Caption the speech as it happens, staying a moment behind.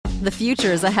The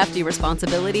future is a hefty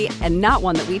responsibility and not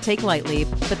one that we take lightly,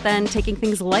 but then taking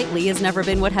things lightly has never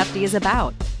been what Hefty is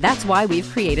about. That's why we've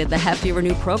created the Hefty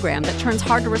Renew program that turns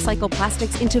hard-to-recycle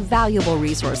plastics into valuable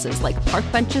resources like park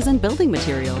benches and building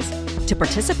materials. To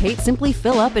participate, simply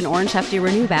fill up an orange Hefty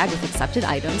Renew bag with accepted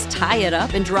items, tie it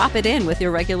up, and drop it in with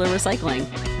your regular recycling.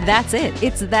 That's it.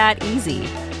 It's that easy.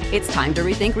 It's time to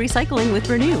rethink recycling with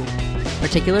Renew.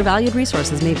 Particular valued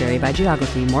resources may vary by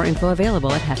geography. More info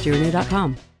available at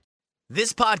heftyrenew.com.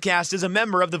 This podcast is a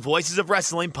member of the Voices of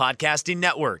Wrestling Podcasting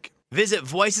Network. Visit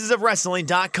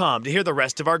voicesofwrestling.com to hear the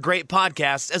rest of our great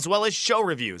podcasts, as well as show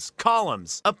reviews,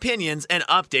 columns, opinions, and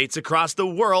updates across the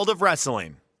world of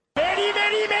wrestling. Very,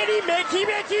 very, very, Mickey,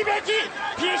 Mickey, Mickey,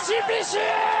 Fishy, Fishy!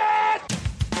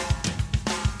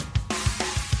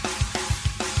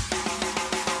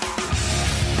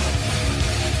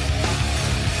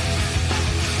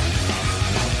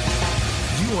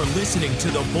 You are listening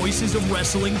to the Voices of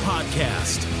Wrestling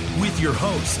podcast with your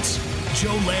hosts,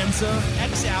 Joe Lanza.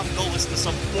 X out and go listen to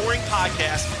some boring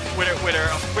podcast where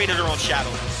they're afraid of their own shadow.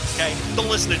 Okay? Don't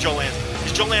listen to Joe Lanza,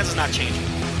 because Joe Lanza's not changing.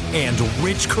 And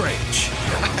Rich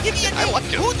Craich. Give me a name. Like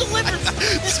who delivers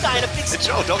this guy in a big spot?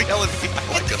 Joe, don't yell at me.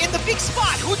 I like him. In the big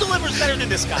spot, who delivers better than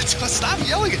this guy? Stop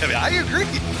yelling at me. I agree.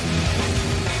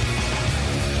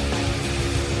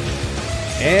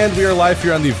 And we are live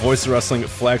here on the Voice of Wrestling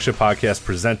flagship podcast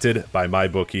presented by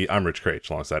MyBookie. I'm Rich Craich,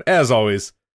 alongside, as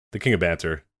always, the king of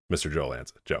banter, Mr. Joe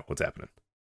Lanza. Joe, what's happening?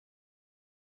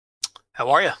 How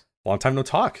are you? Long time no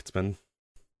talk. It's been,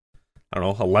 I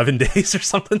don't know, 11 days or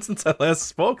something since I last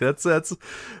spoke. That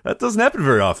doesn't happen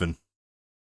very often.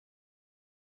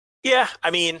 Yeah, I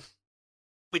mean,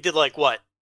 we did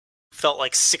felt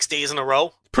like 6 days in a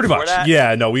row. Pretty much, that.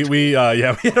 Yeah. No, we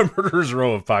had a murderer's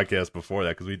row of podcasts before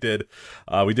that because we did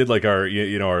like our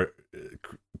our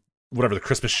whatever the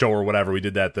Christmas show or whatever. We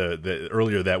did that the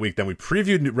earlier that week. Then we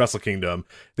previewed Wrestle Kingdom.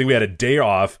 Then we had a day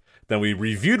off. Then we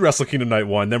reviewed Wrestle Kingdom Night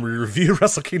 1. Then we reviewed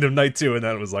Wrestle Kingdom Night 2. And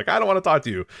then it was like, I don't want to talk to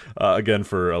you again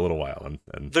for a little while.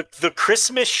 And the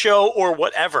Christmas show or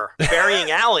whatever,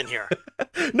 burying Alan here.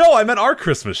 No, I meant our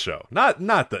Christmas show, not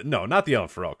the Alan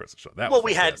Farrell Christmas show.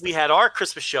 We had our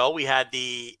Christmas show. We had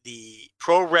the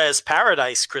Pro Res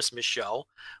Paradise Christmas show.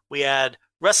 We had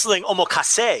Wrestling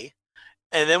Omakase.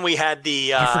 And then we had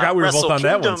the I forgot we were Wrestle both on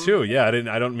Kingdom. That one too. Yeah,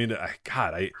 I don't mean to.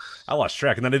 I lost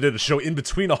track, and then I did a show in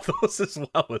between all those as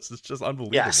well. It's just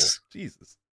unbelievable. Yes.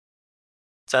 Jesus.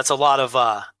 So that's a lot of.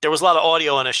 There was a lot of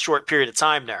audio in a short period of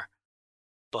time there,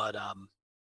 but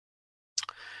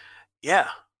yeah,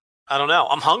 I don't know.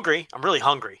 I'm hungry. I'm really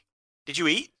hungry. Did you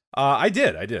eat? I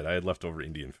did. I had leftover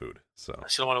Indian food, so I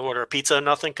still want to order a pizza or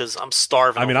nothing because I'm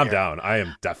starving. I mean, I'm here. down. I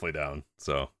am definitely down.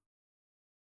 So.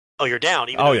 Oh, you're down.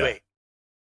 Even though you ate.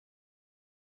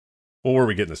 Well, where are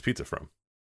we getting this pizza from?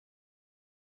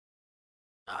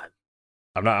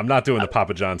 I'm not doing the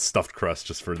Papa John's stuffed crust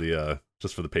just for the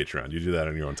Patreon. You do that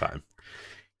on your own time.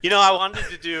 You know, I wanted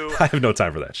to do. I have no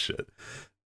time for that shit.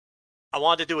 I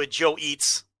wanted to do a Joe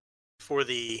Eats for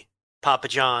the Papa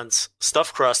John's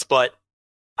stuffed crust, but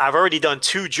I've already done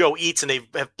 2 Joe Eats, and they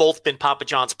have both been Papa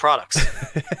John's products.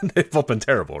 They've both been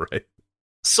terrible, right?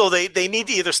 So they need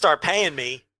to either start paying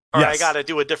me. Or yes. I got to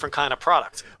do a different kind of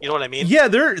product. You know what I mean? Yeah,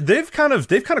 they've kind of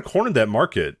cornered that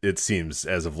market. It seems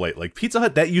as of late. Like Pizza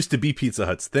Hut, that used to be Pizza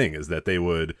Hut's thing. Is that they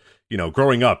would,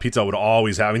 growing up, Pizza Hut would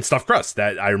always have stuffed crust.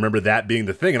 That I remember that being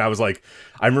the thing, and I was like,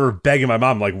 I remember begging my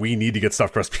mom like, we need to get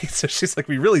stuffed crust pizza. She's like,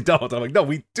 we really don't. I'm like, no,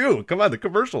 we do. Come on, the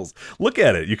commercials. Look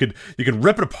at it. You can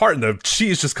rip it apart, and the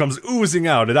cheese just comes oozing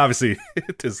out. And obviously,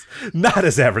 it is not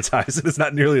as advertised. It is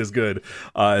not nearly as good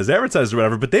as advertised or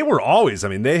whatever. But they were always. I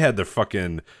mean, they had the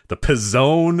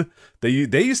Pizzone. They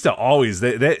used to always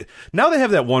they now they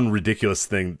have that one ridiculous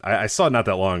thing I saw not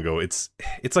that long ago. It's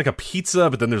like a pizza,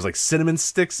 but then there's like cinnamon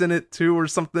sticks in it too or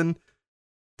something.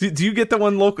 Do you get the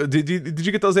one local? Did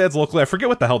you get those ads locally? I forget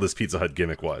what the hell this Pizza Hut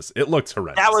gimmick was. It looked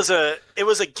horrendous. It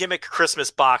was a gimmick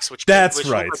Christmas box, which right.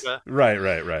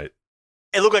 Right.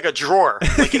 It looked like a drawer.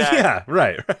 Like yeah,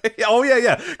 right. Oh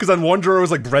yeah. Because on one drawer was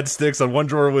like breadsticks, on one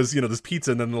drawer was this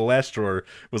pizza, and then the last drawer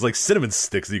was like cinnamon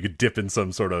sticks that you could dip in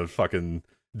some sort of fucking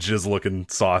jizz-looking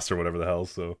sauce or whatever the hell.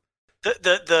 So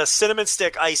the cinnamon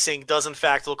stick icing does in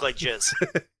fact look like jizz.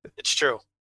 It's true.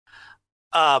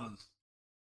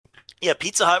 Yeah,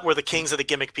 Pizza Hut were the kings of the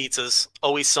gimmick pizzas.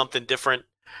 Always something different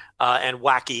and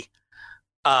wacky.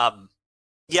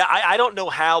 Yeah, I don't know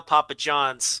how Papa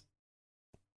John's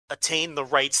attained the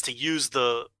rights to use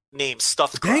the name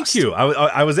stuffed crust. Thank you.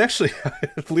 I was actually,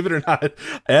 believe it or not,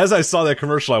 as I saw that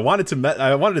commercial, I wanted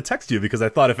to text you because I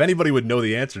thought if anybody would know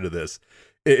the answer to this,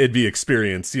 it'd be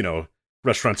Experience,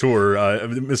 restaurateur,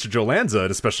 Mr. Joe Lanza,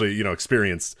 and especially, you know,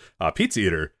 experienced pizza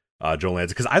eater Joe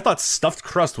Lanza, because I thought stuffed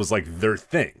crust was like their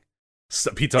thing.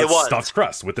 Pizza Hut stuffed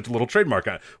crust with the little trademark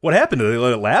on it. What happened? Did they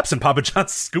let it lapse and Papa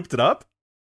John's scooped it up?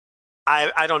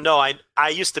 I don't know. I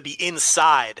used to be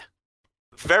inside,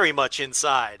 very much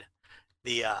inside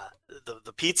the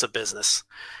pizza business.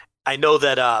 I know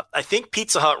that I think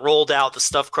Pizza Hut rolled out the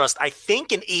stuffed crust, I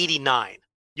think in 89.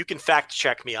 You can fact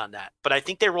check me on that. But I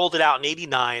think they rolled it out in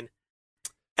 89.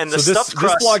 And the stuffed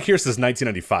crust... This blog here says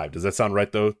 1995. Does that sound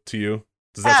right, though, to you?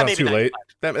 Does that sound too late?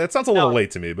 That sounds a little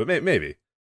late to me, but maybe.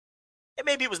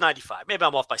 Maybe it was 95. Maybe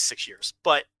I'm off by 6 years.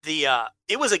 But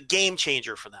it was a game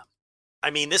changer for them. I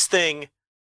mean, this thing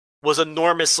was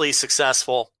enormously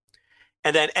successful.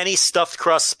 And then any stuffed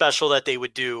crust special that they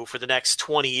would do for the next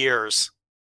 20 years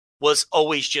was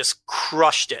always just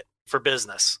crushed it for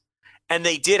business. And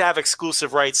they did have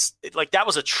exclusive rights. Like, that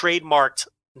was a trademarked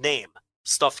name,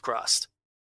 stuffed crust.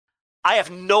 I have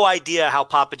no idea how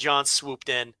Papa John's swooped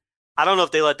in. I don't know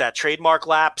if they let that trademark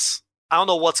lapse. I don't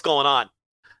know what's going on.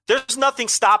 There's nothing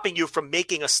stopping you from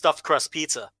making a stuffed crust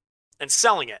pizza and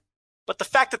selling it. But the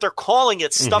fact that they're calling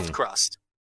it stuffed crust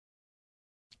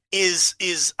is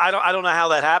I don't know how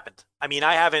that happened. I mean,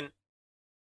 I haven't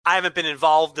been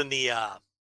involved in the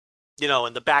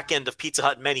in the back end of Pizza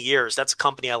Hut in many years. That's a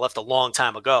company I left a long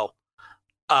time ago.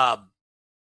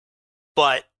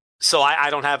 But so I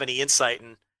don't have any insight,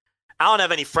 and I don't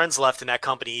have any friends left in that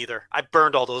company either. I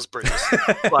burned all those bridges.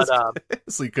 But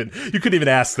so you couldn't even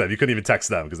ask them. You couldn't even text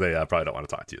them because they probably don't want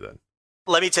to talk to you then.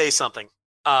 Let me tell you something.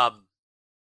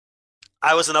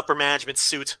 I was an upper management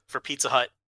suit for Pizza Hut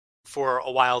for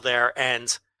a while there,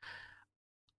 and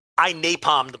I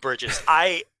napalmed the bridges.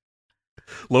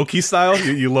 Low-key style?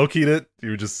 You low-keyed it? You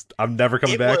were just, I'm never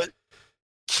coming back?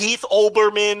 Keith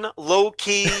Olbermann,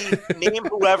 low-key, name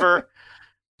whoever.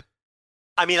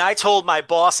 I mean, I told my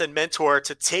boss and mentor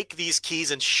to take these keys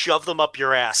and shove them up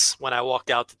your ass when I walked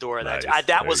out the door. Nice.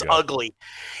 That was ugly.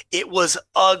 It was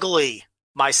ugly,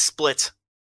 my split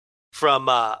from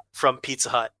Pizza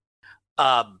Hut.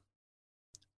 And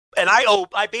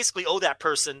I basically owe that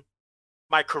person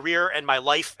my career and my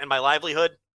life and my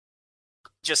livelihood.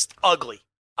 Just ugly.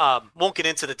 Won't get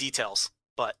into the details,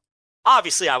 but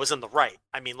obviously I was in the right.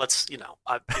 I mean,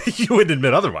 you wouldn't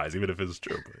admit otherwise, even if it was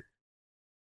true. But...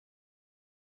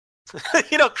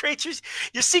 creatures,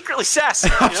 you're secretly sassy.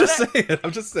 I'm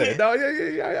just saying. No,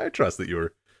 yeah. I trust that you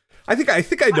were. I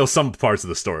think I know some parts of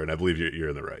the story, and I believe you're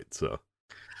in the right. So.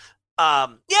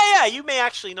 Yeah, you may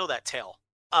actually know that tale.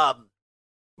 But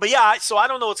yeah, so I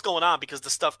don't know what's going on because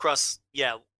the stuffed crust,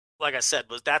 like I said,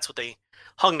 that's what they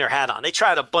hung their hat on. They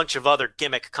tried a bunch of other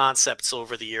gimmick concepts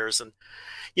over the years, and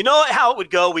you know how it would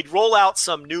go. We'd roll out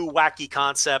some new wacky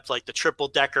concept like the triple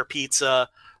decker pizza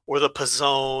or the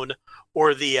Pizzone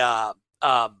or the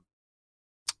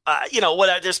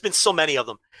there's been so many of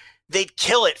them. They'd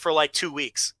kill it for like 2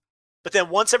 weeks, but then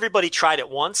once everybody tried it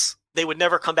once, they would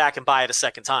never come back and buy it a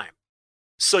second time.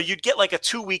 So you'd get like a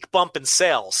 2-week bump in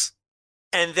sales,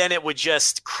 and then it would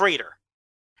just crater.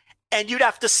 And you'd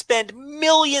have to spend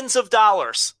millions of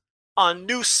dollars on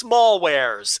new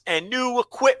smallwares and new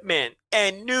equipment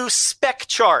and new spec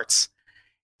charts.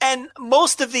 And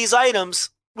most of these items,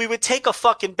 we would take a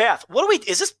fucking bath.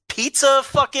 Is this pizza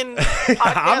fucking?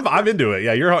 I'm into it.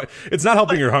 Yeah, it's not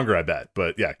helping your hunger, I bet.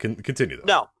 But yeah, continue though.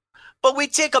 No. But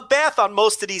we'd take a bath on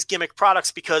most of these gimmick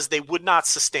products because they would not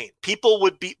sustain. People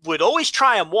would always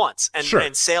try them once,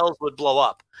 and sales would blow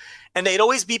up. And they'd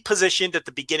always be positioned at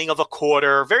the beginning of a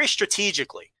quarter, very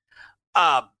strategically.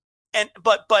 But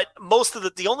most of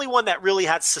the only one that really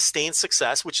had sustained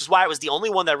success, which is why it was the only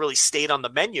one that really stayed on the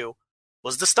menu,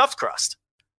 was the stuffed crust.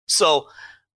 So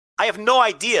I have no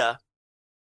idea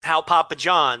how Papa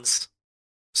John's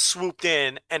swooped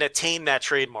in and attained that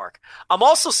trademark. I'm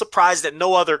also surprised that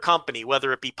no other company,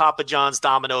 whether it be Papa John's,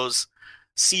 Domino's,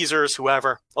 Caesars,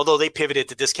 whoever, although they pivoted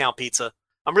to discount pizza.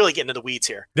 I'm really getting into the weeds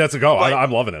here. That's a go.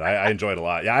 I'm loving it. I enjoy it a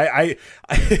lot. Yeah, I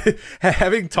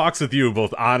having talks with you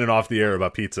both on and off the air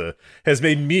about pizza has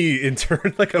made me in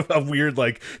turn like a weird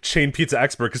like chain pizza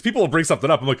expert, because people will bring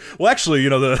something up. I'm like, well, actually,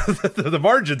 the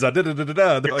margins on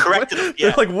da-da-da-da-da. They're like, correct. Yeah.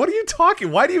 They're like, what are you talking?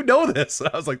 Why do you know this?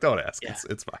 And I was like, don't ask. Yeah.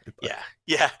 It's fine. But.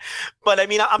 Yeah. But I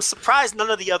mean, I'm surprised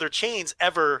none of the other chains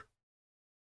ever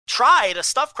tried a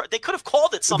stuffed crust. They could have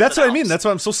called it something. That's what else. I mean. That's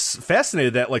why I'm so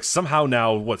fascinated that like somehow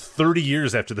now, 30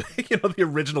 years after the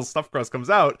original stuffed crust comes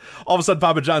out, all of a sudden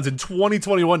Papa John's in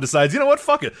 2021 decides, you know what,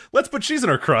 fuck it, let's put cheese in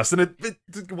our crust. And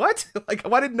what? Like,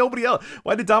 why did nobody else?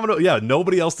 Why did Domino? Yeah,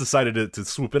 nobody else decided to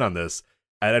swoop in on this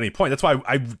at any point. That's why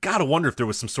I gotta wonder if there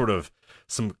was some sort of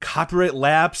some copyright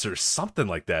lapse or something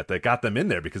like that got them in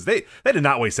there, because they did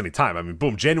not waste any time. I mean,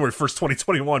 boom, January 1st,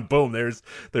 2021, boom, there's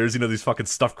these fucking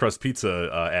stuffed crust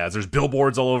pizza ads. There's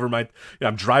billboards all over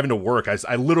I'm driving to work.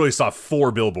 I literally saw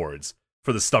 4 billboards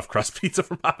for the stuffed crust pizza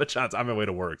from Papa John's on my way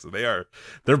to work. So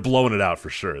they're blowing it out for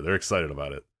sure. They're excited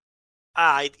about it.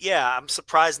 I'm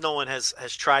surprised no one has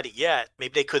tried it yet.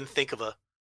 Maybe they couldn't think of a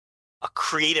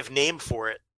creative name for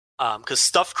it. Because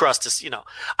stuffed crust is,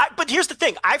 but here's the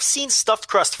thing. I've seen stuffed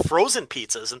crust frozen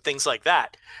pizzas and things like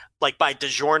that, like by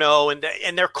DiGiorno,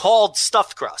 and they're called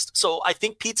stuffed crust. So I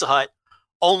think Pizza Hut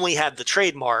only had the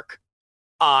trademark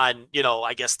on,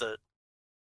 I guess to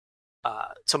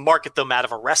market them out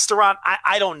of a restaurant.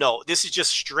 I don't know. This is just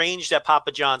strange that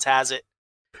Papa John's has it.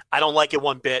 I don't like it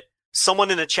one bit. Someone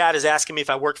in the chat is asking me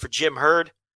if I worked for Jim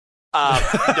Hurd.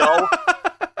 No.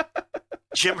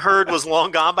 Jim Hurd was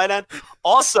long gone by then.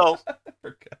 Also,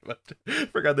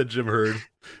 forgot that Jim Hurd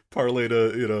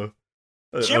parlayed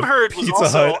Jim Hurd was Pizza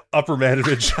also Hut upper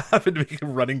management job and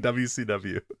became running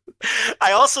WCW.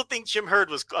 I also think Jim Hurd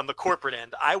was on the corporate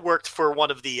end. I worked for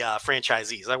one of the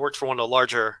franchisees. I worked for one of the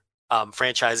larger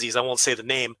franchisees. I won't say the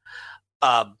name,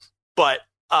 but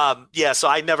so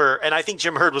I never. And I think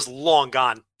Jim Hurd was long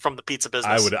gone from the pizza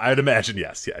business. I'd imagine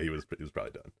yes. Yeah, he was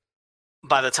probably done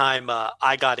by the time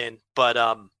I got in. But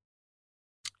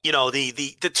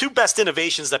the 2 best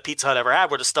innovations that Pizza Hut ever had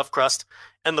were the stuffed crust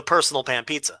and the personal pan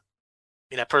pizza. I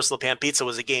mean, that personal pan pizza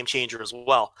was a game changer as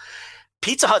well.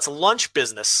 Pizza Hut's lunch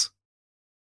business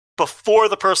before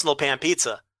the personal pan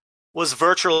pizza was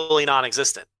virtually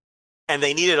non-existent, and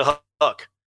they needed a hook,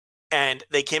 and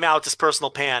they came out with this personal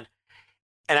pan.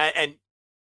 And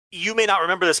you may not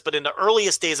remember this, but in the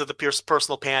earliest days of the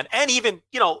personal pan, and even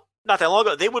not that long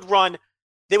ago, they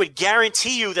would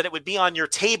guarantee you that it would be on your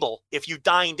table if you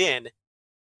dined in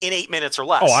 8 minutes or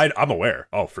less. Oh, I'm aware.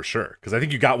 Oh, for sure. Because I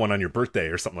think you got one on your birthday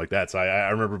or something like that. So I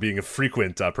remember being a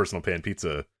frequent personal pan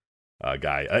pizza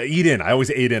guy. Eat in. I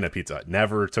always ate in at Pizza Hut.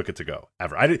 Never took it to go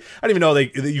ever. I didn't even know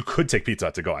that you could take Pizza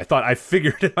Hut to go. I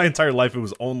figured in my entire life it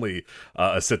was only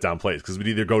a sit down place, because we'd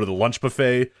either go to the lunch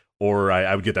buffet or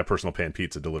I would get that personal pan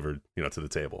pizza delivered, to the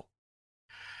table.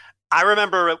 I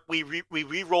remember we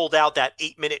re-rolled out that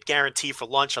 8-minute guarantee for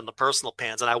lunch on the personal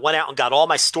pans, and I went out and got all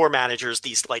my store managers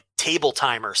these like table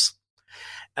timers.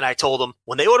 And I told them,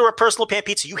 when they order a personal pan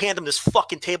pizza, you hand them this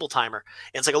fucking table timer.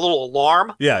 And it's like a little alarm,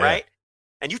 right? Yeah.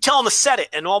 And you tell them to set it.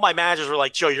 And all my managers were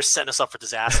like, Joe, you're setting us up for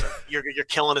disaster. You're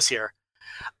killing us here.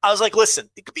 I was like, listen,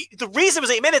 the reason it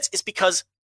was 8 minutes is because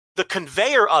the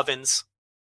conveyor ovens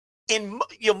in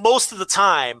most of the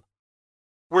time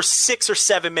were 6 or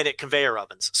 7 minute conveyor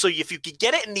ovens. So if you could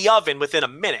get it in the oven within a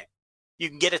minute, you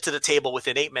can get it to the table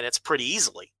within 8 minutes pretty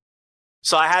easily.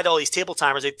 So I had all these table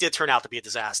timers. It did turn out to be a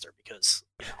disaster because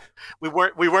we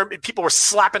weren't people were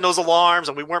slapping those alarms,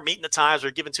 and we weren't meeting the times. We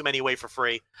were giving too many away for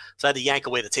free. So I had to yank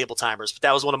away the table timers. But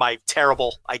that was one of my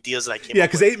terrible ideas that I came up with. Yeah,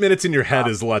 because 8 minutes in your head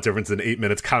is a lot different than 8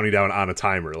 minutes counting down on a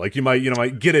timer. Like you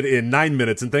might get it in 9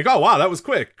 minutes and think, oh wow, that was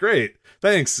quick, great,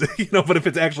 thanks. But if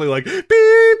it's actually like beep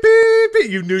beep beep,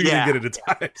 you knew you didn't get it in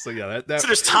time. So yeah,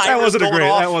 that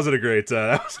wasn't a great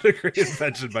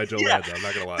invention by Joe Lanza. I'm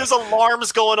not gonna lie. There's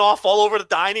alarms going off all over the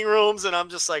dining rooms, and I'm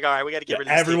just like, all right, we got to get rid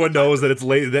of this. Everyone knows that it's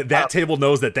late. That table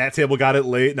knows that table got it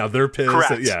late. Now they're pissed.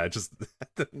 Correct. Yeah, just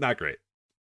not great.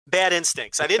 Bad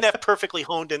instincts. I didn't have perfectly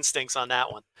honed instincts on that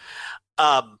one.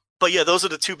 But yeah, those are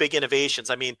the 2 big innovations.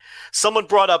 I mean, someone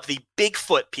brought up the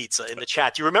Bigfoot pizza in the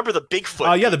chat. Do you remember the Bigfoot?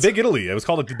 Yeah, pizza? The Big Italy. It was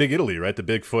called the Big Italy, right? The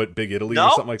Bigfoot, Big Italy, or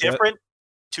something like different.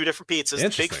 That. 2 different pizzas.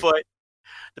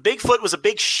 The Bigfoot was a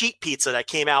big sheet pizza that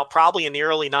came out probably in the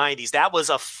early 90s. That was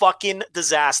a fucking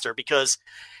disaster because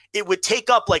it would take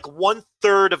up like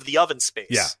 1/3 of the oven space.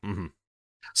 Yeah. Mm-hmm.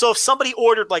 So if somebody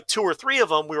ordered like 2 or 3 of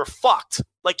them, we were fucked.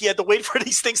 Like you had to wait for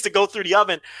these things to go through the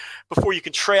oven before you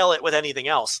can trail it with anything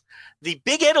else. The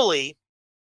Big Italy,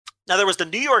 now there was the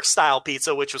New York style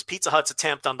pizza, which was Pizza Hut's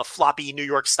attempt on the floppy New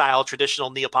York style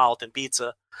traditional Neapolitan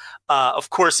pizza. Of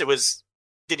course, didn't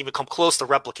even come close to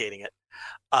replicating it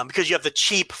because you have the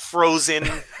cheap frozen,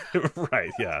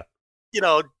 right? Yeah.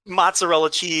 Mozzarella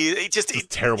cheese. It's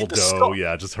terrible dough.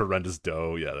 Yeah, just horrendous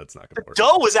dough. Yeah, that's not going to work.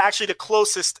 Dough was actually the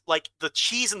closest. Like the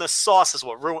cheese and the sauce is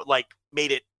what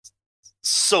made it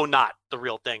so not the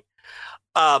real thing.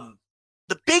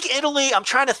 The Big Italy, I'm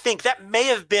trying to think. That may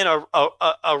have been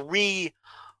a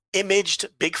re-imaged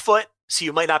Bigfoot, so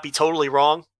you might not be totally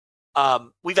wrong.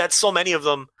 We've had so many of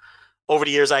them over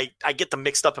the years. I get them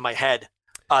mixed up in my head.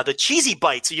 The cheesy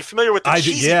bites. Are you familiar with the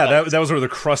cheesy bites? That was where the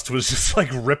crust was just like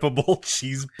rippable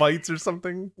cheese bites or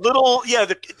something. Now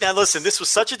listen, this was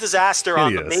such a disaster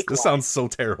on the make. This sounds so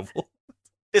terrible.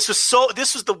 This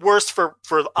was the worst for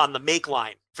on the make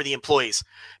line for the employees,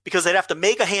 because they'd have to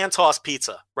make a hand tossed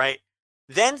pizza, right?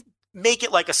 Then make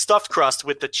it like a stuffed crust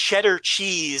with the cheddar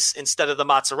cheese instead of the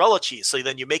mozzarella cheese. So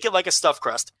then you make it like a stuffed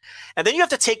crust. And then you have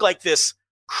to take like this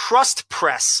crust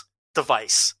press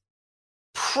device,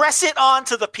 press it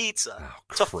onto the pizza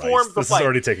to form the This is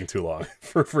already taking too long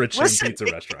for a chain pizza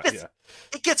restaurant.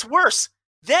 It gets worse.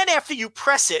 Then after you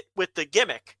press it with the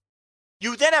gimmick,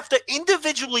 you then have to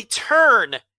individually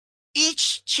turn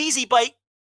each cheesy bite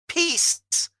piece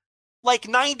like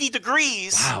 90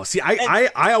 degrees. Wow. See,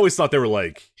 I always thought they were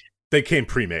like, they came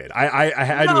pre-made. I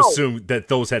had to assume that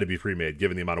those had to be pre-made,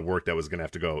 given the amount of work that was going to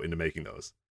have to go into making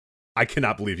those. I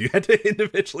cannot believe you had to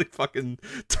individually fucking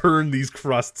turn these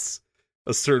crusts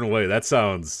a certain way. That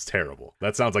sounds terrible.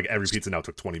 That sounds like every pizza now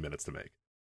took 20 minutes to make.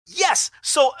 Yes.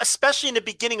 So especially in the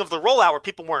beginning of the rollout where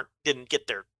people didn't get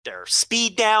their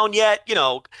speed down yet, you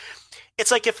know,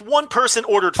 it's like if one person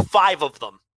ordered 5 of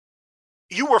them,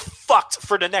 you were fucked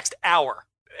for the next hour.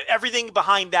 Everything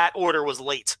behind that order was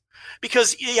late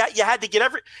because you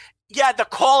had to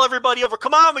call everybody over.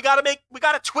 Come on, we got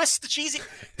to twist the cheesy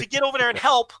to get over there and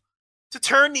help to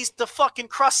turn the fucking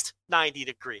crust 90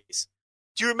 degrees.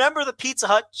 Do you remember the Pizza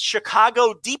Hut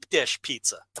Chicago deep dish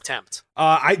pizza attempt?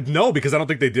 No, because I don't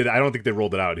think they did. I don't think they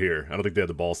rolled it out here. I don't think they had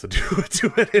the balls to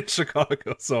do it in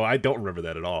Chicago. So I don't remember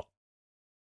that at all.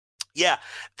 Yeah,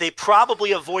 they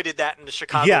probably avoided that in the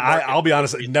Chicago. Yeah, I'll be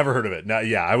honest, never heard of it. Now,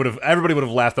 yeah, everybody would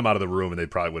have laughed them out of the room, and they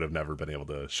probably would have never been able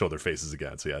to show their faces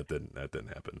again. So yeah, that didn't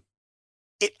happen.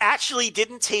 It actually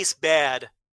didn't taste bad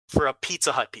for a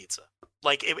Pizza Hut pizza.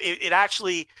 Like it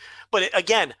actually, but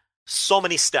again, so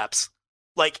many steps.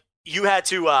 Like you had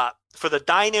to for the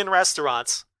dine-in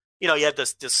restaurants, you know, you had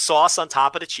this sauce on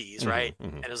top of the cheese, right?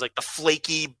 Mm-hmm. And it was like the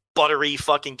flaky, buttery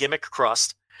fucking gimmick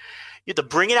crust. You had to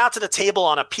bring it out to the table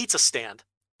on a pizza stand,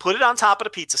 put it on top of the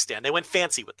pizza stand. They went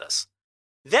fancy with this.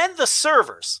 Then the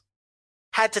servers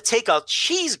had to take a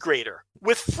cheese grater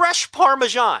with fresh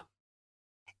Parmesan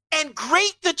and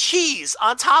grate the cheese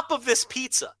on top of this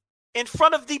pizza in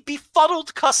front of the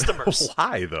befuddled customers.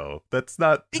 Why, though? That's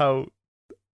not how...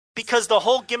 Because the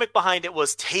whole gimmick behind it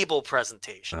was table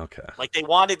presentation. Okay. Like they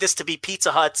wanted this to be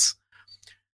Pizza Hut's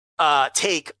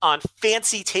take on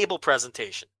fancy table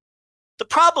presentation. The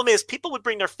problem is people would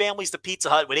bring their families to Pizza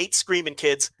Hut with 8 screaming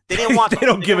kids. They didn't want. They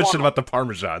don't give a shit about the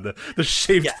Parmesan, the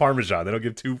shaved Parmesan. They don't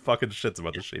give 2 fucking shits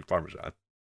about the shaved Parmesan.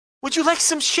 Would you like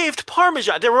some shaved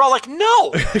Parmesan? They were all like,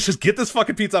 no. Just get this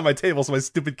fucking pizza on my table so my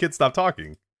stupid kids stop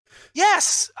talking.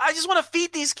 Yes, I just want to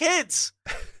feed these kids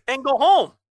and go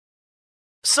home.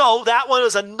 So that one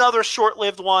was another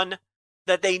short-lived one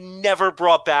that they never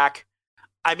brought back.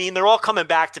 I mean, they're all coming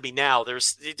back to me now.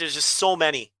 There's just so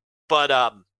many. But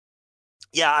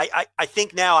yeah, I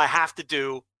think now I have to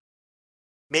do.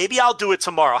 Maybe I'll do it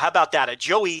tomorrow. How about that? At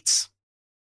Joe Eats,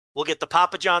 we'll get the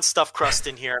Papa John's stuffed crust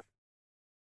in here.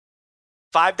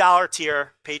 $5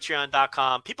 tier,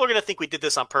 patreon.com. People are going to think we did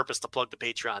this on purpose to plug the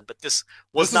Patreon, but this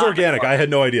was not organic. I had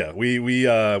no idea. We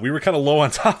were kind of low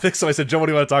on topic, so I said, Joe, what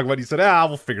do you want to talk about? He said,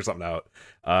 we'll figure something out.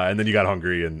 And then you got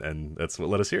hungry, and that's what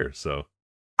led us here. So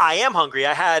I am hungry.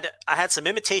 I had some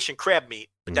imitation crab meat,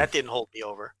 but that didn't hold me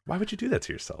over. Why would you do that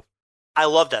to yourself? I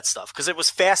love that stuff because it was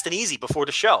fast and easy before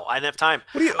the show. I didn't have time.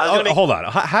 What do you? Hold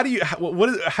on. How do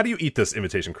you eat this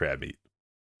imitation crab meat?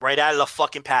 Right out of the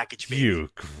fucking package, baby. You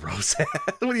gross ass.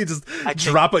 What do you just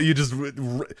drop it? You just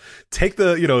take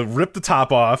the, rip the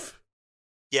top off.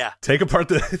 Yeah. Take apart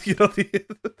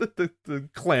the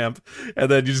clamp, and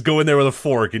then you just go in there with a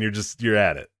fork, and you're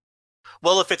at it.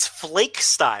 Well, if it's flake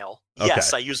style,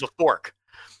 yes, I use a fork.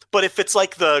 But if it's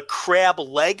like the crab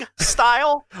leg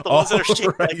style, the ones that are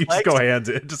shaped like you legs, just go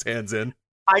hands in.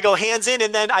 I go hands in,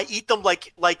 and then I eat them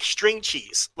like string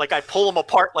cheese. Like I pull them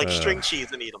apart like string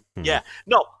cheese and eat them. Yeah.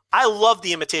 No, I love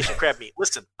the imitation crab meat.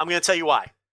 Listen, I'm going to tell you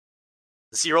why.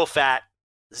 0 fat,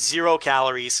 0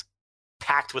 calories,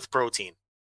 packed with protein.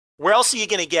 Where else are you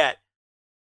going to get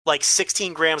like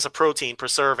 16 grams of protein per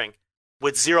serving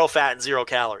with 0 fat and 0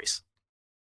 calories?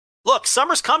 Look,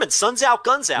 summer's coming. Sun's out,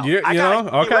 guns out.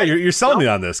 You're selling me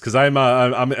on this because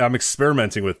I'm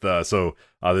experimenting with the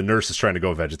nurse is trying to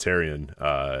go vegetarian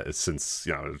since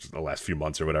the last few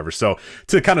months or whatever. So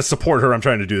to kind of support her, I'm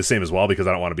trying to do the same as well because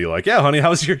I don't want to be like, yeah, honey,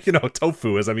 how's your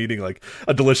tofu as I'm eating like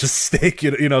a delicious steak,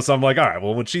 So I'm like, all right,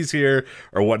 well, when she's here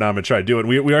or whatnot, I'm gonna try to do it.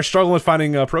 We are struggling with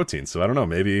finding protein, so I don't know,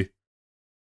 maybe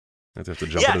I have to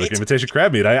jump into the imitation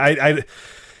crab meat.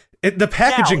 The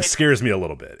packaging scares me a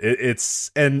little bit.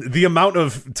 And the amount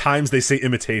of times they say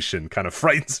imitation kind of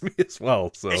frightens me as well.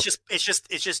 So it's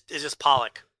just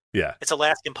pollock. Yeah, it's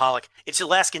Alaskan pollock. It's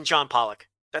Alaskan John Pollock.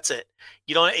 That's it.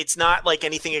 It's not like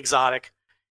anything exotic.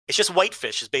 It's just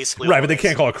whitefish is basically right, all but they it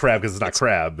can't is. call it crab because it's not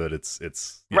crab, but it's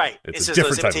right. It's a just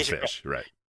different type of imitation fish, right?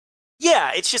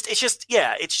 Yeah, it's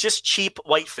just cheap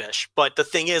whitefish. But the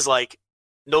thing is, like,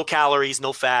 no calories,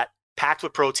 no fat, packed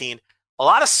with protein, a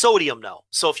lot of sodium though.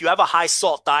 So if you have a high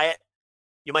salt diet,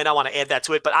 you might not want to add that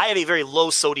to it. But I have a very low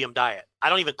sodium diet. I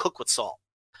don't even cook with salt,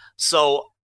 so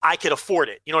I could afford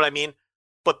it. You know what I mean?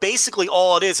 But basically,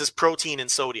 all it is protein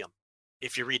and sodium.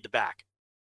 If you read the back,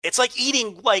 it's like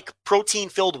eating like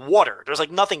protein-filled water. There's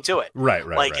like nothing to it. Right.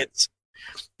 Like it's,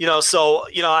 so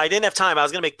I didn't have time. I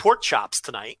was gonna make pork chops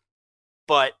tonight,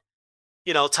 but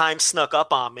time snuck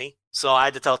up on me. So I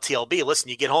had to tell TLB, listen,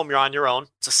 you get home, you're on your own.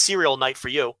 It's a cereal night for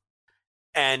you.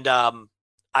 And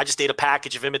I just ate a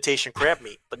package of imitation crab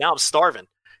meat, but now I'm starving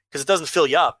because it doesn't fill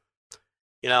you up.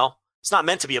 It's not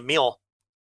meant to be a meal,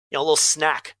 a little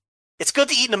snack. It's good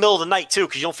to eat in the middle of the night too,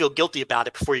 because you don't feel guilty about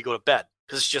it before you go to bed.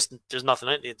 Because it's just, there's nothing,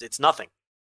 it's nothing.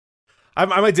 I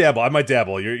might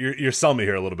dabble. You're selling me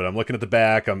here a little bit. I'm looking at the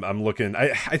back. I'm looking.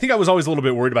 I think I was always a little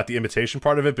bit worried about the imitation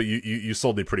part of it, but you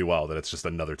sold me pretty well that it's just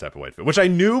another type of whitefish, which I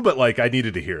knew, but like I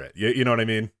needed to hear it. You know what I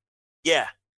mean? Yeah,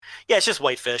 it's just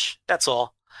whitefish. That's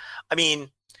all. I mean,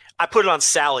 I put it on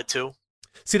salad too.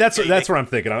 See, that's what I'm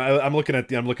thinking. I'm looking at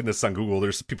this on Google.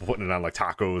 There's people putting it on like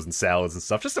tacos and salads and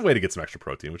stuff, just a way to get some extra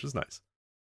protein, which is nice.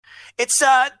 It's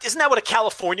isn't that what a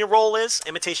California roll is?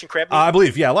 Imitation crab meat? I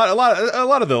believe, yeah. A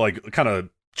lot of the like kind of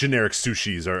generic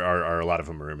sushis are a lot of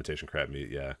them are imitation crab meat.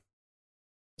 Yeah.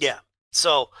 Yeah.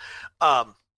 So,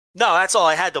 no, that's all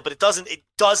I had though. But it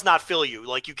does not fill you.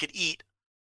 Like you could eat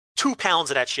 2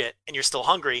 pounds of that shit and you're still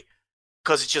hungry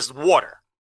because it's just water.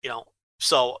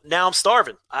 So now I'm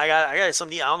starving. I got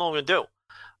something to eat. I don't know what I'm gonna do.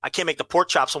 I can't make the pork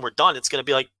chops when we're done. It's gonna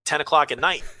be like 10 o'clock at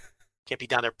night. Can't be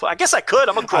down there. I guess I could.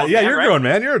 I'm a grown man. Yeah, you're right? a grown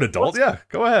man. You're an adult. Yeah,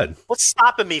 go ahead. What's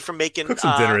stopping me from making cook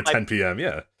some dinner at 10 p.m.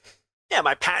 Yeah. Yeah,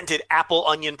 my patented apple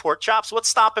onion pork chops. What's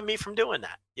stopping me from doing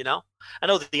that? I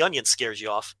know that the onion scares you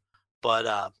off,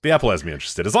 but the apple has me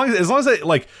interested. As long as I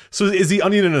like. So is the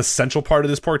onion an essential part of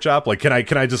this pork chop? Like, can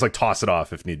I just like toss it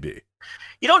off if need be?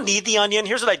 You don't need the onion.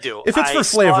 Here's what I do. If it's for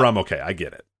flavor, I'm okay. I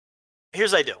get it.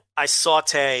 Here's what I do. I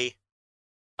saute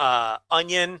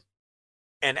onion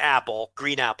and apple,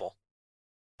 green apple.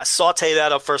 I saute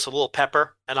that up first with a little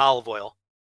pepper and olive oil.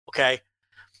 Okay.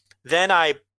 Then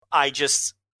I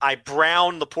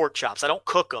brown the pork chops. I don't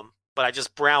cook them, but I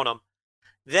just brown them.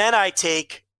 Then I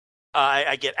take,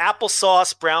 I get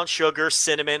applesauce, brown sugar,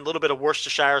 cinnamon, a little bit of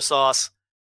Worcestershire sauce.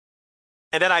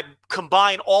 And then I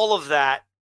combine all of that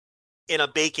in a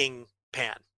baking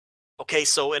pan. Okay.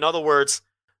 So in other words,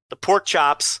 the pork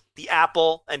chops, the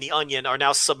apple, and the onion are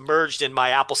now submerged in my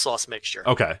applesauce mixture.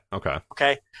 Okay.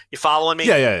 You following me?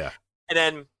 Yeah. And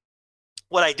then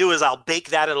what I do is I'll bake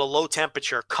that at a low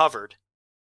temperature, covered.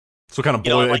 So kind of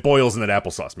it boils in that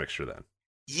applesauce mixture then.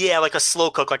 Yeah, like a slow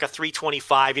cook, like a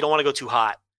 325. You don't want to go too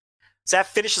hot. So that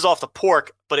finishes off the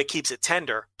pork, but it keeps it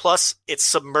tender. Plus, it's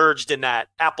submerged in that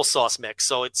applesauce mix,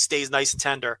 so it stays nice and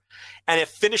tender. And it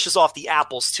finishes off the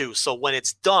apples too. So when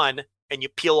it's done and you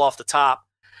peel off the top,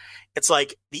 it's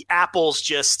like the apples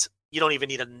just, you don't even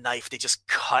need a knife. They just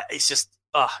cut. It's just,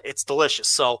 it's delicious.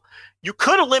 So you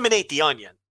could eliminate the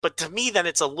onion, but to me, then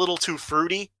it's a little too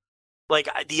fruity. Like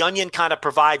the onion kind of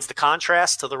provides the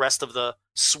contrast to the rest of the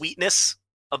sweetness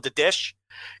of the dish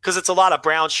because it's a lot of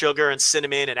brown sugar and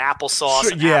cinnamon and applesauce.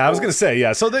 Sure, yeah, I was going to say,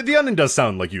 yeah. So the onion does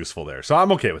sound like useful there. So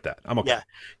I'm okay with that. I'm okay. Yeah.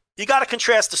 You got to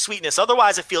contrast the sweetness.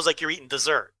 Otherwise, it feels like you're eating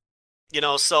dessert.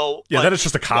 So yeah, then it's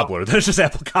just a cobbler. Then it's just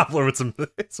apple cobbler with some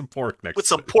pork next. With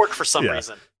some pork for some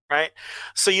reason, right?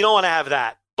 So you don't want to have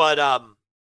that. But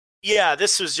yeah,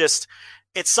 this was just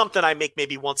it's something I make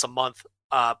maybe once a month.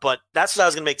 But that's what I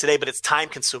was gonna make today. But it's time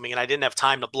consuming, and I didn't have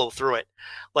time to blow through it.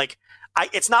 Like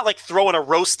it's not like throwing a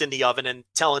roast in the oven and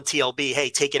telling TLB, hey,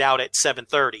 take it out at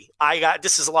 7:30.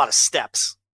 This is a lot of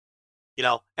steps,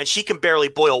 and she can barely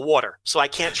boil water, so I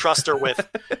can't trust her with.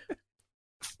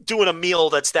 Doing a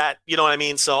meal that's that, you know what I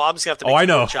mean? So I'm just gonna have to make I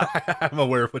know. I'm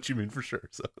aware of what you mean for sure.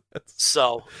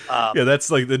 Yeah,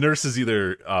 that's like the nurse is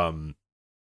either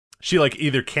she like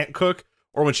either can't cook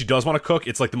or when she does want to cook,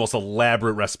 it's like the most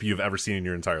elaborate recipe you've ever seen in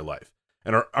your entire life.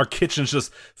 And our kitchen's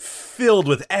just filled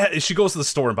with she goes to the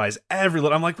store and buys every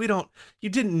little. I'm like, you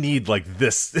didn't need like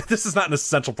this. This is not an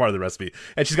essential part of the recipe.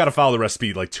 And she's got to follow the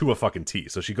recipe like to a fucking T.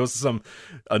 So she goes to some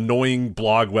annoying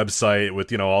blog website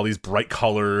with, all these bright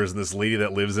colors and this lady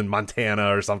that lives in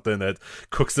Montana or something that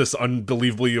cooks this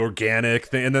unbelievably organic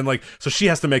thing. And then so she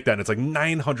has to make that and it's like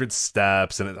 900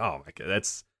 steps. And oh my God,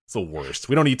 it's the worst.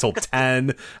 We don't eat till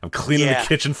 10. I'm cleaning the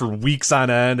kitchen for weeks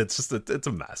on end. It's just, it's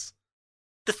a mess.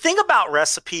 The thing about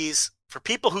recipes, for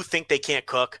people who think they can't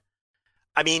cook,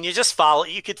 I mean, you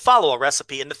could follow a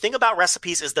recipe. And the thing about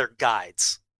recipes is they're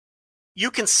guides. You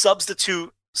can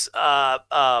substitute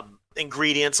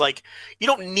ingredients. Like, you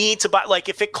don't need to buy, like,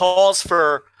 if it calls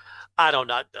for, I don't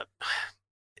know,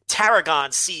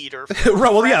 tarragon seed or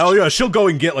right. Well, yeah, she'll go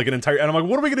and get like an entire, and I'm like,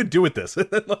 what are we gonna do with this?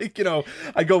 Like,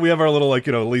 we have our little, like,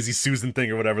 Lazy Susan thing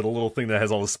or whatever, the little thing that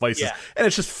has all the spices, and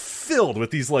it's just filled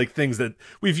with these like things that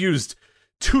we've used.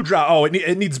 2 drop. Oh,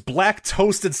 it needs black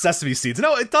toasted sesame seeds.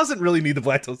 No, it doesn't really need the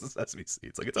black toasted sesame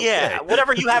seeds. Like, it's okay. Yeah,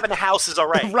 whatever you have in the house is all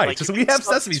right. Right. Like, just we have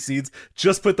sesame seeds.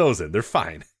 Just put those in. They're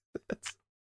fine.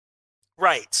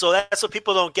 Right. So that's what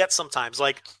people don't get sometimes.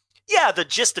 Like, yeah, the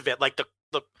gist of it, like the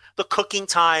cooking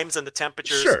times and the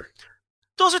temperatures. Sure.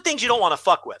 Those are things you don't want to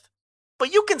fuck with.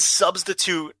 But you can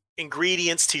substitute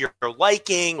ingredients to your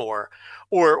liking, or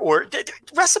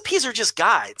recipes are just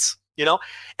guides.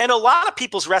 And a lot of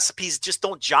people's recipes just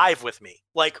don't jive with me.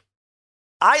 Like,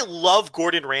 I love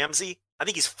Gordon Ramsay. I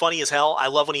think he's funny as hell. I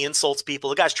love when he insults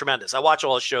people. The guy's tremendous. I watch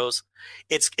all his shows.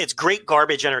 It's great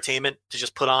garbage entertainment to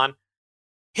just put on.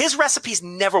 His recipes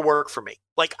never work for me.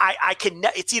 Like,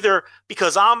 it's either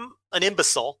because I'm an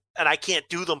imbecile and I can't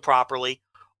do them properly,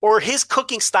 or his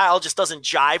cooking style just doesn't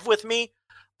jive with me.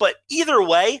 But either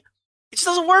way, it just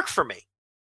doesn't work for me.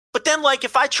 But then, like,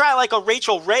 if I try like a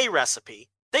Rachel Ray recipe,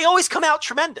 they always come out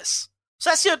tremendous. So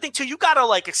that's the other thing too. You got to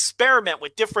like experiment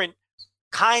with different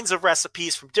kinds of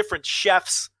recipes from different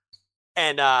chefs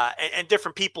and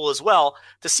different people as well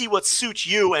to see what suits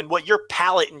you and what your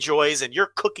palate enjoys and your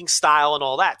cooking style and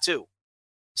all that too.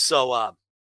 So,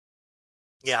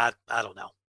 yeah, I don't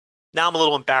know. Now I'm a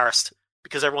little embarrassed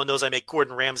because everyone knows I make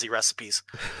Gordon Ramsay recipes,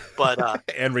 but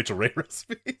and Rachel Ray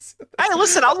recipes. Hey,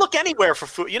 listen, I'll look anywhere for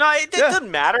food. It doesn't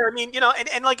matter. I mean,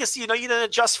 and like I said, you then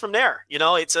adjust from there.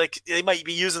 It's like they might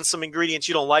be using some ingredients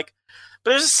you don't like,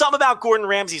 but there's just something about Gordon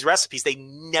Ramsay's recipes. They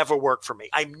never work for me.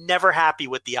 I'm never happy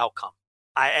with the outcome.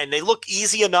 And they look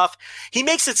easy enough. He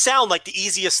makes it sound like the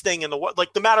easiest thing in the world. Like,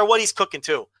 no matter what he's cooking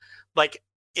too, like,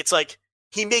 it's like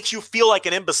he makes you feel like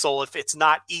an imbecile if it's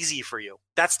not easy for you.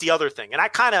 That's the other thing. And I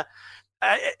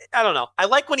don't know. I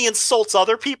like when he insults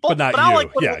other people, but not you. I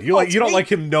like you don't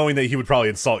like him knowing that he would probably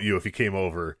insult you if he came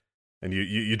over and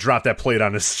you drop that plate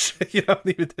on his. You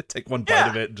would take one bite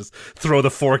of it and just throw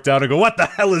the fork down and go, "What the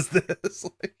hell is this?"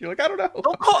 Like, you're like, I don't know.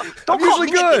 I'm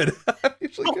usually good.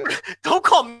 Don't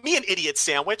call me an idiot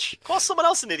sandwich. Call someone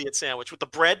else an idiot sandwich with the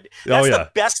bread. That's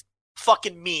the best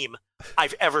fucking meme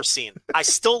I've ever seen. I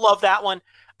still love that one.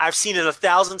 I've seen it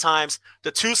 1,000 times.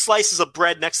 The 2 slices of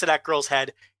bread next to that girl's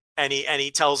head. And he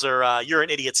tells her, "You're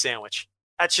an idiot sandwich."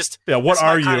 That's just What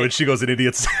are you? And she goes, "An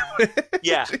idiot sandwich."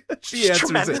 Yeah, she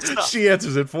answers it. She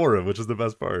answers it for him, which is the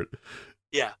best part.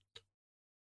 Yeah.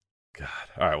 God.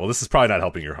 All right. Well, this is probably not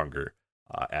helping your hunger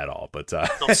at all. But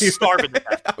I'm starving to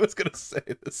death. I was gonna say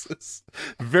this is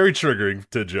very triggering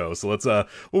to Joe. So let's we'll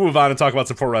move on and talk about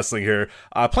some pro wrestling here.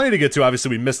 Plenty to get to. Obviously,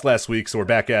 we missed last week, so we're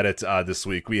back at it this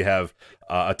week. We have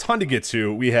a ton to get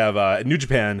to. We have New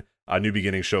Japan. New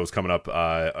Beginning shows coming up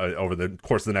over the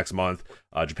course of the next month.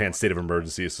 Japan State of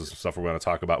Emergency, so some stuff we're going to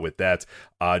talk about with that.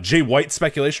 Jay White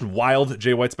speculation, wild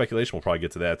Jay White speculation. We'll probably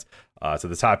get to that to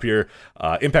the top here.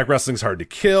 Impact Wrestling's Hard to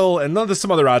Kill, and then there's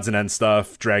some other odds and ends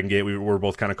stuff. Dragon Gate, we were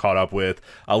both kind of caught up with.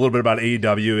 A little bit about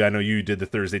AEW. I know you did the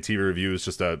Thursday TV reviews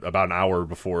just about an hour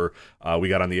before we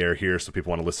got on the air here, so people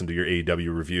want to listen to your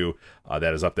AEW review.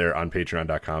 That is up there on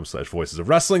patreon.com/Voices of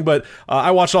Wrestling. But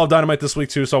I watched all of Dynamite this week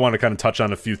too, so I want to kind of touch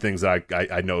on a few things that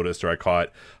I noticed or I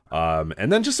caught. And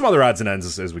then just some other odds and ends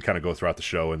as we kind of go throughout the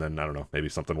show, and then I don't know, maybe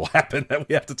something will happen that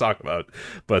we have to talk about.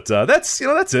 But that's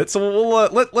it. So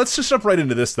let's just jump right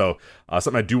into this though.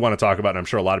 Something I do want to talk about, and I'm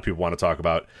sure a lot of people want to talk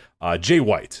about, Jay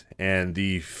White and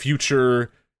the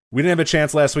future. We didn't have a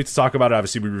chance last week to talk about it.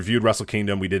 Obviously, we reviewed Wrestle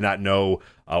Kingdom. We did not know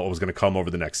what was going to come over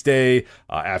the next day.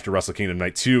 After Wrestle Kingdom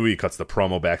Night 2, he cuts the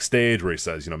promo backstage where he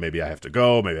says, maybe I have to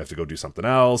go. Maybe I have to go do something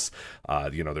else.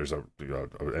 There's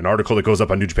an article that goes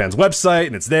up on New Japan's website,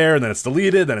 and it's there, and then it's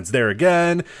deleted, then it's there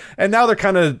again. And now they're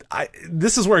kind of,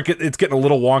 this is where it's getting a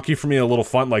little wonky for me, a little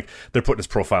fun. Like, they're putting his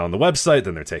profile on the website,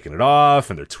 then they're taking it off,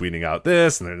 and they're tweeting out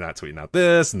this, and they're not tweeting out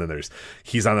this, and then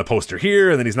he's on the poster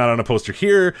here, and then he's not on a poster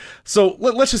here. So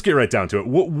let's just get right down to it.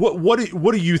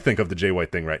 What do you think of the Jay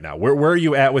White thing right now? Where are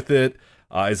you at with it?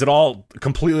 Is it all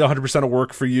completely 100% of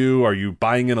work for you? Are you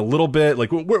buying in a little bit?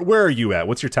 Like, where are you at?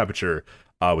 What's your temperature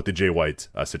with the Jay White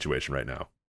situation right now?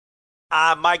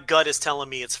 My gut is telling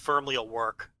me it's firmly a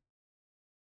work.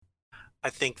 I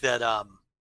think that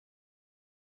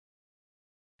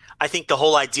I think the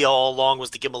whole idea all along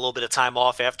was to give him a little bit of time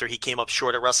off after he came up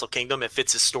short at Wrestle Kingdom. It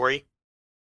fits his story.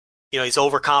 He's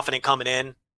overconfident coming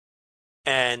in,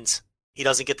 and he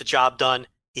doesn't get the job done.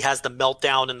 He has the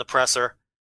meltdown in the presser.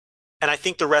 And I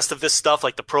think the rest of this stuff,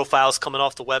 like the profiles coming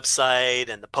off the website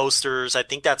and the posters, I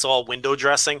think that's all window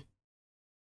dressing.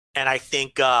 And I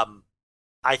think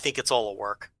it's all a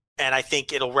work. And I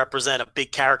think it'll represent a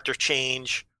big character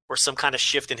change or some kind of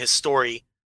shift in his story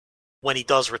when he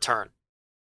does return.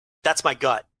 That's my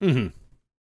gut. Mm-hmm.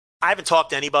 I haven't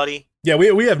talked to anybody. Yeah,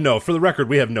 we have for the record,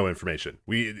 we have no information.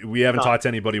 We haven't talked to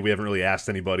anybody. We haven't really asked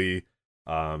anybody.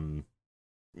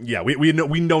 Yeah, we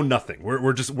know nothing.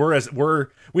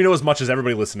 We know as much as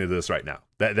everybody listening to this right now.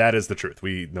 That is the truth.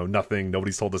 We know nothing.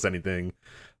 Nobody's told us anything.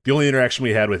 The only interaction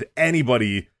we had with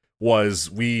anybody was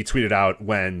we tweeted out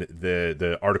when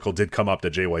the article did come up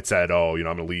that Jay White said, "Oh, I'm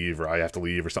going to leave," or "I have to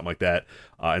leave," or something like that.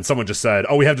 And someone just said,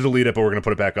 "Oh, we have to delete it, but we're going to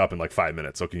put it back up in like 5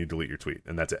 minutes. So can you delete your tweet?"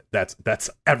 And that's it.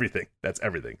 That's everything. That's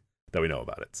everything that we know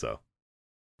about it. So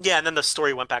yeah, and then the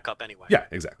story went back up anyway. Yeah,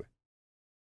 exactly.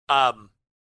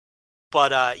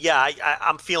 But yeah,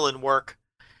 I'm feeling work.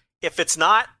 If it's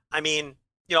not, I mean,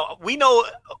 we know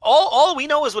all we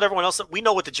know is what everyone else. We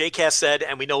know what the JCast said,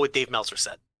 and we know what Dave Meltzer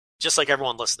said, just like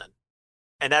everyone listening.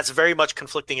 And that's very much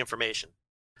conflicting information.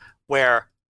 Where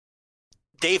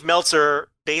Dave Meltzer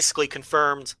basically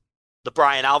confirmed the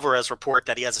Brian Alvarez report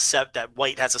that that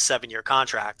White has a 7-year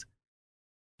contract,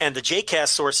 and the JCast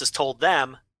sources told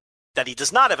them that he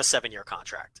does not have a 7-year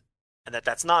contract, and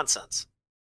that's nonsense.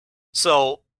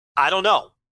 So I don't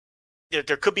know.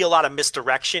 There could be a lot of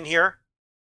misdirection here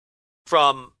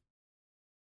from,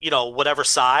 whatever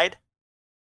side.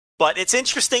 But it's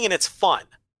interesting and it's fun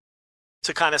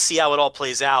to kind of see how it all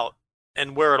plays out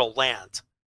and where it'll land.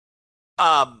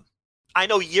 I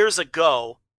know years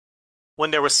ago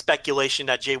when there was speculation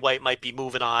that Jay White might be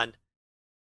moving on,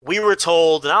 we were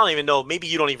told, and I don't even know, maybe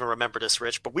you don't even remember this,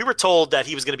 Rich, but we were told that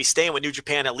he was going to be staying with New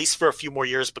Japan at least for a few more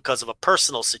years because of a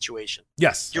personal situation.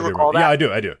 Yes. Do you recall that? Yeah,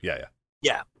 I do. Yeah.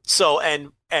 Yeah. So,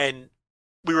 and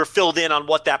we were filled in on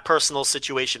what that personal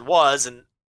situation was, and,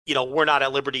 we're not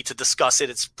at liberty to discuss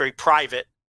it. It's very private.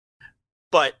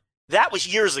 But that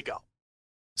was years ago.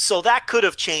 So that could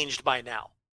have changed by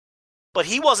now. But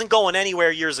he wasn't going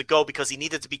anywhere years ago because he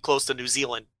needed to be close to New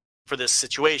Zealand for this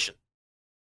situation.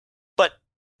 But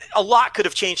a lot could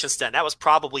have changed since then. That was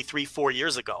probably 3-4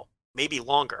 years ago, maybe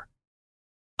longer.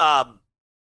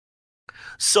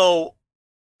 So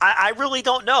I really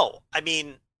don't know. I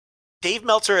mean, Dave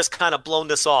Meltzer has kind of blown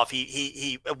this off.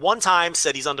 He at one time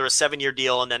said he's under a 7-year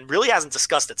deal and then really hasn't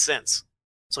discussed it since.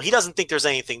 So he doesn't think there's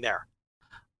anything there.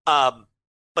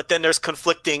 But then there's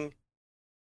conflicting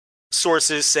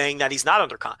sources saying that he's not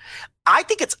under contract. I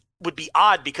think would be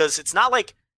odd because it's not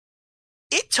like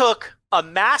it took a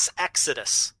mass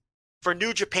exodus for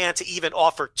New Japan to even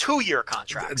offer 2-year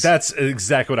contracts. That's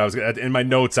exactly what I was in my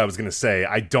notes. I was going to say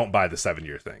I don't buy the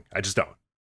 7-year thing. I just don't.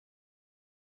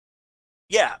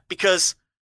 Yeah, because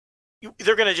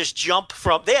they're going to just jump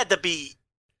from. They had to be,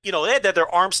 they had their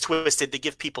arms twisted to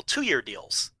give people 2-year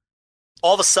deals.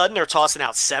 All of a sudden, they're tossing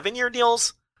out 7-year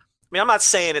deals. I mean, I'm not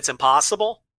saying it's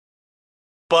impossible,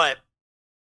 but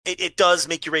it does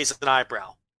make you raise an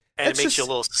eyebrow. And it makes you a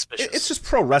little suspicious. It's just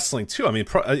pro wrestling too. I mean,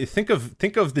 think of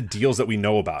the deals that we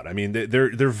know about. I mean,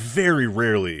 they're very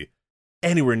rarely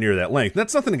anywhere near that length. And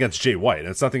that's nothing against Jay White.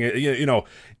 It's nothing.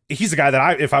 He's a guy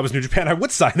that if I was New Japan, I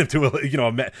would sign him to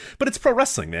But it's pro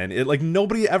wrestling, man.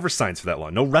 Nobody ever signs for that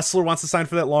long. No wrestler wants to sign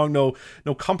for that long. No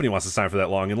company wants to sign for that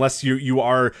long unless you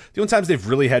are. The only times they've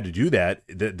really had to do that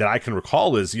I can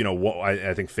recall is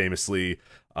I think famously.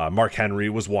 Mark Henry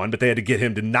was one, but they had to get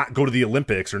him to not go to the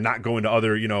Olympics or not go into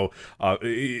other, or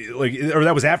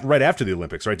that was right after the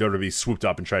Olympics, right? WWE swooped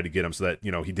up and tried to get him so that,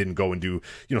 he didn't go and do,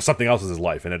 something else with his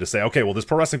life and had to say, okay, well, this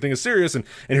pro wrestling thing is serious and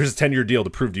here's a 10-year deal to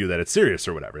prove to you that it's serious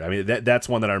or whatever. I mean, that's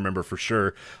one that I remember for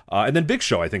sure. And then Big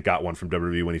Show, I think, got one from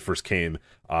WWE when he first came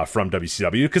from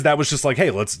WCW because that was just like, hey,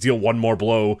 let's deal one more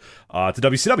blow to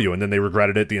WCW. And then they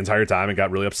regretted it the entire time and got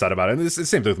really upset about it. And it's the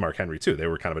same thing with Mark Henry, too. They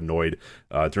were kind of annoyed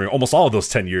during almost all of those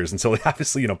 10 years until they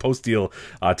obviously, post-deal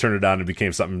turned it on and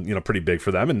became something, pretty big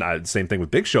for them. And same thing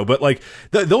with Big Show. But,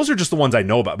 those are just the ones I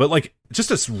know about. But,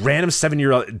 just a random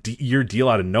 7-year deal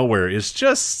out of nowhere is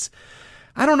just...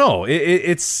 I don't know.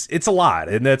 It's a lot,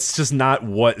 and that's just not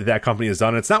what that company has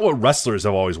done. It's not what wrestlers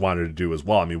have always wanted to do as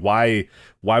well. I mean, why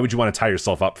would you want to tie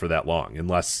yourself up for that long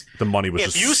unless the money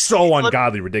was just so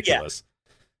ungodly ridiculous?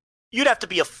 Yeah. You'd have to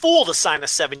be a fool to sign a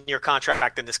 7-year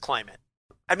contract in this climate.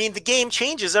 I mean, the game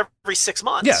changes every 6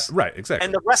 months. Yeah, right, exactly.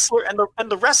 And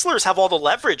the wrestlers have all the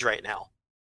leverage right now.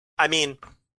 I mean,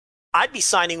 I'd be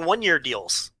signing 1-year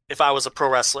deals if I was a pro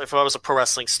wrestler. If I was a pro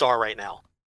wrestling star right now.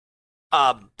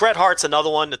 Bret Hart's another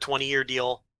one, the 20-year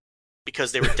deal,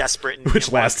 because they were desperate. And which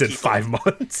lasted 5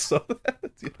 months. So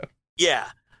Yeah.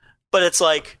 But it's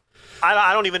like,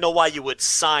 I don't even know why you would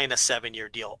sign a 7-year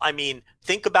deal. I mean,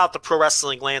 think about the pro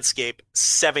wrestling landscape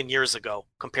 7 years ago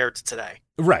compared to today.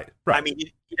 Right. I mean,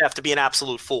 you'd have to be an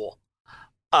absolute fool.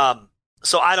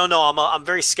 So I don't know. I'm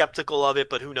very skeptical of it,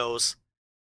 but who knows?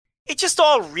 It just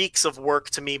all reeks of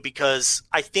work to me because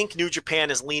I think New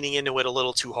Japan is leaning into it a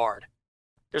little too hard.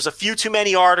 There's a few too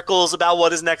many articles about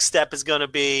what his next step is going to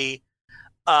be.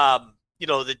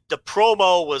 The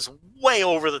promo was way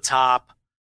over the top.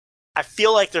 I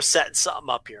feel like they're setting something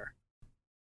up here.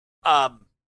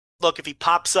 Look, if he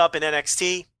pops up in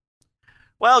NXT,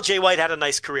 well, Jay White had a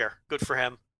nice career. Good for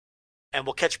him. And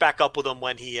we'll catch back up with him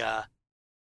when he,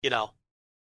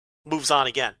 moves on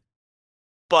again.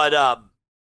 But, I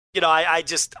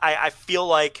feel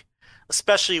like,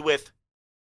 especially with,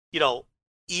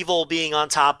 Evil being on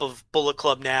top of Bullet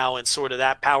Club now and sort of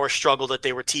that power struggle that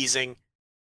they were teasing,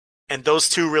 and those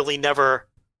two really never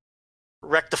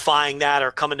rectifying that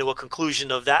or coming to a conclusion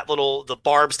of the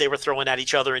barbs they were throwing at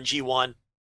each other in G1.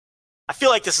 I feel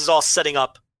like this is all setting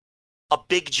up a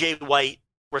big Jay White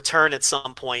return at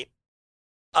some point.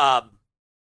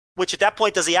 Which at that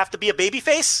point, does he have to be a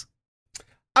babyface?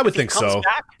 I would think so.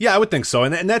 Back? Yeah, I would think so.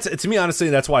 And that's, to me, honestly,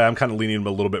 that's why I'm kind of leaning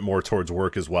a little bit more towards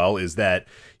work as well, is that,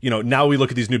 now we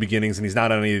look at these new beginnings and he's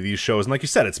not on any of these shows. And like you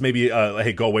said, it's maybe,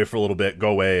 hey, go away for a little bit, go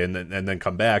away and then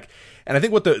come back. And I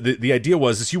think what the idea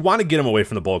was is you want to get him away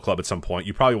from the Bullet Club at some point.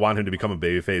 You probably want him to become a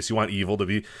babyface. You want Evil to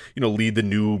be, lead the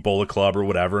new Bullet Club or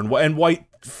whatever. And White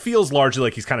feels largely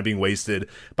like he's kind of being wasted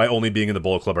by only being in the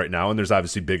Bullet Club right now. And there's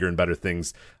obviously bigger and better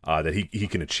things that he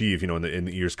can achieve, in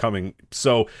the years coming.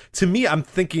 So to me, I'm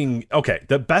thinking, okay,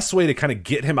 the best way to kind of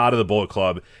get him out of the Bullet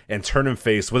Club and turn him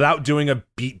face without doing a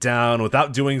beatdown,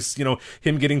 without doing,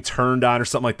 him getting turned on or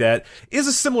something like that, is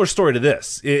a similar story to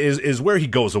this. Is where he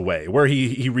goes away, where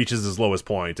he reaches his lowest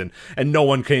point and no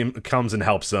one comes and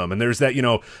helps him. And there's that,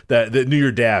 the New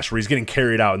Year Dash where he's getting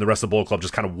carried out and the rest of the Bullet Club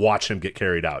just kind of watch him get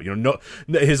carried out.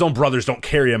 His own brothers don't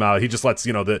carry him out. He just lets,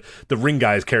 the ring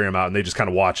guys carry him out and they just kind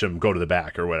of watch him go to the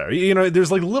back or whatever.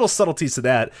 There's like little subtleties to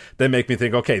that make me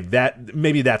think, okay, that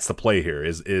maybe that's the play here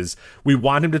is we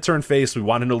want him to turn face. We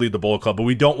want him to lead the Bullet Club, but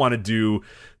we don't want to do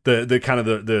the kind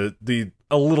of the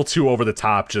a little too over the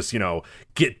top, just,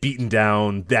 get beaten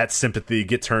down, that sympathy,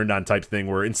 get turned on type thing,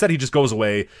 where instead he just goes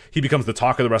away, he becomes the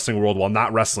talk of the wrestling world while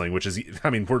not wrestling, which is, I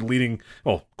mean, we're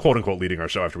quote unquote leading our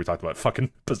show after we talked about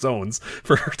fucking Pizzones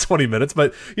for 20 minutes,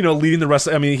 but, leading the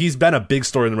wrestling, I mean, he's been a big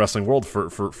story in the wrestling world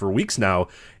for weeks now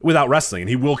without wrestling, and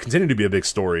he will continue to be a big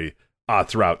story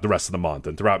throughout the rest of the month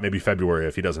and throughout maybe February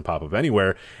if he doesn't pop up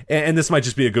anywhere. And this might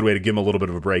just be a good way to give him a little bit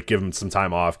of a break, give him some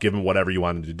time off, give him whatever you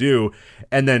want him to do.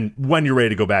 And then when you're ready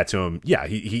to go back to him, yeah,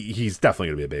 he's definitely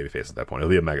going to be a babyface at that point. He'll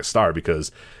be a mega star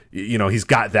because, he's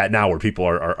got that now where people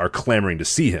are clamoring to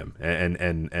see him.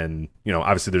 And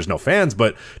obviously there's no fans,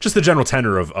 but just the general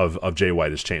tenor of Jay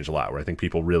White has changed a lot, where I think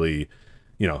people really...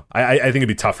 I think it'd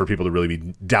be tough for people to really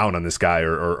be down on this guy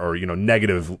or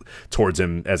negative towards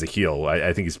him as a heel.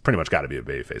 I think he's pretty much got to be a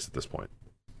babyface at this point.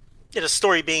 Yeah, the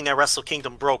story being that Wrestle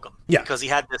Kingdom broke him. Yeah. Because he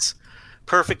had this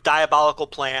perfect diabolical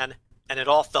plan, and it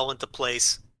all fell into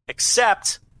place,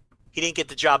 except he didn't get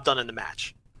the job done in the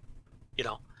match.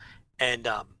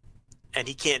 And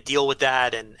he can't deal with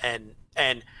that,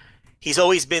 and he's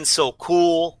always been so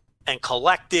cool and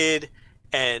collected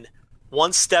and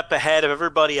one step ahead of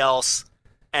everybody else.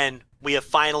 And we have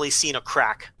finally seen a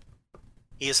crack.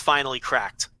 He has finally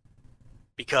cracked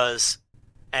because,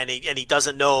 and he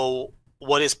doesn't know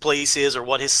what his place is or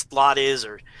what his slot is,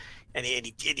 and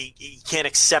he can't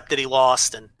accept that he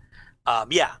lost. And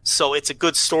so it's a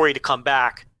good story to come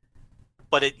back,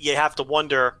 but you have to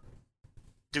wonder,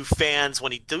 do fans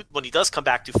when he does come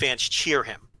back, do fans cheer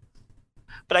him?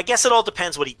 But I guess it all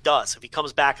depends what he does. If he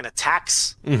comes back and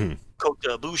attacks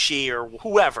Kota Ibushi or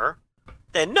whoever,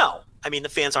 then no. I mean, the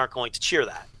fans aren't going to cheer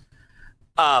that.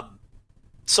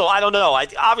 So I don't know.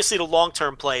 Obviously, the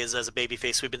long-term play is as a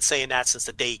babyface. We've been saying that since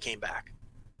the day he came back.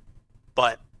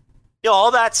 But,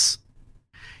 all that's...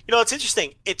 it's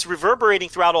interesting. It's reverberating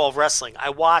throughout all of wrestling.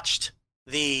 I watched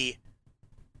the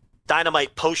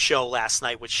Dynamite post-show last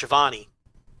night with Shivani,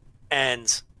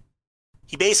 and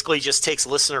he basically just takes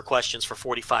listener questions for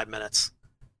 45 minutes.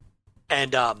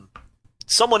 And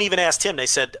someone even asked him, they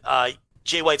said...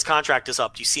 Jay White's contract is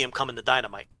up. Do you see him coming to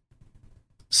Dynamite?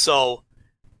 So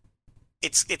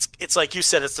it's like you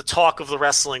said, it's the talk of the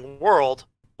wrestling world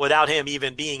without him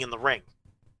even being in the ring.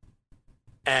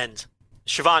 And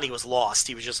Shivani was lost.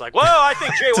 He was just like, well, I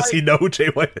think Jay White... Does he know who Jay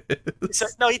White is? He said,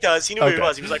 no, he does. He knew who he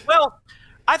was. He was like, well,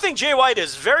 I think Jay White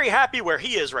is very happy where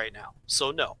he is right now.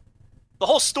 So no. The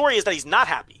whole story is that he's not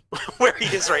happy where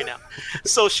he is right now.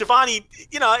 So Schiavone,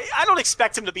 I don't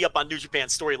expect him to be up on New Japan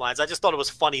storylines. I just thought it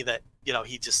was funny that, he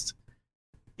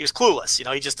was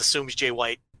clueless. He just assumes Jay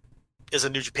White is a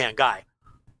New Japan guy.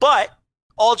 But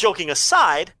all joking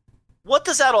aside, what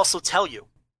does that also tell you?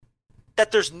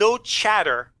 That there's no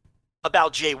chatter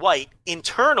about Jay White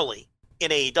internally in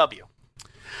AEW.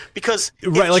 Because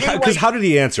how did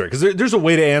he answer it? Because there's a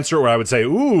way to answer it where I would say,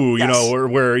 ooh, yes.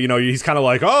 where he's kind of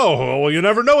like, oh, well, you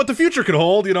never know what the future could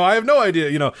hold. I have no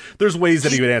idea. There's ways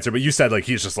that he would answer, but you said like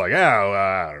he's just like,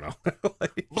 I don't know.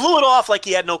 Blew it off like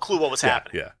he had no clue what was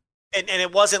happening. Yeah. And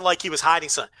it wasn't like he was hiding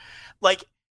something. Like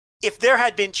if there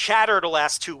had been chatter the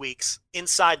last 2 weeks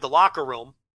inside the locker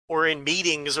room or in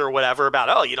meetings or whatever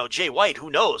about, Jay White, who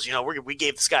knows? We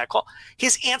gave this guy a call.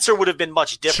 His answer would have been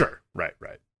much different. Sure. Right.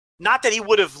 Not that he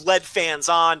would have led fans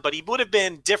on, but he would have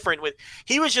been different.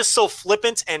 He was just so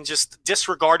flippant and just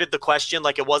disregarded the question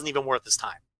like it wasn't even worth his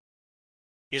time.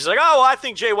 He was like, oh, I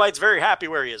think Jay White's very happy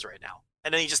where he is right now.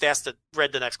 And then he just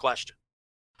read the next question.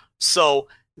 So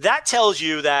that tells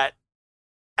you that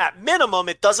at minimum,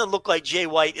 it doesn't look like Jay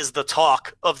White is the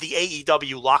talk of the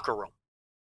AEW locker room.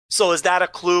 So is that a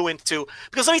clue into,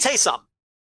 because let me tell you something.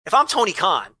 If I'm Tony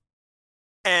Khan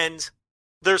and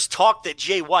there's talk that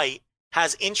Jay White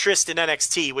has interest in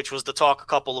NXT, which was the talk a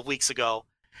couple of weeks ago,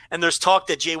 and there's talk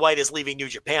that Jay White is leaving New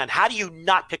Japan, how do you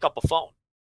not pick up a phone?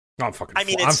 I'm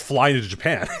flying to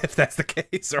Japan if that's the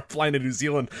case, or I'm flying to New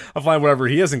Zealand. I'm flying wherever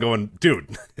he is and going,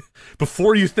 dude,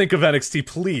 before you think of NXT,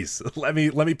 please let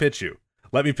me pitch you.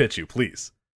 Let me pitch you,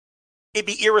 please. It'd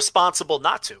be irresponsible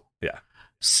not to. Yeah.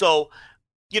 So,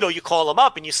 you call him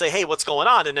up and you say, hey, what's going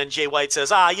on? And then Jay White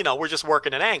says, we're just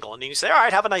working an angle. And then you say, all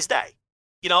right, have a nice day.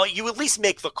 You at least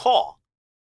make the call.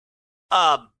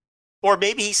 Or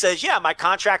maybe he says, yeah, my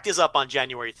contract is up on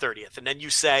January 30th. And then you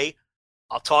say,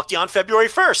 I'll talk to you on February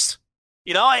 1st.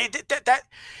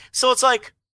 So it's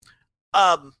like,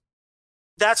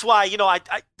 that's why,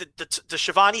 the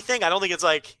Schiavone thing, I don't think it's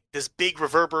like this big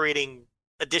reverberating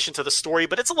addition to the story,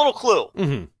 but it's a little clue.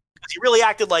 Mm-hmm. He really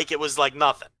acted like it was like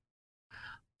nothing.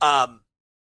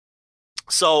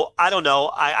 So I don't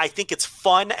know. I think it's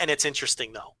fun and it's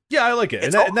interesting though. Yeah, I like it.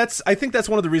 And that's I think that's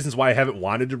one of the reasons why I haven't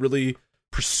wanted to really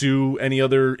pursue any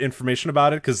other information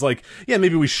about it, because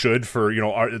maybe we should for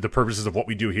the purposes of what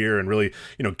we do here and really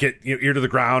get ear to the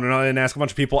ground and ask a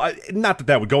bunch of people. Not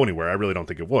that would go anywhere. I really don't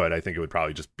think it would. I think it would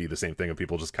probably just be the same thing of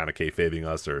people just kind of kayfabing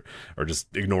us or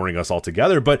just ignoring us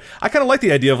altogether. But I kind of like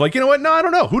the idea of like, what? No, I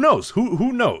don't know. Who knows?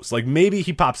 Who knows? Like maybe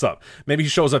he pops up. Maybe he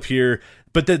shows up here.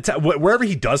 But wherever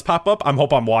he does pop up, I'm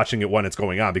watching it when it's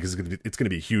going on, because it's going to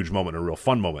be a huge moment, a real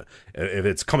fun moment. If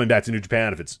it's coming back to New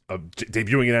Japan, if it's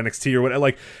debuting in NXT or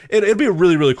whatever, it'll be a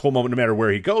really, really cool moment no matter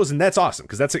where he goes, and that's awesome,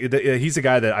 because he's a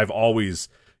guy that I've always,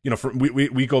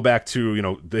 we go back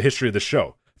to the history of the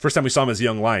show. First time we saw him as a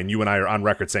young lion, you and I are on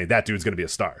record saying that dude's going to be a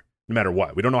star no matter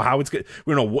what. We don't know how we don't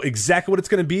know exactly what it's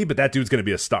going to be, but that dude's going to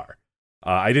be a star.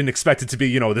 I didn't expect it to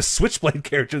be, this switchblade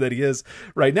character that he is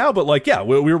right now. But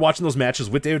we were watching those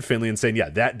matches with David Finlay and saying, yeah,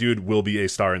 that dude will be a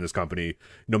star in this company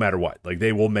no matter what. Like,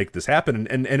 they will make this happen.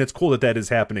 And it's cool that is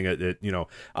happening at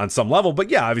on some level.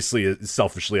 But yeah, obviously,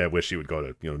 selfishly, I wish he would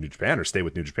go to, New Japan or stay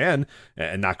with New Japan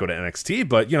and not go to NXT.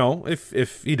 But,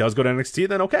 if he does go to NXT,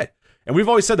 then okay. And we've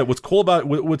always said that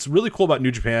what's really cool about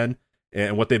New Japan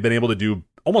and what they've been able to do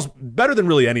almost better than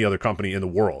really any other company in the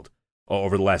world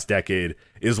over the last decade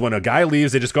is when a guy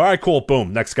leaves, they just go, all right, cool,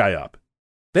 boom, next guy up.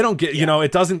 They don't get,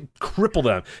 it doesn't cripple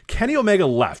them. Kenny Omega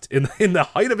left in the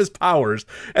height of his powers,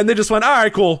 and they just went, all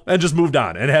right, cool, and just moved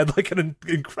on and had an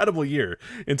incredible year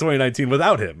in 2019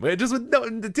 without him. It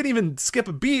didn't even skip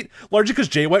a beat, largely because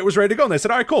Jay White was ready to go, and they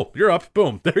said, all right, cool, you're up,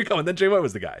 boom, there you go, and then Jay White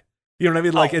was the guy. You know what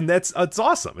I mean? And it's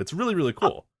awesome. It's really, really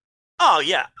cool. Oh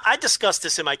yeah, I discussed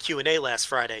this in my Q&A last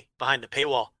Friday behind the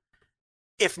paywall.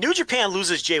 If New Japan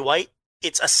loses Jay White,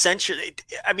 it's essentially,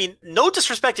 no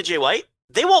disrespect to Jay White,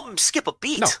 they won't skip a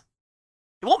beat. No.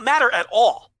 It won't matter at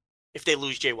all if they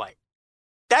lose Jay White.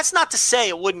 That's not to say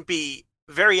it wouldn't be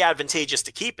very advantageous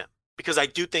to keep him, because I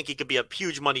do think he could be a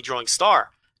huge money-drawing star.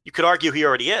 You could argue he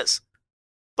already is.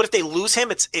 But if they lose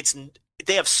him, it's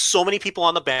they have so many people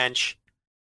on the bench.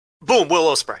 Boom,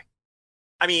 Will Ospreay.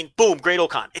 Boom, Great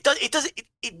O'Khan.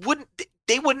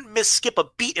 They wouldn't skip a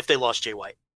beat if they lost Jay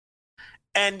White.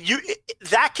 And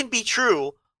that can be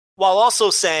true while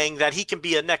also saying that he can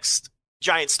be a next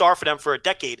giant star for them for a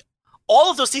decade. All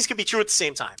of those things can be true at the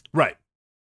same time. Right.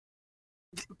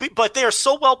 But they are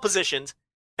so well positioned,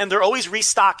 and they're always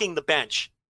restocking the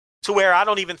bench to where I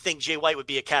don't even think Jay White would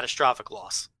be a catastrophic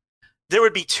loss. There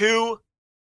would be two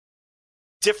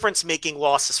difference-making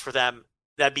losses for them.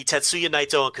 That'd be Tetsuya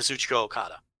Naito and Kazuchika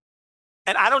Okada.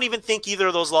 And I don't even think either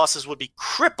of those losses would be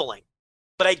crippling,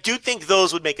 but I do think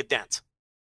those would make a dent.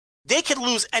 They could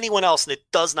lose anyone else, and it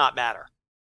does not matter.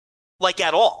 Like,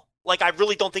 at all. Like, I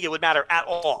really don't think it would matter at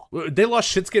all. They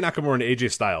lost Shinsuke Nakamura and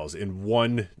AJ Styles in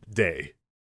one day.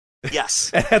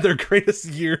 Yes. And had their greatest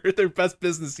year, their best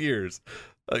business years,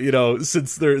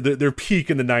 since their peak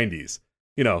in the 90s,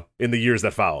 in the years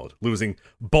that followed, losing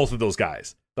both of those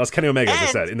guys. That was Kenny Omega, as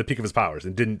I said, in the peak of his powers,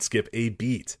 and didn't skip a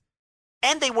beat.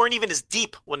 And they weren't even as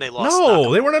deep when they lost.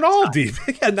 No, they weren't at all deep.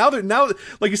 Yeah, now,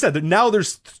 like you said, now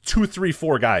there's 2, 3,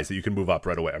 4 guys that you can move up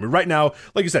right away. I mean, right now,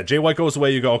 like you said, Jay White goes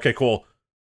away. You go, okay, cool.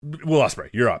 Will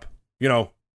Ospreay, you're up.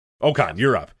 Okan,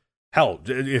 you're up. Hell,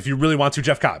 if you really want to,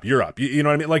 Jeff Cobb, you're up. You know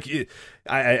what I mean? Like,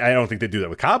 I don't think they do that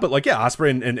with Cobb, but like, yeah,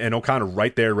 Ospreay and Okan are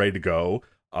right there, ready to go.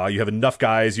 You have enough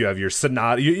guys. You have your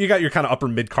Sonata. You got your kind of upper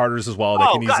mid carders as well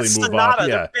that can easily move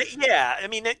up. Yeah, I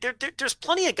mean, there's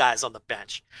plenty of guys on the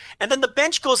bench, and then the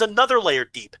bench goes another layer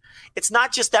deep. It's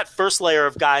not just that first layer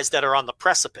of guys that are on the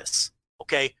precipice.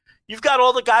 Okay, you've got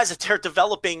all the guys that they're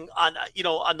developing on,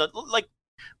 on the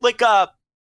like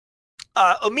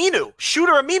Aminu,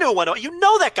 Shooter Aminu went on.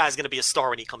 That guy's going to be a star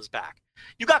when he comes back.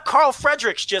 You got Carl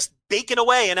Fredericks just baking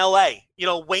away in LA,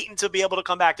 waiting to be able to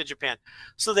come back to Japan.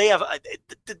 So they have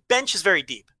the bench is very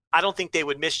deep. I don't think they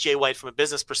would miss Jay White from a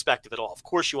business perspective at all. Of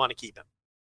course, you want to keep him.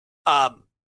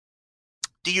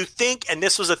 Do you think? And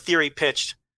this was a theory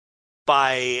pitched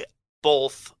by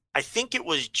both. I think it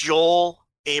was Joel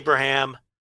Abraham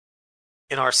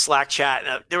in our Slack chat.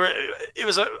 It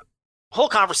was a whole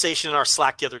conversation in our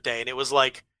Slack the other day, and it was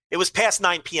like it was past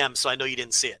 9 p.m. So I know you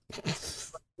didn't see it.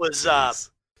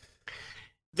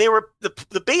 They were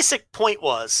the basic point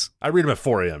was I read them at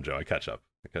 4 a.m. Joe. I catch up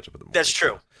in the morning. That's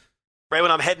true. Right when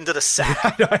I'm heading to the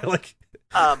sack.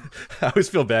 I always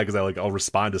feel bad because I'll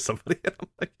respond to somebody and I'm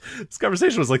like, this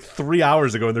conversation was like 3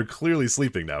 hours ago and they're clearly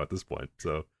sleeping now at this point.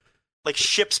 So like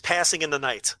ships passing in the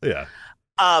night. Yeah.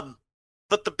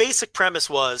 But the basic premise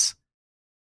was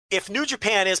if New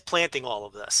Japan is planting all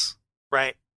of this,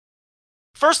 right?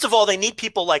 First of all, they need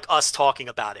people like us talking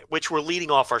about it, which we're leading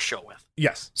off our show with.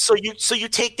 Yes. So you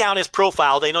take down his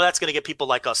profile. They know that's going to get people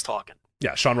like us talking.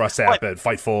 Yeah, Sean Ross Sapp at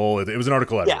Fightful. It was an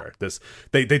article everywhere. Yeah.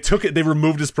 They took it. They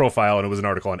removed his profile, and it was an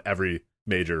article on every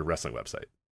major wrestling website.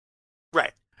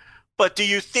 Right. But do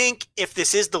you think if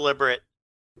this is deliberate,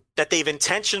 that they've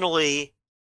intentionally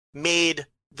made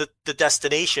the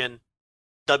destination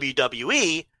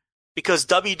WWE because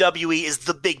WWE is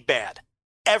the big bad,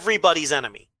 everybody's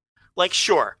enemy? Like,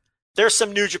 sure, there's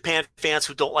some New Japan fans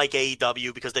who don't like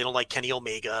AEW because they don't like Kenny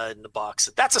Omega and the Bucks.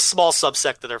 That's a small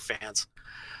subsect of their fans.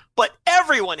 But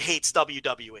everyone hates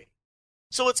WWE.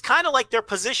 So it's kind of like they're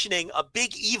positioning a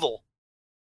big evil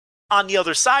on the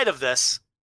other side of this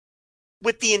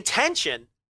with the intention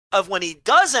of when he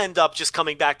does end up just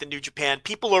coming back to New Japan,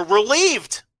 people are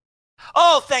relieved.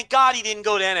 Oh, thank God he didn't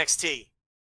go to NXT.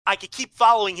 I could keep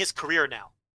following his career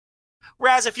now.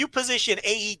 Whereas if you position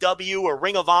AEW or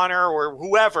Ring of Honor or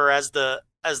whoever as the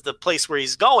place where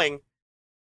he's going,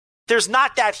 there's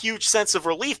not that huge sense of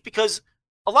relief because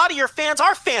a lot of your fans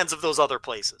are fans of those other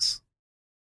places.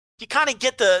 You kind of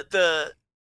get the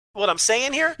what I'm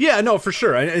saying here? Yeah, no, for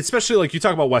sure. Especially like you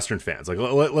talk about Western fans. Like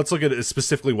let's look at it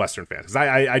specifically Western fans because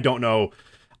I don't know.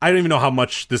 I don't even know how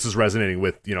much this is resonating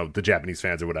with, the Japanese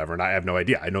fans or whatever. And I have no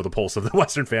idea. I know the pulse of the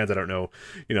Western fans. I don't know,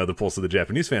 the pulse of the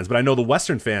Japanese fans. But I know the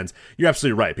Western fans, you're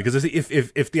absolutely right. Because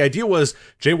if the idea was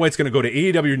Jay White's going to go to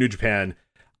AEW or New Japan,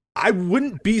 I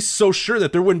wouldn't be so sure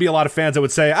that there wouldn't be a lot of fans that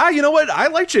would say, you know what? I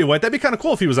like Jay White. That'd be kind of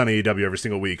cool if he was on AEW every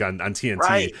single week on TNT,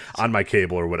 right, on my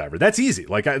cable or whatever. That's easy.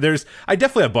 Like I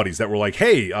definitely have buddies that were like,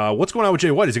 hey, what's going on with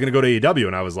Jay White? Is he going to go to AEW?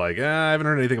 And I was like, I haven't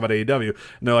heard anything about AEW. And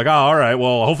they're like, oh, all right.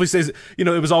 Well, hopefully stays, it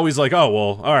was always like, oh,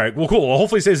 well, all right. Well, cool. Well,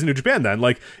 hopefully stays in New Japan then.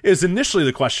 Like is initially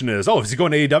the question is, oh, is he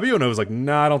going to AEW? And I was like,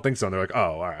 no, I don't think so. And they're like,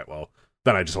 oh, all right. Well,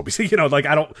 then I just hope he's, like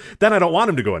I don't want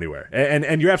him to go anywhere.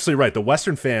 And you're absolutely right. The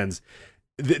Western fans,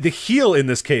 the heel in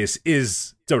this case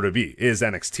is WWE, is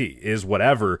NXT, is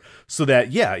whatever. So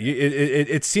that, yeah,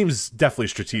 it seems definitely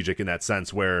strategic in that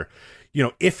sense where,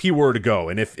 if he were to go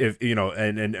and if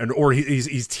or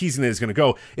he's teasing that he's going to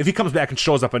go, if he comes back and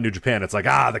shows up on New Japan, it's like,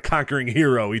 the conquering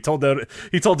hero. He told WWE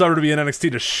and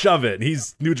NXT to shove it. And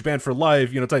he's New Japan for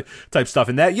life, type stuff.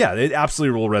 And that, yeah, it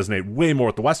absolutely will resonate way more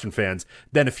with the Western fans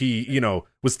than if he,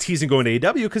 was teasing going to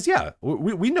AEW. Because, yeah,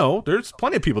 we know there's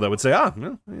plenty of people that would say,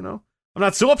 I'm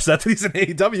not so upset that he's in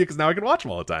AEW because now I can watch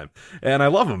him all the time, and I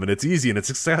love him, and it's easy and it's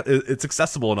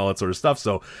accessible and all that sort of stuff.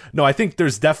 So no, I think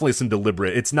there's definitely some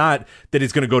deliberate. It's not that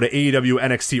he's going to go to AEW,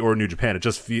 NXT, or New Japan. It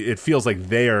just it feels like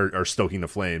they are stoking the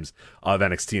flames of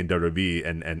NXT and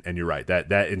WWE, and you're right,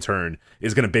 that in turn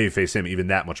is going to babyface him even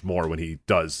that much more when he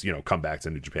does come back to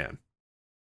New Japan.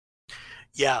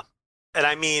 Yeah, and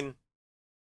I mean,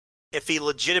 if he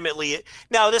legitimately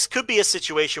now this could be a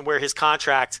situation where his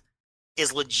contract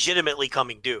is legitimately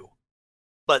coming due,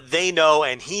 but they know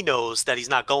and he knows that he's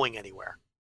not going anywhere,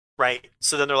 right?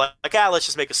 So then they're like, let's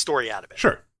just make a story out of it.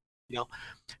 Sure.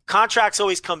 Contracts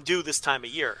always come due this time of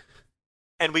year.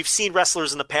 And we've seen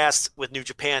wrestlers in the past with New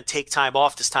Japan take time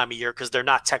off this time of year because they're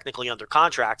not technically under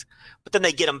contract, but then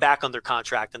they get them back under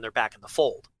contract and they're back in the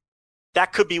fold.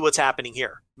 That could be what's happening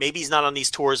here. Maybe he's not on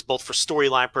these tours both for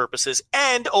storyline purposes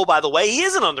and, oh, by the way, he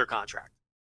isn't under contract.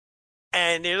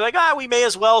 And they're like, we may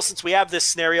as well, since we have this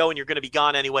scenario and you're going to be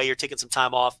gone anyway, you're taking some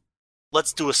time off,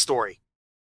 let's do a story,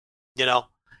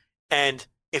 And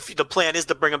if the plan is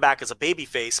to bring him back as a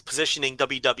babyface, positioning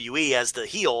WWE as the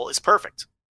heel is perfect.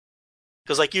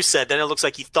 Because like you said, then it looks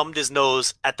like he thumbed his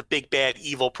nose at the big, bad,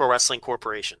 evil Pro Wrestling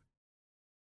Corporation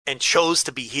and chose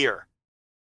to be here.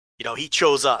 He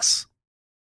chose us.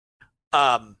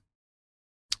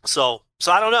 So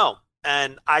I don't know.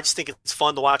 And I just think it's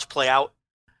fun to watch play out.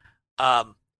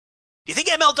 Do you think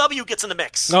MLW gets in the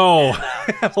mix? Oh,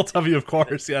 MLW, of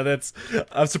course. Yeah,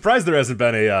 I'm surprised there hasn't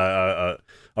been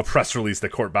a press release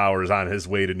that Court Bauer is on his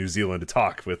way to New Zealand to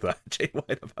talk with Jay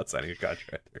White about signing a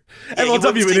contract. Yeah,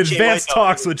 MLW in advanced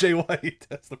talks with Jay White.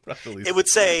 That's the press release. It would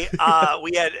say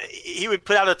he would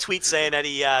put out a tweet saying that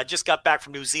he just got back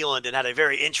from New Zealand and had a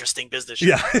very interesting business show.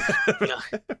 Yeah,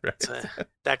 right.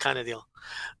 That kind of deal.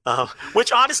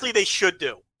 Which honestly they should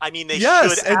do. I mean, they should.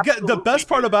 Yes, and the best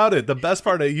part about it,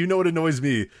 what annoys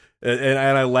me, and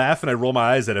I laugh and I roll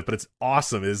my eyes at it, but it's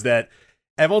awesome, is that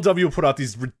MLW put out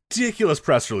these ridiculous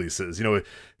press releases.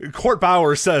 Court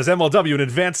Bauer says MLW in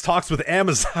advanced talks with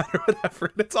Amazon or whatever.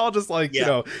 And it's all just like,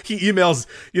 he emails,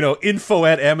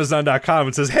 info@amazon.com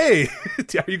and says, hey,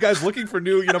 are you guys looking for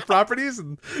new, properties?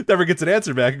 And never gets an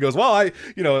answer back. And goes, well,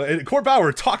 Court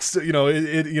Bauer talks,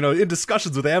 in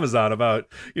discussions with Amazon about,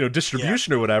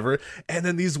 distribution or whatever. And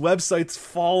then these websites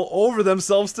fall over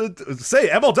themselves to say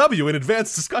MLW in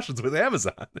advanced discussions with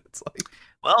Amazon. It's like,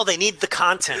 well, they need the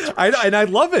content. I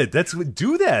love it.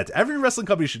 Do that. Every wrestling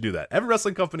company should do that. Every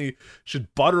wrestling company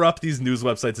should butter up these news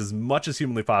websites as much as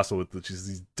humanly possible with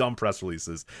these dumb press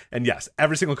releases. And yes,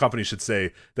 every single company should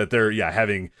say that they're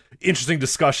having interesting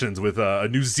discussions with a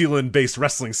New Zealand-based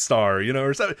wrestling star.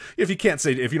 Or so, if you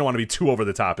don't want to be too over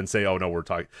the top and say, oh no, we're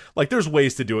talking. Like, there's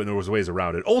ways to do it and there's ways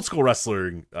around it. Old school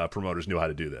wrestling promoters knew how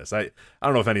to do this. I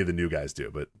don't know if any of the new guys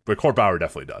do, but Court Bauer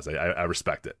definitely does. I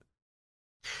respect it.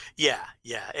 Yeah,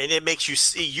 and it makes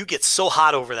you get so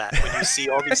hot over that when you see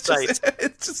all these sites.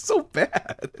 It's just so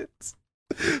bad.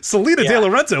 Selena De La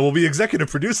Renta will be executive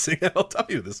producing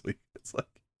MLW this week. It's like,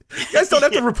 you guys don't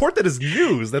have to report that as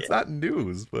news. That's not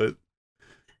news, but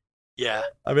yeah.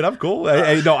 I mean, I'm cool.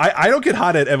 I don't get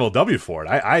hot at MLW for it.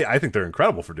 I think they're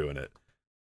incredible for doing it.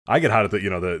 I get hot at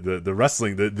the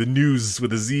wrestling, the news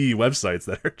with a Z websites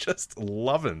that are just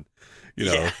loving,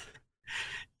 Yeah.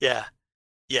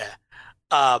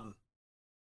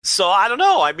 So I don't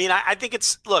know. I mean, I think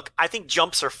I think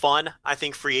jumps are fun. I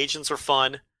think free agents are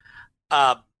fun.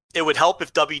 It would help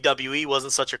if WWE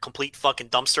wasn't such a complete fucking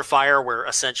dumpster fire where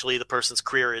essentially the person's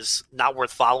career is not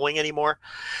worth following anymore.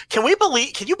 Can you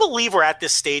believe we're at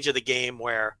this stage of the game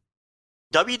where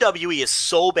WWE is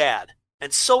so bad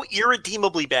and so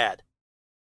irredeemably bad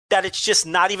that it's just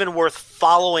not even worth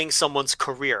following someone's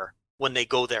career when they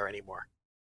go there anymore?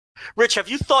 Rich, have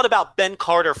you thought about Ben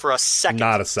Carter for a second?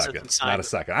 Not a second.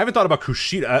 I haven't thought about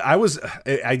Kushida.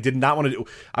 I did not want to do.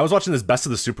 I was watching this Best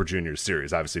of the Super Juniors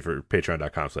series, obviously for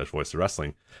patreon.com/voice of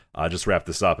wrestling. Just wrap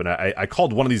this up. And I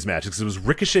called one of these matches because it was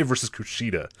Ricochet versus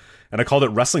Kushida. And I called it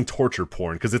wrestling torture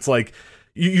porn because it's like,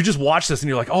 you just watch this and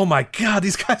you're like, oh my God,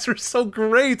 these guys are so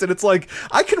great. And it's like,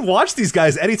 I can watch these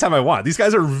guys anytime I want. These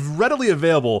guys are readily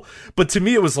available. But to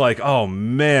me, it was like, oh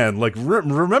man, like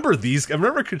remember these? I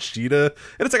remember Kushida.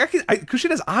 And it's like,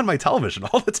 Kushida's on my television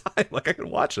all the time. Like, I can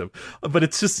watch him. But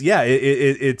it's just,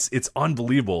 it's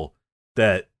unbelievable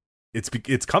that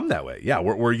it's come that way. Yeah,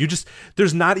 where you just,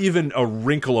 there's not even a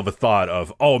wrinkle of a thought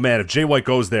of, oh man, if Jay White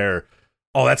goes there,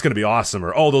 oh, that's going to be awesome,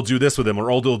 or oh, they'll do this with him,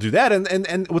 or oh, they'll do that.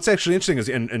 And what's actually interesting is,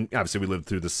 and obviously we lived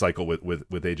through this cycle with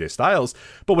AJ Styles,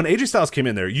 but when AJ Styles came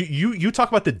in there, you talk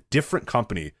about the different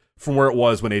company from where it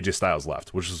was when AJ Styles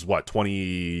left, which was what,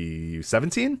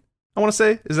 2017? I want to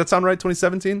say, does that sound right?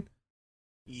 2017?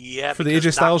 Yeah, for the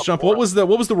AJ Styles jump. What was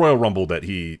the Royal Rumble that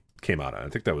he came out on? I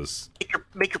think that was.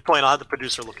 Make your point. I'll have the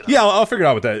producer look it up. Yeah, I'll figure it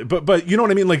out with that. But you know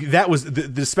what I mean? Like that was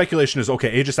the speculation is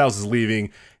okay. AJ Styles is leaving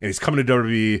and he's coming to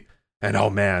WWE. And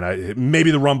oh man, maybe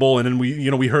the Rumble, and then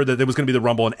we heard that there was going to be the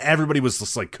Rumble, and everybody was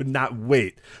just like could not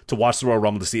wait to watch the Royal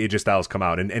Rumble to see AJ Styles come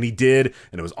out, and he did,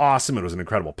 and it was awesome. It was an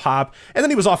incredible pop, and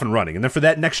then he was off and running, and then for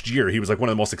that next year, he was like one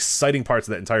of the most exciting parts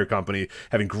of that entire company,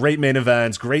 having great main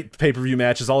events, great pay-per-view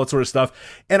matches, all that sort of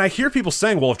stuff. And I hear people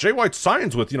saying, well, if Jay White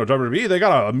signs with WWE, they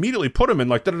gotta immediately put him in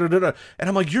like da-da-da-da-da. And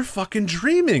I'm like, you're fucking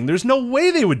dreaming. There's no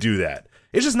way they would do that.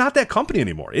 It's just not that company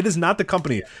anymore. It is not the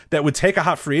company that would take a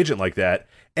hot free agent like that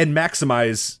and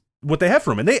maximize what they have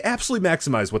for him. And they absolutely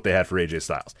maximized what they had for AJ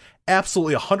Styles.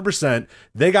 Absolutely 100%.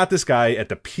 They got this guy at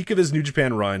the peak of his New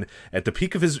Japan run, at the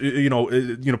peak of his,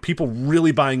 people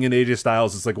really buying in AJ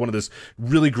Styles. It's like one of those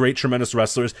really great, tremendous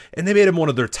wrestlers. And they made him one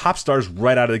of their top stars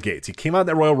right out of the gates. He came out in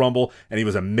that Royal Rumble and he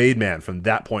was a made man from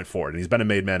that point forward. And he's been a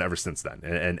made man ever since then.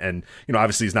 And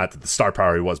obviously he's not the star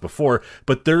power he was before,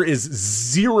 but there is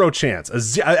zero chance.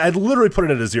 I'd literally put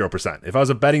it at a 0%. If I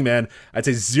was a betting man, I'd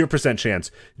say 0%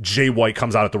 chance Jay White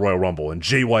comes out at the Royal Rumble and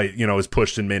Jay White, is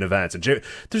pushed in main events. And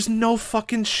there's no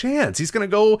fucking chance. He's going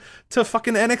to go to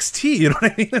fucking NXT, you know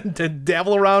what I mean? To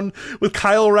dabble around with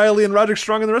Kyle O'Reilly and Roderick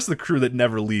Strong and the rest of the crew that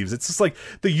never leaves. It's just like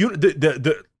I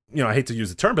hate to use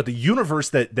the term, but the universe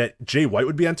that Jay White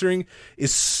would be entering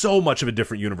is so much of a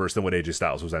different universe than what AJ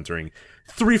Styles was entering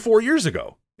 3-4 years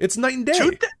ago. It's night and day.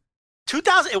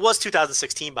 2000, it was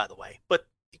 2016, by the way. But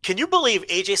can you believe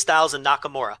AJ Styles and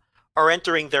Nakamura are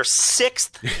entering their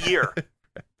 6th year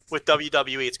with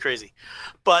WWE? It's crazy.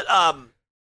 But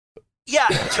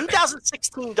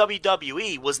 2016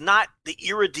 WWE was not the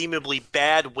irredeemably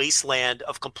bad wasteland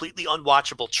of completely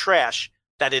unwatchable trash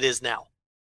that it is now.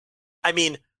 I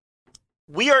mean,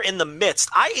 we are in the midst.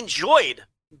 I enjoyed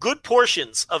good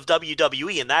portions of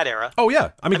WWE in that era. Oh,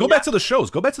 yeah. I mean, go back to the shows.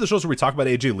 Go back to the shows where we talk about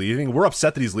AJ leaving. We're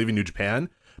upset that he's leaving New Japan.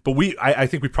 But I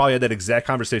think we probably had that exact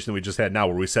conversation that we just had now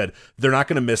where we said they're not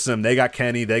going to miss him. They got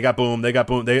Kenny. They got Boom.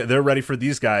 They're ready for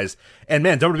these guys. And,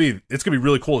 man, WWE, it's going to be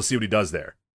really cool to see what he does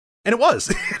there. And it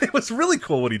was. It was really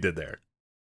cool what he did there.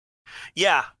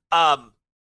 Yeah. There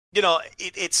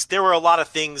were a lot of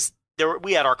things.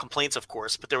 We had our complaints, of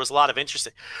course, but there was a lot of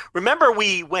interesting. Remember,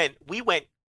 we went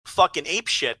fucking ape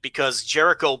shit because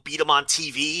Jericho beat him on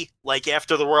TV, like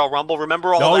after the Royal Rumble.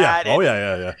 Remember all that?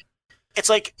 Yeah. Yeah. It's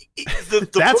like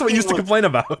that's what we used to complain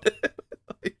about.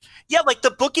 Yeah, like the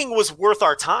booking was worth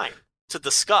our time to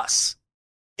discuss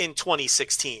in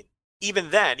 2016.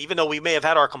 Even then, even though we may have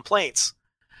had our complaints,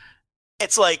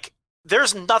 it's like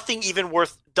there's nothing even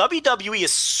worth. WWE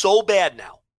is so bad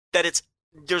now that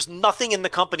there's nothing in the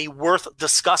company worth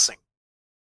discussing.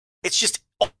 It's just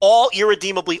all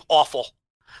irredeemably awful.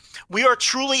 We are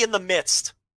truly in the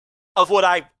midst of what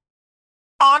I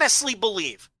honestly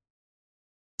believe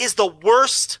is the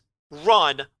worst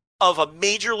run of a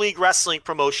Major League Wrestling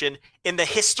promotion in the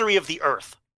history of the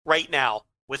earth right now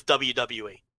with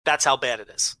WWE. That's how bad it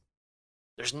is.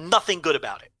 There's nothing good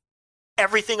about it.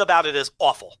 Everything about it is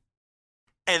awful.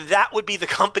 And that would be the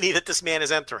company that this man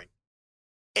is entering.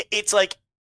 It's like,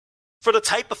 for the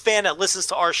type of fan that listens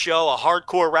to our show, a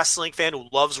hardcore wrestling fan who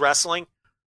loves wrestling,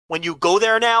 when you go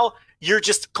there now, you're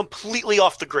just completely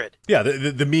off the grid. Yeah,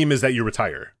 the meme is that you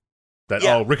retire.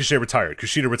 Ricochet retired,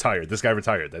 Kushida retired, this guy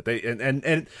retired. That they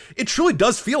and it truly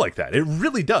does feel like that. It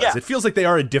really does. Yeah. It feels like they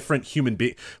are a different human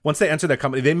being. Once they enter that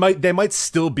company, they might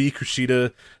still be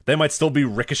Kushida, they might still be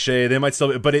Ricochet, they might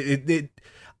still be, but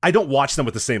I don't watch them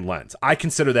with the same lens. I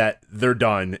consider that they're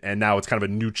done, and now it's kind of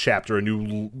a new chapter, a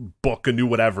new book, a new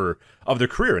whatever of their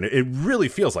career, and it really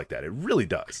feels like that. It really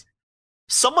does.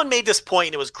 Someone made this point,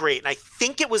 and it was great, and I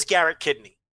think it was Garrett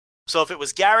Kidney. So if it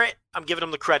was Garrett, I'm giving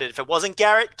him the credit. If it wasn't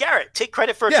Garrett, take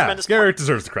credit for a tremendous point. Garrett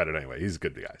deserves the credit anyway. He's a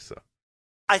good guy. So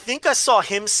I think I saw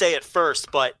him say it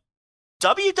first, but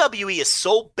WWE is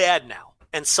so bad now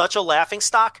and such a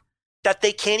laughingstock that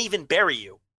they can't even bury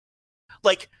you.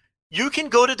 Like, you can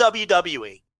go to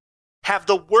WWE, have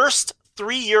the worst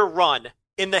 3-year run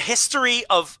in the history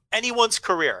of anyone's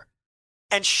career,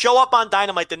 and show up on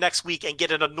Dynamite the next week and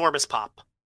get an enormous pop.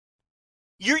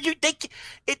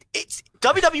 It's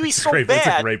WWE's so bad. It's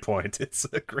a great point. It's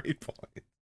a great point.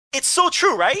 It's so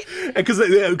true, right?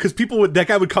 Because people that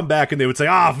guy would come back and they would say,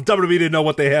 WWE didn't know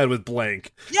what they had with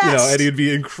blank. Yes. And he'd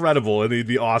be incredible and he'd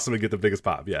be awesome and get the biggest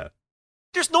pop. Yeah.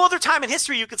 There's no other time in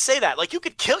history you could say that. Like, you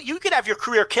could have your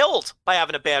career killed by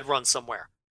having a bad run somewhere.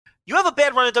 You have a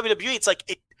bad run at WWE, it's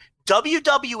like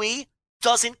WWE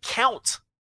doesn't count.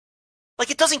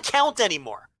 Like, it doesn't count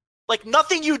anymore. Like,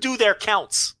 nothing you do there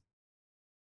counts.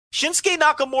 Shinsuke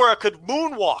Nakamura could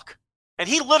moonwalk And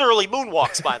he literally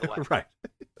moonwalks, by the way. Right.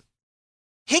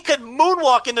 He could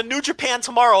moonwalk into New Japan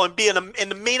tomorrow and be in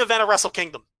the main event of Wrestle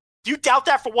Kingdom. Do you doubt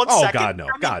that for one second? Oh, God, no.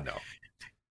 I mean, God, no.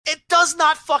 It does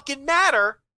not fucking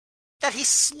matter that he's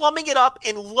slumming it up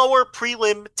in lower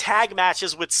prelim tag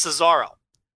matches with Cesaro.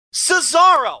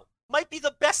 Cesaro might be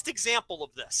the best example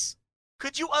of this.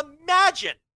 Could you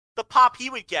imagine the pop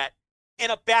he would get in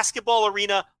a basketball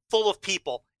arena full of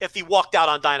people if he walked out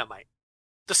on Dynamite?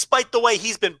 Despite the way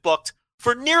he's been booked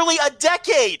for nearly a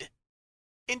decade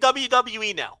in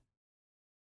WWE now.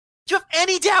 Do you have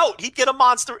any doubt he'd get a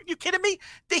monster? Are you kidding me?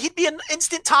 He'd be an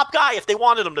instant top guy if they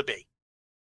wanted him to be.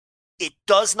 It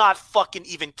does not fucking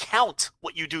even count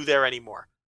what you do there anymore.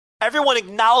 Everyone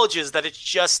acknowledges that it's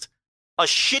just a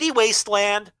shitty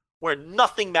wasteland where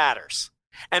nothing matters.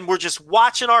 And we're just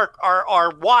watching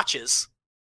our watches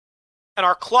and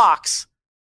our clocks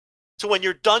to when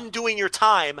you're done doing your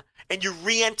time and you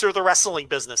re-enter the wrestling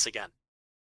business again.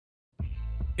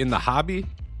 In the hobby,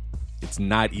 it's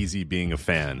not easy being a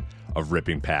fan of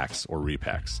ripping packs or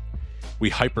repacks. We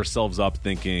hype ourselves up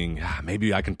thinking,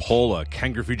 maybe I can pull a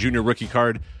Ken Griffey Jr. rookie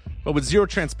card, but with zero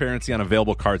transparency on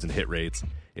available cards and hit rates,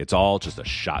 it's all just a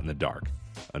shot in the dark.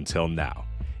 Until now.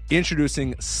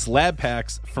 Introducing slab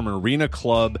packs from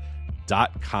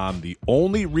arenaclub.com, the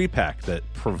only repack that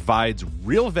provides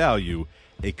real value,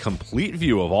 a complete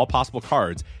view of all possible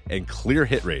cards, and clear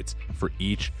hit rates for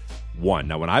each one.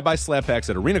 Now, when I buy slab packs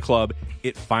at Arena Club,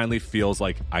 it finally feels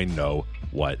like I know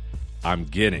what I'm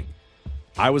getting.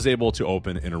 I was able to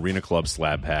open an Arena Club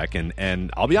slab pack,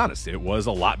 and I'll be honest, it was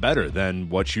a lot better than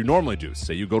what you normally do.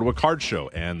 Say you go to a card show,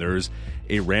 and there's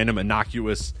a random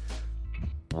innocuous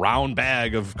brown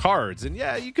bag of cards, and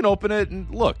yeah, you can open it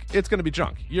and look, it's going to be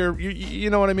junk. You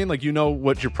know what I mean? Like, you know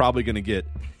what you're probably going to get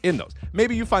in those.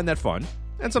 Maybe you find that fun,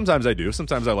 and sometimes I do.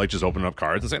 Sometimes I like just opening up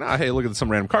cards and saying, hey, look at some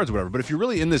random cards or whatever. But if you're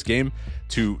really in this game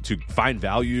to find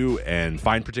value and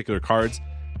find particular cards,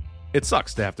 it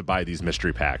sucks to have to buy these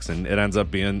mystery packs, and it ends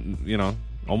up being,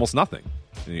 almost nothing.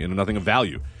 Nothing of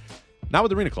value. Not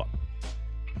with Arena Club.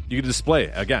 You can display,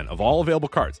 again, of all available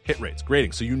cards, hit rates,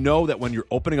 grading, so you know that when you're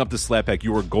opening up the slab pack,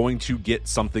 you are going to get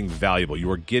something valuable. You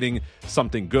are getting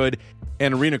something good.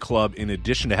 And Arena Club, in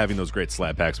addition to having those great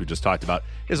slab packs we just talked about,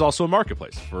 is also a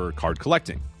marketplace for card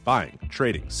collecting, buying,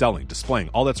 trading, selling, displaying,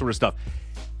 all that sort of stuff.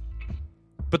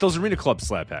 But those Arena Club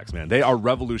slab packs, man, they are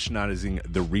revolutionizing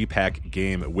the repack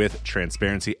game with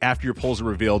transparency. After your pulls are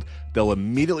revealed, they'll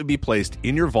immediately be placed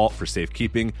in your vault for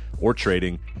safekeeping or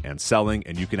trading and selling,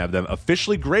 and you can have them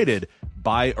officially graded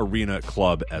by Arena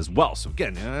Club as well. So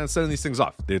again, sending these things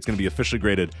off, it's going to be officially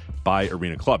graded by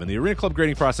Arena Club. And the Arena Club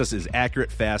grading process is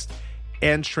accurate, fast,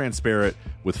 and transparent,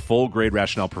 with full grade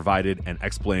rationale provided and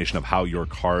explanation of how your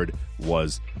card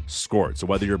was scored. So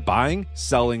whether you're buying,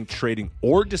 selling, trading,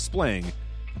 or displaying,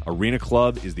 Arena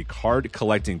Club is the card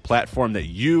collecting platform that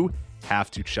you have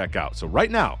to check out. So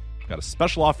right now, I've got a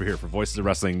special offer here for Voices of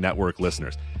Wrestling Network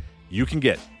listeners. You can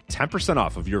get 10%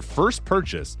 off of your first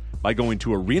purchase by going to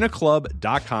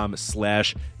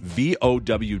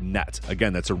arenaclub.com/VOWnet.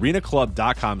 Again, that's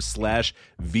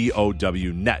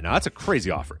arenaclub.com/VOWnet. Now, that's a crazy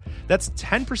offer. That's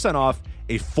 10% off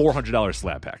a $400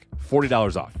 slab pack.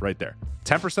 $40 off right there.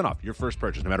 10% off your first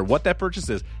purchase. No matter what that purchase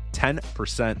is,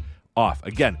 10% off.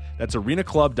 Again, that's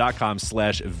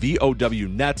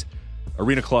arenaclub.com/VOWnet.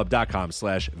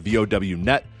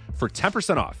 arenaclub.com/VOWnet for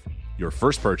 10% off your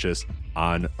first purchase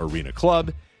on Arena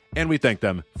Club. And we thank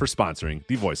them for sponsoring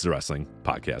the Voices of Wrestling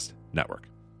Podcast Network.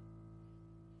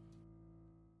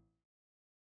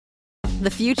 The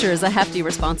future is a hefty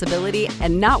responsibility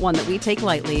and not one that we take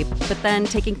lightly. But then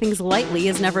taking things lightly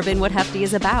has never been what Hefty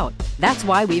is about. That's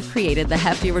why we've created the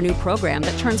Hefty Renew program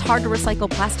that turns hard-to-recycle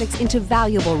plastics into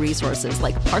valuable resources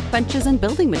like park benches and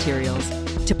building materials.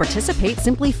 To participate,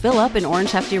 simply fill up an orange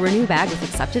Hefty Renew bag with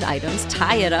accepted items,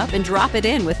 tie it up, and drop it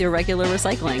in with your regular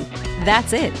recycling.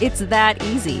 That's it. It's that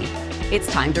easy. It's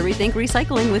time to rethink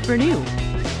recycling with Renew.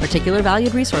 Particular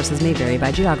valued resources may vary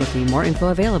by geography. More info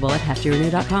available at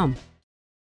heftyrenew.com.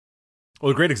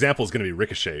 Well, a great example is going to be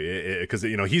Ricochet, because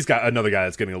he's got another guy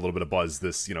that's getting a little bit of buzz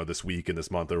this week and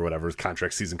this month or whatever, his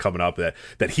contract season coming up, that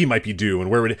he might be due, and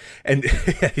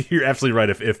you're absolutely right.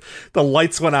 If the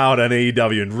lights went out on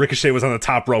AEW and Ricochet was on the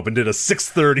top rope and did a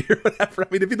 630 or whatever, I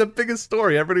mean, it'd be the biggest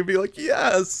story. Everybody would be like,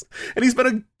 yes. And he's been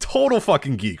a total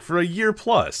fucking geek for a year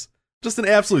plus, just an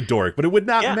absolute dork. But it would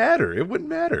not matter. It wouldn't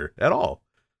matter at all.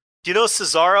 Do you know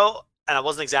Cesaro? And I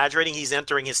wasn't exaggerating, he's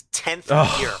entering his 10th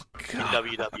year in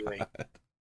WWE.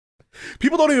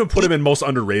 People don't even put him in most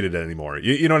underrated anymore.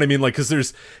 You know what I mean? Like,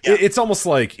 because it's almost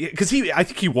like, because I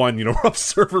think he won, Rob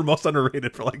Server most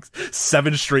underrated for like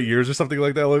 7 straight years or something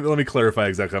like that. Let me clarify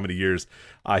exactly how many years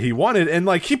he won it, and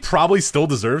like he probably still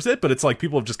deserves it, but it's like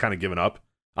people have just kind of given up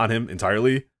on him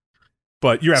entirely.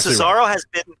 But you're absolutely Cesaro right.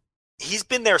 he's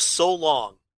been there so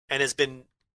long and has been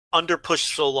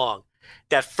underpushed so long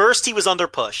that first he was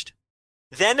underpushed.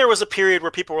 Then there was a period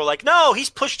where people were like, no, he's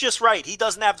pushed just right. He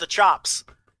doesn't have the chops.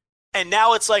 And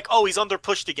now it's like, oh, he's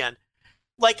underpushed again.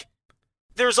 Like,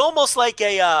 there's almost like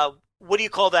a, what do you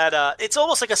call that? It's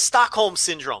almost like a Stockholm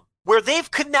syndrome where they've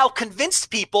now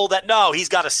convinced people that, no, he's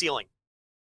got a ceiling.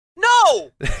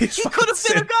 No! He could have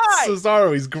been a guy!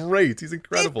 Cesaro, he's great. He's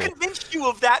incredible. They've convinced you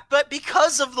of that, but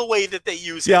because of the way that they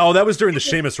use him. Yeah, that was during the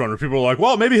Sheamus run where people were like,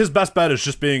 well, maybe his best bet is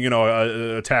just being,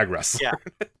 a tag wrestler.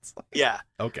 Yeah. Yeah.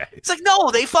 Okay. It's like,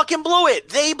 no, they fucking blew it.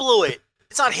 They blew it.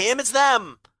 It's not him, it's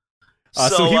them.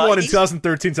 So he won in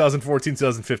 2013, 2014,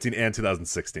 2015, and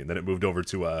 2016. Then it moved over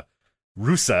to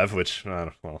Rusev, which,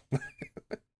 well,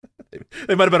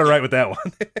 they might have been all right with that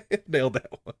one. Nailed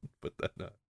that one. But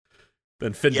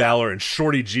then Finn Balor and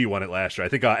Shorty G won it last year. I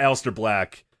think Aleister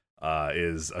Black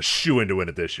is a shoo-in to win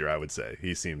it this year, I would say.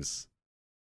 He seems...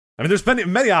 I mean, there's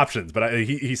been many options, but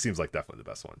he seems like definitely the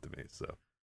best one to me, so...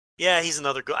 Yeah, he's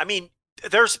another good... I mean,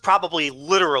 there's probably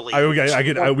literally...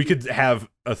 we could have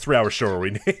a 3-hour show where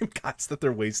we name guys that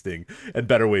they're wasting and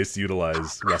better ways to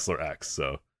utilize Wrestler X,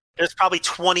 so... There's probably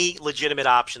 20 legitimate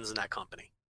options in that company.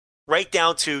 Right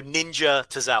down to Ninja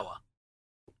Tozawa.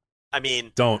 I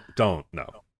mean...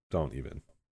 Don't even.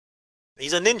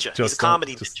 He's a ninja. He's a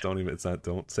comedy ninja.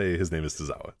 Don't say his name is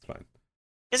Tozawa. It's fine.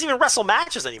 He doesn't even wrestle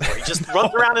matches anymore. He just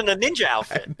runs around in a ninja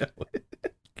outfit. I know.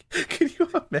 Can you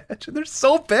imagine? They're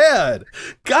so bad.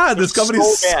 God, this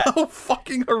company's so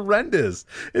fucking horrendous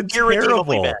and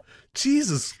terrible. Bad.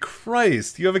 Jesus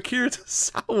Christ. You have Akira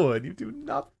Tozawa and you do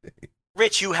nothing.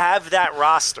 Rich, you have that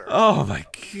roster. Oh my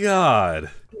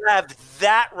God. You have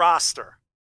that roster.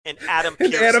 And Adam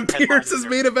Pearce. And Adam Pearce is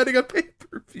main eventing a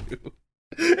pay-per-view.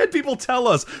 And people tell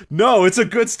us, no, it's a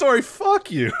good story.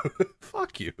 Fuck you.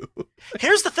 Fuck you.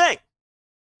 Here's the thing.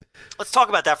 Let's talk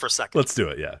about that for a second. Let's do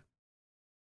it, yeah.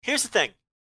 Here's the thing.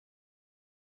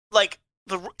 Like,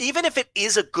 even if it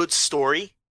is a good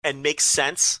story and makes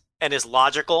sense and is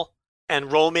logical,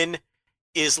 and Roman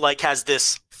is like has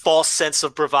this false sense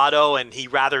of bravado and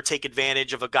he'd rather take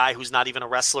advantage of a guy who's not even a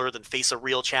wrestler than face a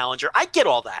real challenger. I get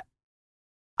all that.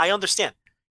 I understand.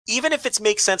 Even if it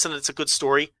makes sense and it's a good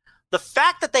story, the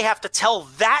fact that they have to tell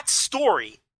that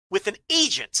story with an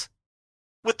agent,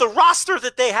 with the roster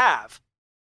that they have,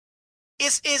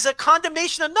 is a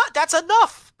condemnation of that's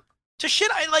enough to shit.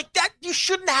 Like that, you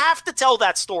shouldn't have to tell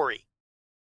that story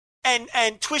and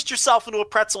twist yourself into a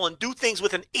pretzel and do things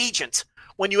with an agent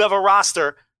when you have a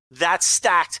roster that's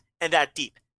stacked and that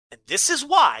deep. And this is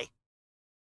why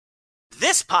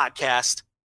this podcast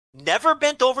never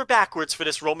bent over backwards for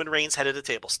this Roman Reigns head of the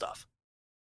table stuff.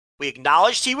 We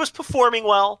acknowledged he was performing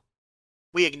well.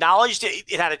 We acknowledged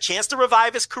it had a chance to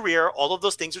revive his career. All of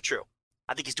those things are true.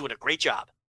 I think he's doing a great job.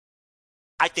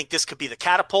 I think this could be the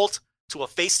catapult to a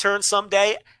face turn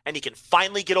someday, and he can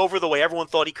finally get over the way everyone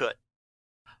thought he could.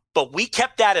 But we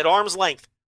kept that at arm's length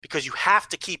because you have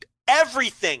to keep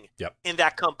everything in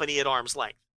that company at arm's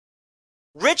length.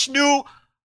 Rich knew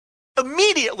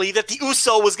immediately that the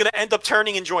Uso was going to end up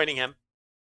turning and joining him,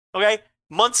 okay,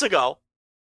 months ago.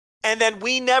 And then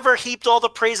we never heaped all the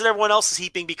praise that everyone else is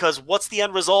heaping because what's the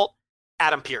end result?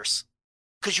 Adam Pearce.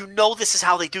 Because you know this is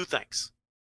how they do things.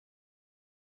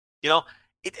 You know,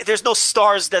 there's no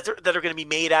stars that are going to be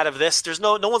made out of this. There's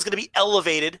no one's going to be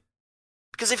elevated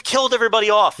because they've killed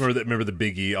everybody off. Remember the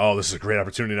Big E? Oh, this is a great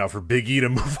opportunity now for Big E to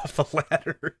move up the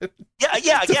ladder.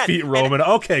 Yeah, again. Defeat Roman.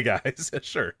 Okay, guys,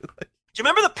 sure. Do you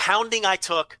remember the pounding I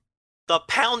took? The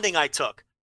pounding I took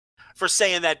for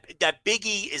saying that Big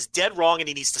E is dead wrong and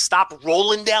he needs to stop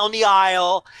rolling down the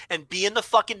aisle and being the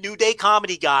fucking New Day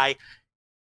comedy guy.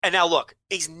 And now look,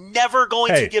 he's never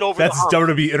going to get over the hump. That's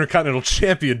WWE Intercontinental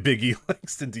Champion Big E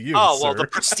Langston to you, Oh, well, sir. the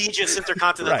prestigious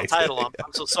Intercontinental title.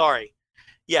 I'm so sorry.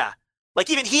 Yeah. Like,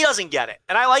 even he doesn't get it.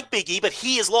 And I like Big E, but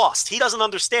he is lost. He doesn't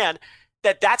understand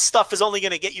that stuff is only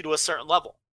going to get you to a certain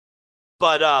level.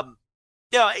 But,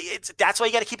 you know, that's why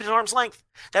you got to keep it at arm's length.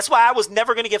 That's why I was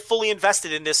never going to get fully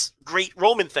invested in this great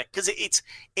Roman thing, because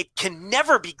it can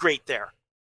never be great there.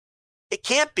 It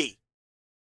can't be.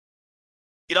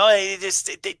 You know,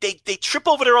 they trip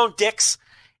over their own dicks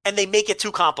and they make it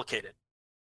too complicated.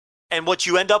 And what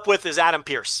you end up with is Adam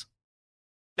Pearce.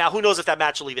 Now, who knows if that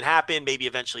match will even happen? Maybe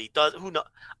eventually it does. Who knows?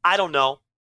 I don't know.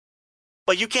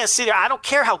 But you can't sit there. I don't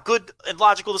care how good and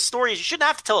logical the story is. You shouldn't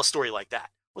have to tell a story like that.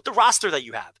 with the roster that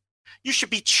you have. You should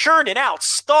be churning out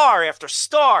star after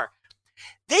star.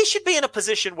 They should be in a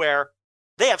position where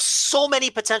they have so many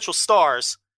potential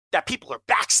stars that people are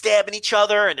backstabbing each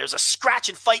other and there's a scratch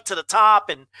and fight to the top.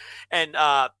 And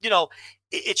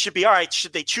it should be, all right,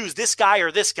 should they choose this guy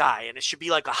or this guy? And it should be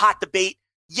like a hot debate,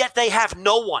 yet they have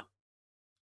no one.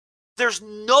 There's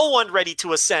no one ready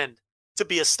to ascend to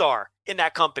be a star in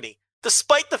that company,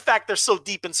 despite the fact they're so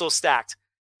deep and so stacked,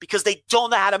 because they don't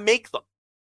know how to make them.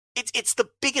 It's the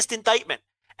biggest indictment,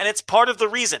 and it's part of the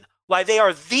reason why they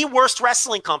are the worst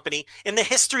wrestling company in the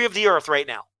history of the earth right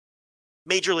now.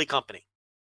 Major League company.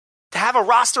 To have a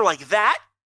roster like that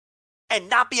and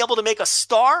not be able to make a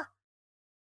star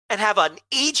and have an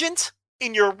agent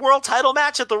in your world title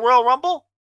match at the Royal Rumble,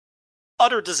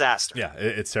 utter disaster. Yeah,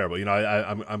 it's terrible.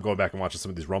 I'm going back and watching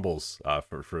some of these Rumbles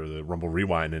for the Rumble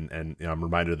Rewind, and I'm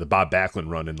reminded of the Bob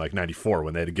Backlund run in like '94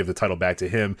 when they had to give the title back to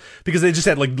him because they just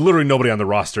had like literally nobody on the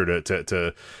roster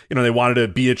to they wanted to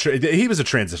be he was a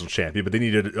transitional champion, but they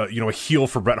needed a heel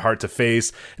for Bret Hart to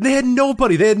face, and they had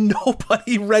nobody. They had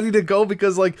nobody ready to go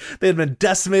because like they had been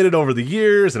decimated over the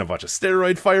years and a bunch of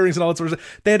steroid firings and all that sort of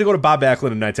stuff. They had to go to Bob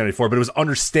Backlund in 1994, but it was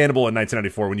understandable in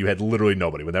 1994 when you had literally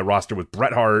nobody, when that roster with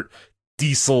Bret Hart,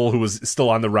 Diesel, who was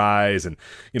still on the rise, and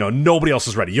nobody else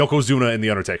was ready. Yokozuna and The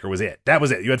Undertaker was it. That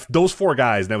was it. You had those four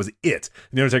guys, and that was it.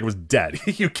 And The Undertaker was dead.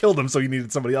 You killed him, so you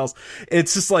needed somebody else.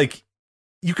 It's just like,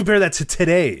 you compare that to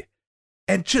today,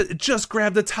 and just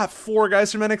grab the top four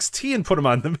guys from NXT and put them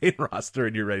on the main roster,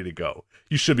 and you're ready to go.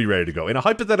 You should be ready to go. In a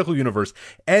hypothetical universe,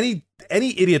 any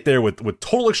idiot there with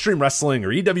Total Extreme Wrestling or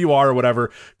EWR or whatever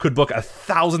could book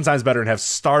 1,000 times better and have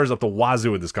stars up the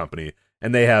wazoo in this company,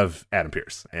 and they have Adam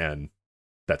Pearce, and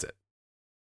that's it.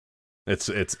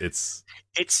 It's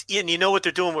and you know what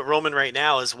they're doing with Roman right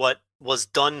now is what was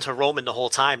done to Roman the whole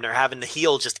time. They're having the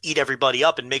heel just eat everybody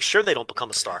up and make sure they don't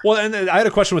become a star. Well, and I had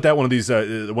a question with that one of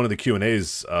the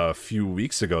Q&As a few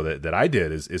weeks ago that I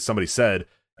did is somebody said,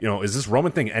 is this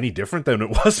Roman thing any different than it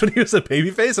was when he was a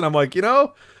babyface? And I'm like,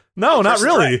 no, not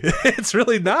really. Right. It's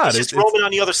really not. He's just Roman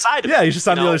on the other side of it. Yeah, he's just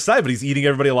on the other side, but he's eating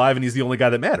everybody alive and he's the only guy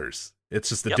that matters. It's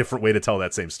just a different way to tell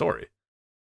that same story.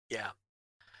 Yeah.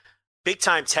 Big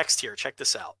time text here. Check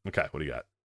this out. Okay, what do you got?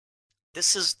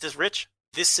 Rich.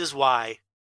 This is why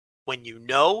when you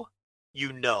know,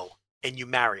 and you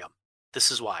marry him. This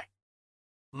is why.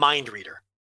 Mind reader.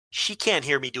 She can't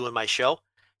hear me doing my show.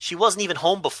 She wasn't even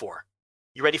home before.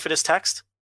 You ready for this text?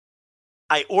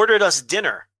 I ordered us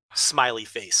dinner, smiley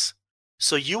face.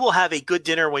 So you will have a good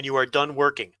dinner when you are done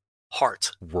working.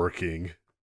 Heart. Working.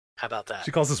 How about that?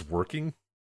 She calls this working?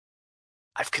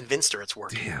 I've convinced her it's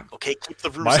working. Damn. Okay, keep the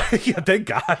ruse up. Yeah, thank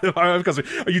God.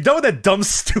 Are you done with that dumb,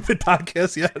 stupid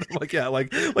podcast yet? I'm like, yeah,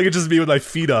 like it just me with my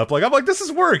feet up. Like, I'm like, this is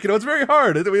work. It's very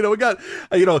hard. We got,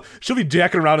 she'll be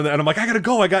jacking around and I'm like, I gotta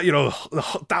go. I got,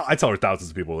 I tell her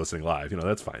thousands of people listening live.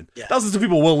 That's fine. Yeah. Thousands of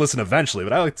people will listen eventually,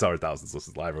 but I like to tell her thousands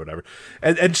listen live or whatever.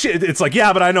 And she, it's like,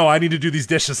 yeah, but I know I need to do these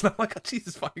dishes. And I'm like, oh,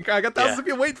 Jesus fucking God, I got thousands of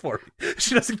people waiting for me.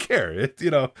 She doesn't care.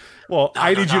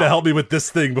 I need you to help me with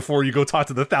this thing before you go talk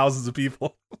to the thousands of people.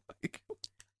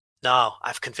 No,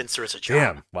 I've convinced her it's a job.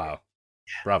 Damn. Wow.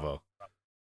 Yeah. Bravo.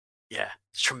 Yeah,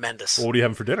 it's tremendous. Well, what are you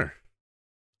having for dinner?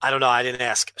 I don't know. I didn't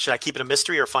ask. Should I keep it a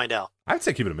mystery or find out? I'd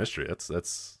say keep it a mystery.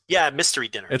 That's mystery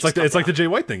dinner. It's like the Jay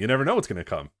White thing. You never know what's going to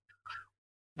come.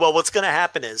 Well, what's going to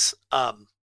happen is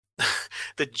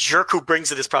the jerk who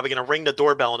brings it is probably going to ring the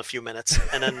doorbell in a few minutes,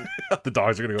 and then the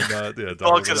dogs are going to go nuts. Yeah, the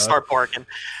dog's going to start barking.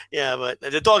 Yeah, but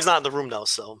the dog's not in the room though,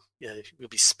 so yeah, you'll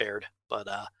be spared. But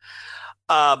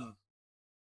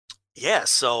yeah,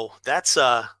 so that's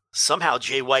somehow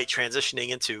Jay White transitioning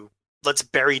into let's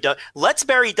bury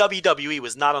WWE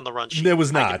was not on the run sheet. It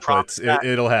was not, but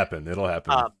it'll happen. It'll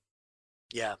happen.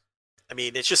 Yeah, I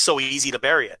mean it's just so easy to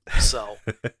bury it. So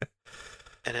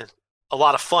and a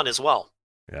lot of fun as well.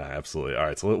 Yeah, absolutely. All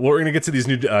right, so we're going to get to these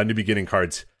new beginning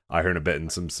cards here in a bit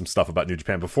and some stuff about New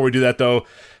Japan. Before we do that, though,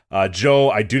 Joe,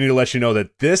 I do need to let you know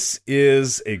that this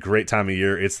is a great time of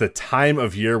year. It's the time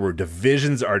of year where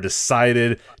divisions are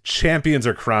decided, champions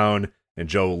are crowned, and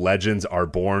Joe, legends are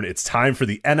born. It's time for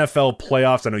the NFL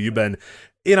playoffs. I know you've been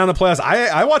in on the playoffs.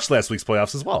 I watched last week's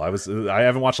playoffs as well. I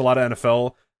haven't watched a lot of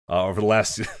NFL over the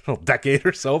last decade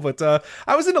or so, but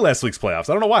I was into last week's playoffs.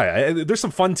 I don't know why. There's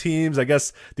some fun teams. I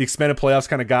guess the expanded playoffs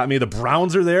kind of got me. The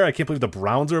Browns are there. I can't believe the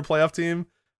Browns are a playoff team.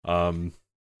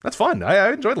 That's fun.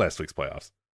 I enjoyed last week's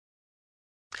playoffs.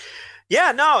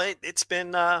 Yeah, no, it's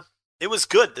been it was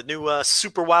good. The new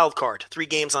super wild card, 3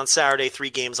 games on Saturday, 3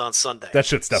 games on Sunday. That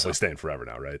shit's definitely staying forever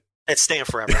now, right? It's staying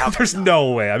forever. How There's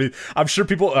no way. I mean, I'm sure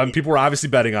people were obviously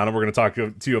betting on him. We're going to talk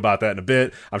to you about that in a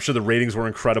bit. I'm sure the ratings were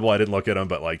incredible. I didn't look at them,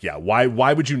 but like, yeah, why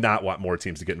would you not want more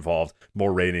teams to get involved,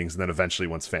 more ratings, and then eventually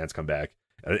once fans come back,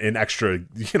 an extra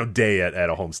day at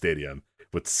a home stadium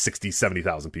with 60,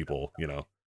 70,000 people,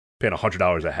 paying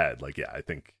 $100 a head. Like, yeah, I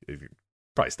think you're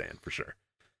probably staying for sure.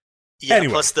 Yeah,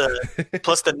 anyway.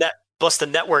 plus the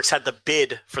networks had the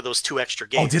bid for those 2 extra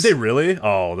games. Oh, did they really?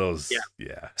 Oh, those.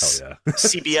 Yeah, hell yeah.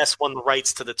 CBS won the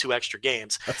rights to the 2 extra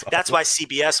games. That's why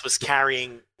CBS was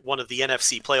carrying one of the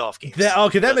NFC playoff games.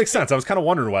 That makes sense. I was kind of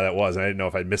wondering why that was, and I didn't know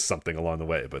if I missed something along the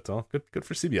way. But good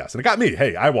for CBS, and it got me.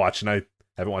 Hey, I watch, and I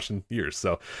haven't watched in years.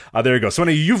 So there you go. So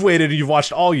you've waited and you've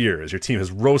watched all year as your team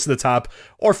has rose to the top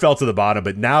or fell to the bottom,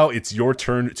 but now it's your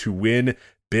turn to win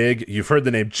big. You've heard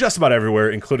the name just about everywhere,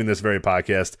 including this very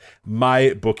podcast,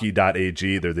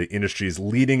 MyBookie.ag. They're the industry's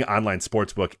leading online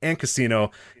sportsbook and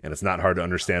casino, and it's not hard to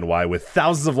understand why. With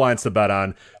thousands of lines to bet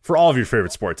on for all of your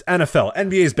favorite sports, NFL,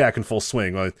 NBA's back in full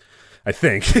swing. Well, I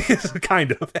think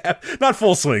kind of not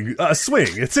full swing, swing.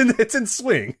 It's in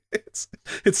swing.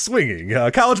 It's swinging.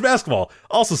 College basketball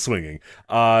also swinging.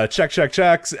 Checks.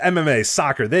 MMA,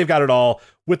 soccer. They've got it all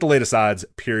with the latest odds.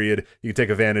 Period. You can take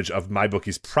advantage of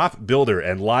MyBookie's prop builder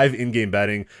and live in-game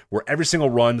betting, where every single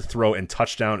run, throw, and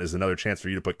touchdown is another chance for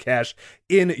you to put cash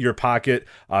in your pocket.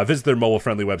 Visit their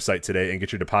mobile-friendly website today and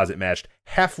get your deposit matched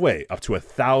halfway up to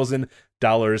 $1,000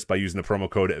 by using the promo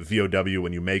code VOW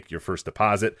when you make your first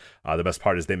deposit. The best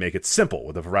part is they make it simple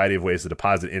with a variety of ways to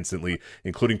deposit instantly,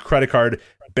 including credit card,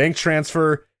 bank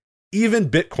transfer, even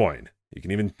Bitcoin. You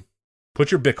can even put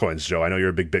your Bitcoins, Joe. I know you're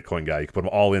a big Bitcoin guy. You can put them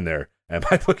all in there at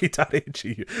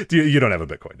MyBookie.ag. You don't have a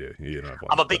Bitcoin, do you? You don't have one.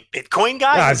 I'm a big Bitcoin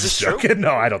guy? I'm just joking. True?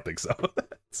 No, I don't think so.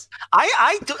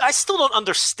 I still don't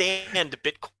understand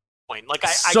Bitcoin. Like,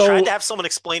 I tried to have someone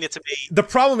explain it to me. The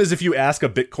problem is if you ask a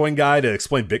Bitcoin guy to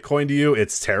explain Bitcoin to you,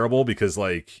 it's terrible because,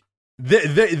 like,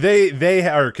 they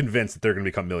are convinced that they're going to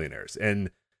become millionaires.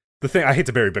 And the thing, I hate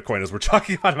to bury Bitcoin as we're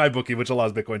talking about MyBookie, which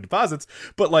allows Bitcoin deposits,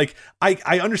 but, like,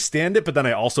 I understand it, but then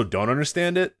I also don't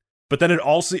understand it. But then it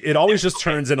always just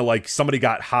turns into, like, somebody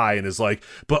got high and is like,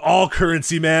 but all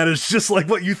currency, man, is just like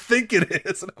what you think it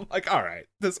is. And I'm like, all right,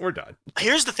 we're done.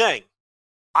 Here's the thing.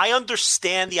 I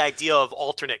understand the idea of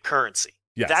alternate currency.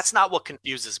 Yes. That's not what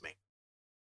confuses me.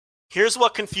 Here's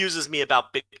what confuses me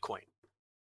about Bitcoin.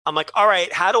 I'm like, all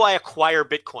right, how do I acquire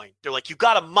Bitcoin? They're like, you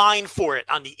got to mine for it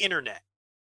on the internet.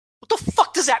 What the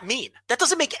fuck does that mean? That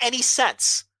doesn't make any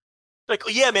sense. Like, oh,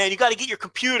 yeah, man, you got to get your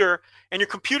computer, and your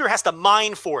computer has to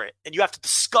mine for it, and you have to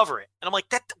discover it. And I'm like,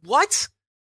 what?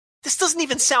 This doesn't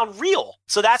even sound real.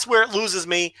 So that's where it loses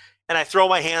me, and I throw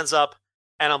my hands up,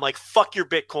 and I'm like, fuck your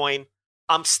Bitcoin.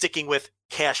 I'm sticking with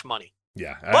cash money.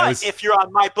 Yeah. But if you're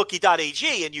on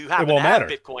MyBookie.ag and you happen to have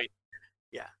Bitcoin,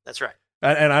 yeah, that's right.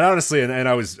 And I honestly, and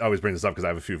I always bring this up because I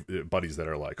have a few buddies that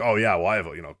are like, oh yeah, well I have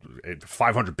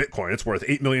 500 Bitcoin, it's worth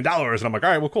 $8 million, and I'm like, all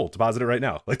right, well cool, deposit it right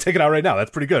now, like take it out right now,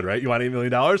 that's pretty good, right? You want $8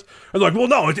 million? And they're like, well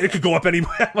no, it could go up anyway.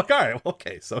 I'm like, all right, well,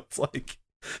 okay, so it's like,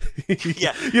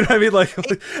 yeah, you know what I mean? Like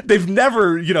they've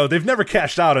never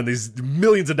cashed out on these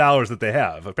millions of dollars that they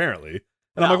have apparently.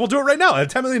 And I'm like, well, do it right now. At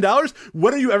 $10 million,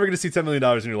 when are you ever going to see $10 million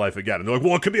in your life again? And they're like,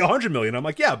 well, it could be $100 million. I'm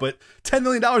like, yeah, but $10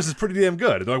 million is pretty damn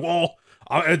good. And they're like, well,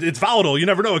 it's volatile. You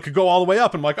never know. It could go all the way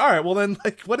up. And I'm like, all right, well then,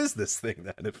 like, what is this thing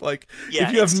then? If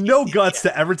you have no guts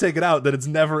to ever take it out, then it's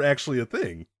never actually a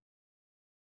thing.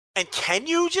 And can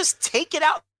you just take it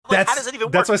out? Like, how does it even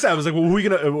work? That's what I said. I was like, well, who are we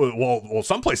gonna? Well,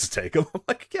 some places take them. I'm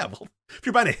like, yeah, well, if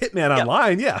you're buying a Hitman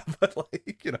online, yeah, but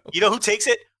like, you know who takes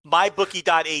it?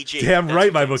 MyBookie.ag. Damn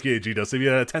right, MyBookie.ag does. So if you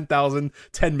had 10,000,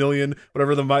 10 million,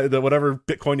 whatever whatever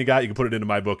Bitcoin you got, you can put it into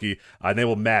MyBookie, and they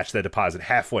will match that deposit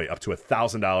halfway up to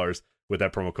 $1,000 with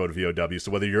that promo code VOW.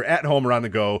 So whether you're at home or on the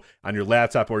go, on your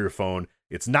laptop or your phone,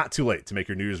 it's not too late to make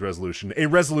your New Year's resolution a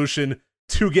resolution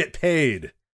to get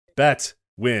paid. Bet,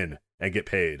 win, and get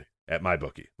paid at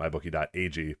MyBookie.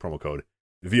 MyBookie.ag, promo code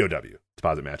VOW.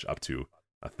 Deposit match up to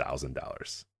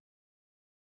 $1,000.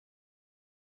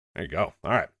 There you go.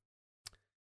 All right.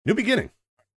 New beginning.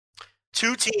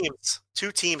 Two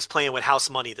teams playing with house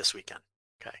money this weekend.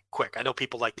 Okay, quick. I know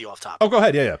people like the off topic. Oh, go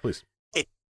ahead. Yeah, please.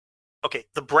 Okay,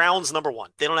 the Browns, number one.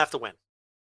 They don't have to win.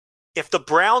 If the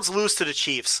Browns lose to the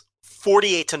Chiefs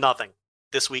 48-0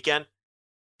 this weekend,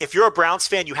 if you're a Browns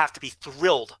fan, you have to be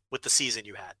thrilled with the season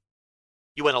you had.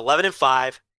 You went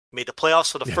 11-5, made the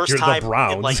playoffs for the first time. The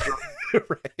Browns.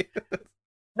 Right.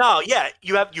 No, yeah,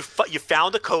 you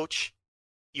found a coach.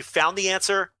 You found the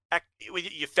answer.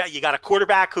 You got a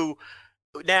quarterback who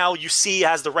now you see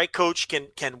has the right coach,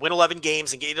 can win 11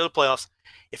 games and get into the playoffs.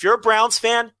 If you're a Browns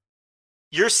fan,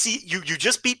 you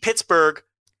just beat Pittsburgh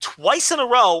twice in a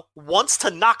row, once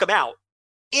to knock them out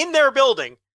in their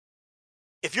building.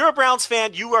 If you're a Browns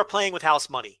fan, you are playing with house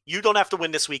money. You don't have to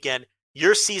win this weekend.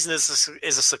 Your season is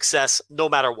a success no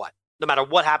matter what. No matter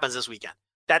what happens this weekend.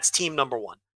 That's team number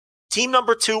one. Team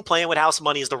number two playing with house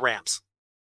money is the Rams.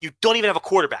 You don't even have a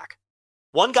quarterback.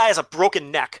 One guy has a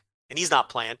broken neck, and he's not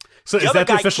playing. So is that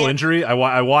the official injury?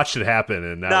 I watched it happen,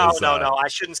 and that was... No. I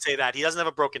shouldn't say that. He doesn't have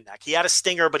a broken neck. He had a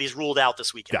stinger, but he's ruled out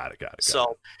this weekend. Got it.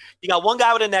 So you got one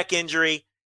guy with a neck injury,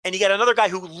 and you got another guy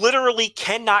who literally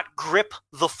cannot grip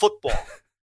the football.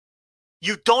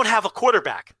 You don't have a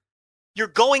quarterback. You're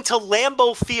going to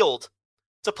Lambeau Field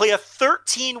to play a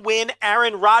 13-win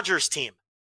Aaron Rodgers team.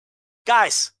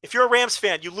 Guys, if you're a Rams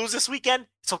fan, you lose this weekend,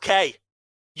 it's okay.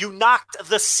 You knocked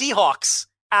the Seahawks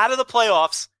out of the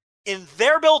playoffs in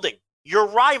their building, your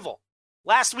rival,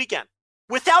 last weekend,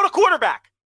 without a quarterback.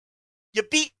 You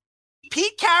beat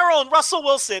Pete Carroll and Russell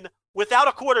Wilson without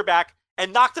a quarterback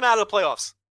and knocked them out of the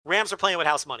playoffs. Rams are playing with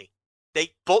house money.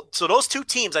 So those two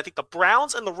teams, I think the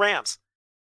Browns and the Rams,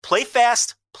 play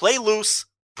fast, play loose,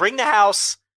 bring the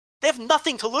house. They have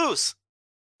nothing to lose.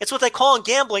 It's what they call in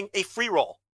gambling a free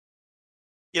roll.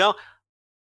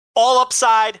 All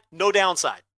upside, no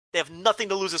downside. They have nothing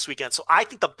to lose this weekend. So I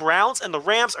think the Browns and the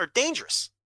Rams are dangerous.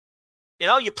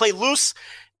 You play loose.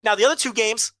 Now, the other two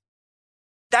games,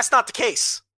 that's not the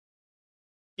case.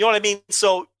 You know what I mean?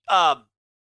 So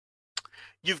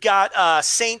you've got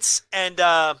Saints and who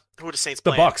are the Saints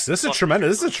playing? The Bucks. This is a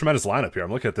tremendous lineup here.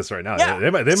 I'm looking at this right now. Yeah, they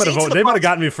might have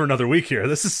gotten me for another week here.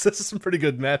 This is some pretty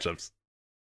good matchups.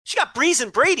 You got Breeze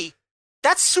and Brady.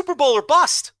 That's Super Bowl or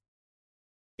bust.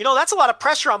 That's a lot of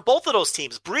pressure on both of those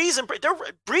teams. Breeze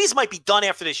might be done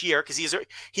after this year because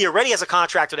he already has a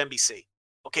contract with NBC.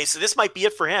 Okay, so this might be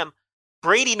it for him.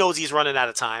 Brady knows he's running out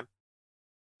of time.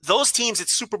 Those teams,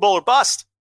 it's Super Bowl or bust.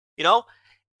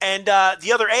 And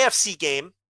the other AFC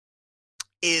game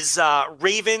is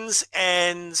Ravens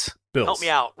and Bills. Help me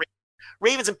out.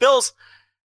 Ravens and Bills.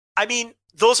 I mean,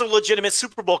 those are legitimate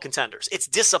Super Bowl contenders. It's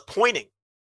disappointing.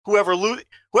 Whoever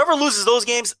loses those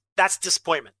games, that's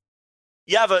disappointment.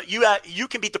 You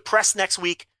can be depressed next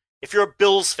week if you're a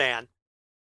Bills fan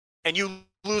and you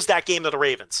lose that game to the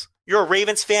Ravens. You're a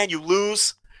Ravens fan, you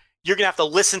lose. You're going to have to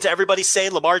listen to everybody say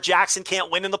Lamar Jackson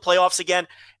can't win in the playoffs again.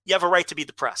 You have a right to be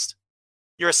depressed.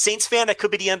 You're a Saints fan, that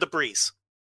could be the end of Breeze.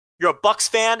 You're a Bucks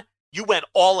fan, you went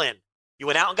all in. You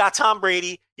went out and got Tom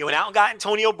Brady. You went out and got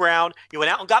Antonio Brown. You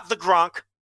went out and got the Gronk,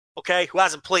 okay, who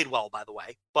hasn't played well, by the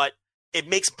way. But it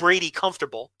makes Brady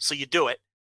comfortable, so you do it.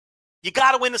 You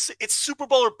got to win this. It's Super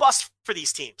Bowl or bust for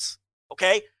these teams,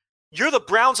 okay? You're the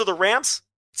Browns or the Rams.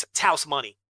 It's house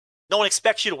money. No one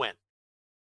expects you to win.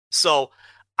 So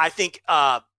I think,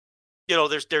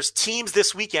 there's teams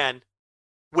this weekend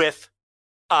with,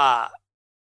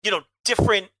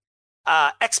 different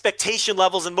expectation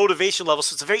levels and motivation levels.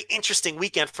 So it's a very interesting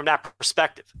weekend from that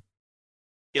perspective.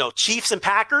 Chiefs and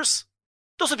Packers,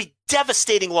 those would be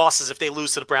devastating losses if they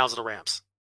lose to the Browns or the Rams.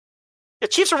 The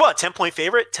Chiefs are what, 10-point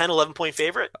favorite, 10, 11-point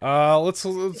favorite? Let's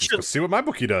see what my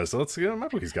bookie does. Let's see what my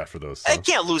bookie's got for those. So. They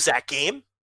can't lose that game,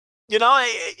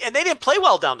 and they didn't play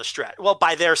well down the stretch. Well,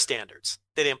 by their standards,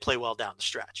 they didn't play well down the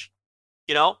stretch.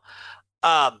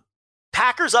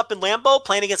 Packers up in Lambeau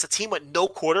playing against a team with no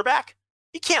quarterback.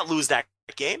 You can't lose that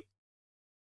game.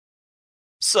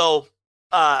 So,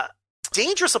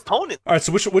 dangerous opponent. All right,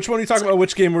 so which one are you talking about?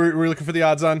 Which game we're looking for the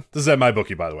odds on? This is at my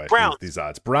bookie, by the way. Browns. These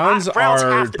odds. Browns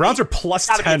are plus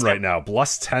 10 right now.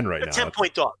 Plus 10 right now.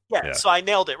 10-point dog. Yeah, so I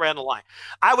nailed it right on the line.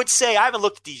 I would say, I haven't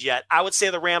looked at these yet. I would say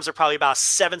the Rams are probably about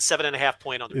 7.5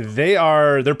 point under.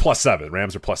 They're plus 7.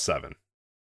 Rams are plus 7.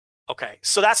 Okay,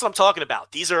 so that's what I'm talking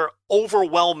about. These are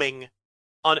overwhelming.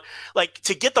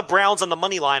 To get the Browns on the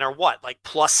money line are what? Like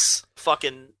plus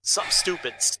fucking something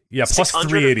stupid. Yeah, plus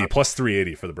 380. Plus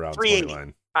 380 for the Browns money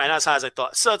line. All right, not as high as I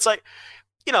thought. So it's like,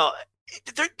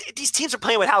 these teams are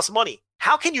playing with house money.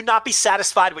 How can you not be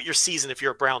satisfied with your season if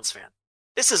you're a Browns fan?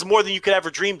 This is more than you could ever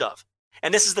dreamed of.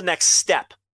 And this is the next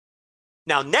step.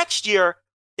 Now, next year,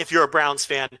 if you're a Browns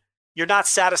fan, you're not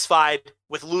satisfied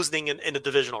with losing in the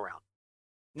divisional round.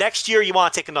 Next year, you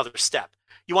want to take another step.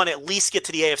 You want to at least get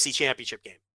to the AFC Championship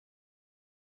game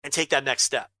and take that next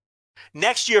step.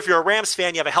 Next year, if you're a Rams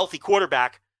fan, you have a healthy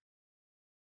quarterback.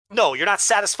 No, you're not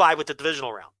satisfied with the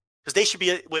divisional round because they should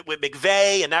be, with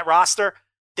McVay and that roster,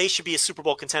 they should be a Super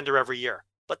Bowl contender every year.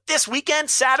 But this weekend,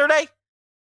 Saturday,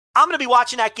 I'm going to be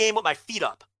watching that game with my feet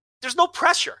up. There's no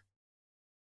pressure.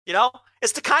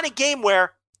 It's the kind of game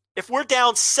where if we're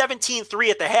down 17-3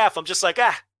 at the half, I'm just like,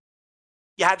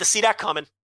 you had to see that coming.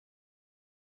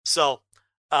 So,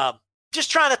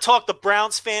 just trying to talk the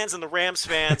Browns fans and the Rams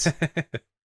fans.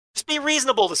 Just be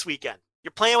reasonable this weekend.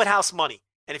 You're playing with house money.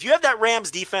 And if you have that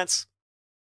Rams defense,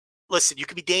 listen, you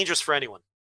could be dangerous for anyone.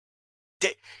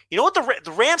 You know what?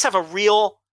 The Rams have a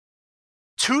real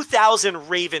 2000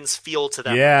 Ravens feel to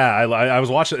them. Yeah, I was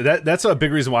watching that. That's a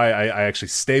big reason why I actually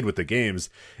stayed with the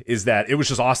games, is that it was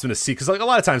just awesome to see, because like a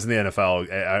lot of times in the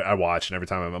NFL I watch, and every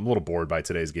time I'm a little bored by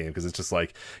today's game, because it's just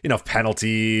like, you know,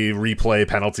 penalty replay,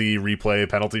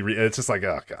 it's just like,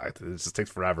 oh god, it just takes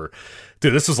forever.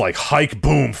 Dude, this was like hike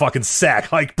boom, fucking sack,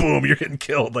 hike boom, you're getting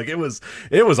killed. Like it was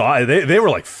they were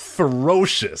like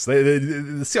ferocious.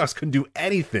 The Seahawks couldn't do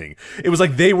anything. It was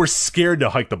like they were scared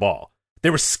to hike the ball. They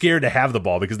were scared to have the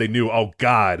ball because they knew, oh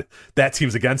God, that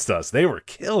team's against us. They were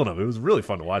killing them. It was really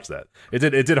fun to watch that. It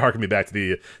did harken me back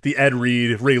to the Ed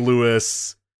Reed, Ray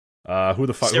Lewis. Who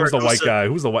the fuck? Who was the white guy?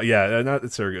 Who's the white? Yeah, not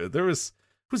Saragusa.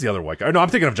 Who's the other white guy? No, I'm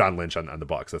thinking of John Lynch on the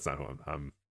Bucs. That's not who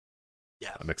I'm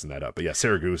mixing that up. But yeah,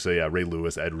 Saragusa. Yeah, Ray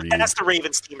Lewis, Ed Reed. And that's the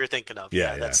Ravens team you're thinking of.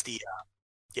 Yeah. That's the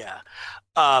you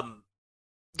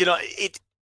know,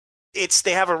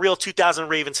 they have a real 2000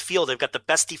 Ravens feel. They've got the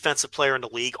best defensive player in the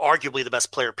league, arguably the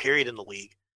best player period in the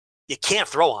league. You can't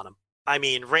throw on them. I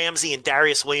mean, Ramsey and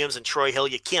Darius Williams and Troy Hill,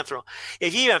 you can't throw.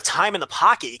 If you have time in the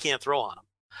pocket, you can't throw on them.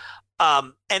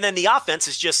 And then the offense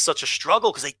is just such a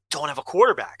struggle because they don't have a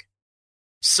quarterback.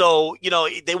 So, you know,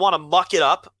 they want to muck it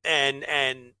up and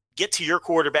get to your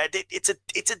quarterback. It's a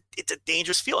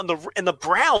dangerous feel. And the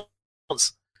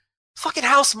Browns, fucking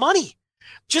house money.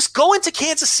 Just go into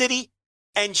Kansas City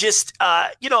and just,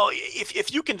 you know,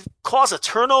 if you can cause a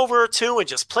turnover or two and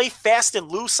just play fast and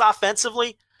loose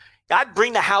offensively, I'd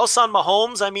bring the house on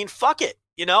Mahomes. I mean, fuck it.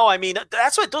 You know, I mean,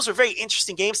 those are very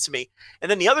interesting games to me.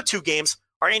 And then the other two games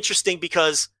are interesting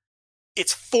because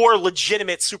it's 4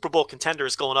 legitimate Super Bowl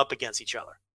contenders going up against each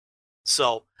other.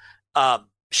 So it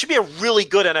should be a really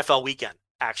good NFL weekend,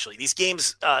 actually. These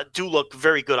games do look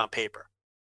very good on paper.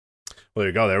 Well, there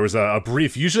you go. There was a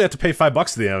brief. Usually have to pay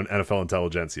 $5 to the NFL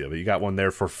Intelligentsia, but you got one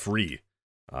there for free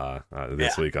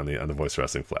this week on the Voice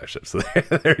Wrestling flagship. So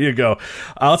there you go.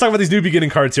 Let's talk about these new beginning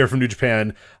cards here from New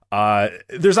Japan.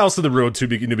 There's also the Road to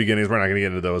New Beginnings. We're not going to get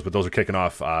into those, but those are kicking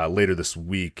off later this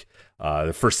week.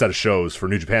 The first set of shows for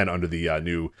New Japan under the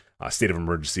new state of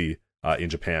emergency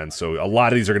in Japan. So a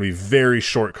lot of these are going to be very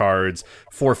short cards,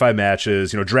 4 or 5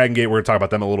 matches. You know, Dragon Gate, we're going to talk about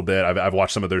them a little bit. I've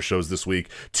watched some of their shows this week.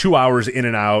 2 hours in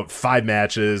and out, 5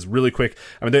 matches, really quick.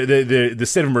 I mean, the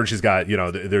state of emergency's got, you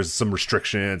know, there's some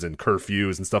restrictions and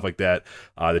curfews and stuff like that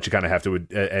that you kind of have to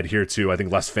adhere to. I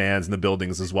think less fans in the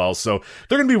buildings as well. So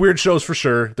they're going to be weird shows for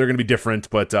sure. They're going to be different,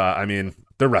 but I mean,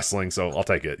 they're wrestling, so I'll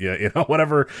take it. Yeah, you know,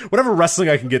 whatever wrestling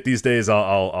I can get these days,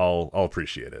 I'll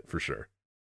appreciate it for sure.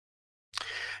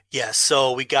 Yeah,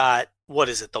 so we got, what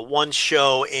is it, the one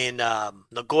show in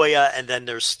Nagoya, and then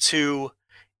there's 2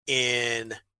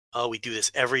 in, we do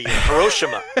this every year,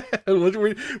 Hiroshima.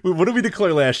 What did we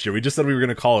declare last year? We just said we were going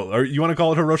to call it, or you want to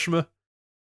call it Hiroshima?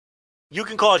 You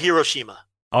can call it Hiroshima.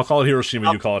 I'll call it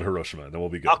Hiroshima, you call it Hiroshima, and then we'll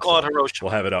be good. I'll call it Hiroshima.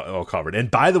 We'll have it all covered.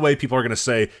 And by the way, people are going to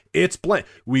say, it's blank.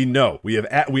 We know.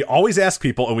 We always ask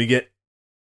people, and we get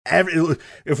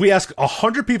if we ask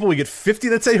 100 people, we get 50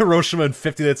 that say Hiroshima and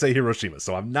 50 that say Hiroshima.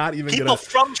 So I'm not even people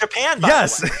from Japan. By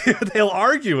yes, the way. They'll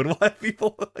argue, and we'll have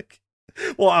people like,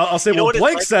 well, I'll say, well,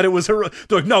 Blake said it was Hiroshima.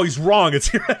 They're like, no, he's wrong. It's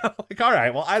here. I'm like, all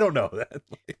right, well, I don't know that.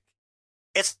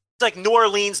 It's like New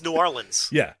Orleans, New Orleans.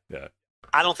 Yeah.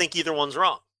 I don't think either one's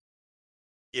wrong.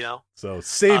 You know. So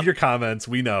save your comments.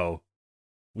 We know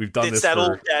we've done this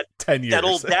for 10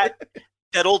 years.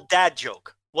 That old dad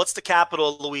joke. What's the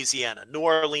capital of Louisiana? New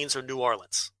Orleans or New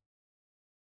Orleans?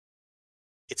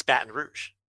 It's Baton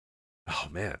Rouge. Oh,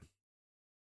 man.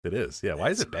 It is. Yeah. Why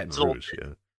is it Baton Rouge?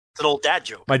 Yeah. It's an old dad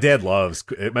joke. My dad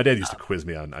used to quiz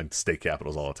me on state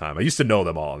capitals all the time. I used to know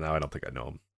them all. Now I don't think I know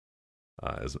them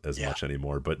as much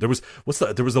anymore. But there was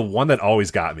the one that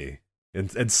always got me,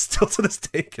 and still to this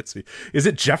day gets me. Is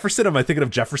it Jefferson? Am I thinking of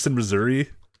Jefferson, Missouri?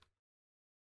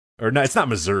 Or no, it's not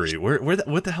Missouri.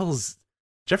 What the hell is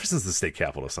Jefferson's the state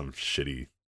capital of some shitty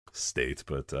state,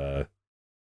 but I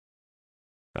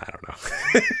don't know.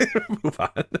 Move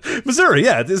on. Missouri,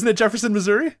 yeah. Isn't it Jefferson,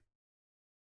 Missouri?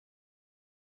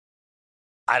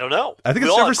 I don't know. I think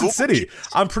it's Jefferson City.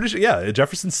 I'm pretty sure, yeah,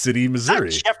 Jefferson City,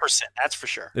 Missouri. Not Jefferson, that's for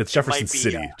sure. It's Jefferson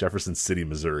City. Jefferson City,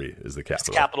 Missouri is the capital. It's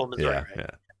the capital of Missouri, yeah, right? Yeah.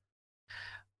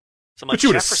 So but you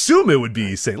would assume it would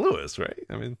be St. Louis, right?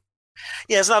 I mean,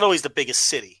 yeah, it's not always the biggest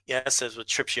city. Yeah, that says what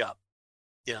trips you up,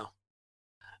 you know.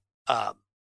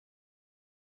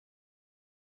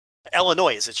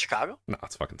 Illinois, is it Chicago? No,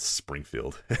 it's fucking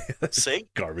Springfield. See?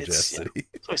 Garbage ass city.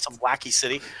 It's always some wacky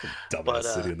city. Dumbass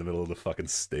city in the middle of the fucking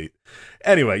state.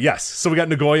 Anyway, yes. So we got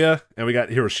Nagoya and we got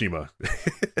Hiroshima.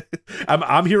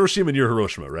 I'm Hiroshima and you're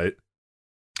Hiroshima, right?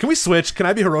 Can we switch? Can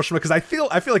I be Hiroshima? Because I feel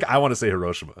like I want to say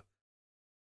Hiroshima.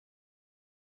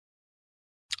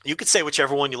 You could say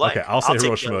whichever one you like. Okay, I'll say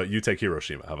Hiroshima. You take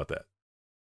Hiroshima. How about that?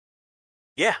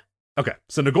 Yeah. Okay,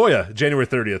 so Nagoya, January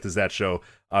 30th is that show.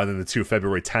 And then the two,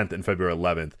 February 10th and February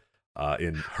 11th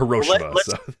in Hiroshima.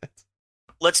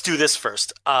 Let's do this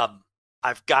first.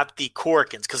 I've got the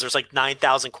Korakuens because there's like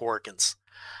 9,000 Korakuens.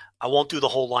 I won't do the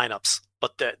whole lineups,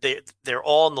 but they're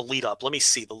all in the lead up. Let me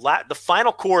see. The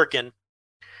final Korakuen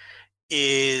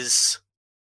is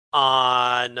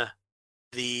on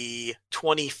the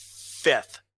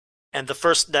 25th, and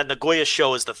that Nagoya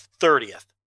show is the 30th,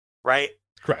 right?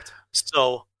 Correct.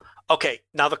 So, okay.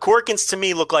 Now the Korakuens to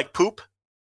me look like poop.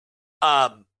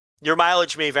 Your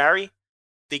mileage may vary.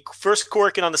 The first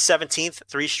Korakuen on the 17th,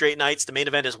 3 straight nights. The main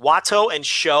event is Wato and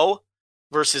Sho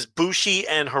versus Bushi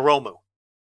and Hiromu.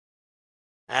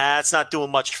 That's not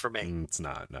doing much for me. It's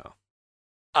not, no.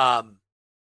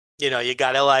 You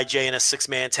got LIJ in a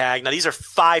 6-man tag. Now, these are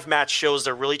 5-match shows.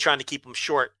 They're really trying to keep them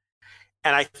short.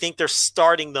 And I think they're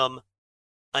starting them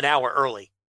an hour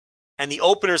early. And the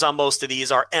openers on most of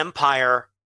these are Empire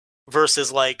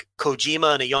versus like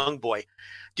Kojima and a young boy.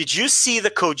 Did you see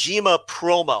the Kojima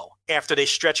promo after they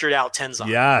stretchered out Tenzan?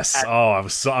 Yes.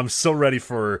 I'm so ready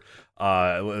for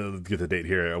let's get the date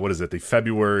here. What is it? The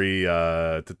February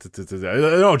January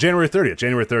 30th.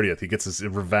 January 30th. He gets his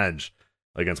revenge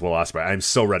against Will Ospreay. I'm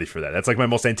so ready for that. That's like my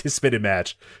most anticipated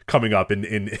match coming up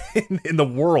in the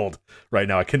world right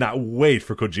now. I cannot wait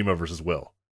for Kojima versus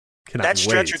Will. That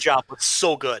stretcher job was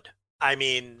so good. I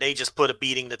mean, they just put a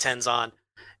beating to Tenzan,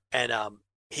 and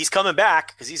he's coming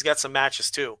back because he's got some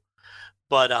matches too.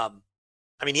 But I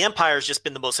mean, the Empire's just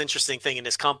been the most interesting thing in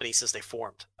this company since they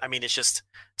formed. I mean, it's just,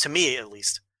 to me at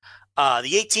least.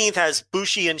 The 18th has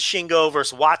Bushi and Shingo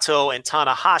versus Wato and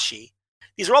Tanahashi.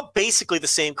 These are all basically the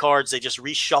same cards. They just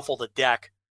reshuffle the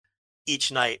deck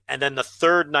each night. And then the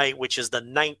third night, which is the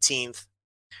 19th,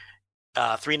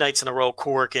 3 nights in a row,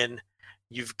 Korakuen.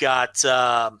 You've got,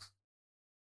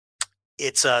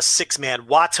 it's a 6-man,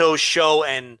 Wato, Sho,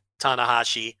 and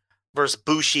Tanahashi versus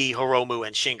Bushi, Hiromu,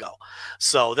 and Shingo.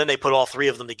 So then they put all 3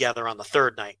 of them together on the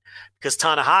third night because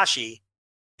Tanahashi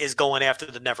is going after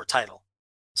the Never title.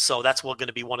 So that's going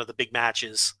to be one of the big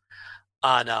matches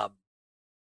on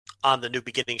the New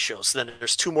Beginning show. So then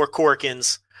there's 2 more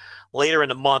Korakuens later in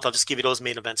the month. I'll just give you those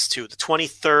main events too. The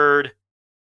 23rd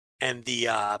and the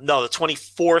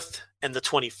 24th and the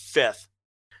 25th.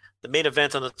 The main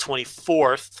event on the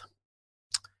 24th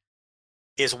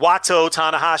is Wato,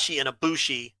 Tanahashi, and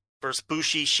Ibushi versus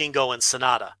Bushi, Shingo, and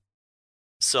Sanada.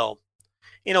 So,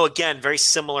 again, very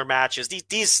similar matches.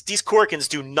 These Korakuens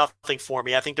do nothing for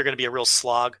me. I think they're going to be a real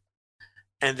slog.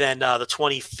 And then the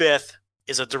 25th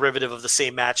is a derivative of the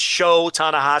same match. Sho,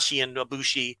 Tanahashi, and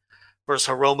Ibushi versus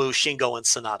Hiromu, Shingo, and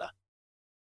Sanada.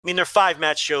 I mean, they're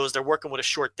 5-match shows. They're working with a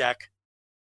short deck.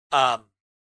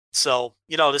 So,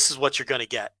 this is what you're going to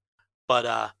get.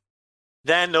 But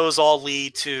then those all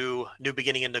lead to New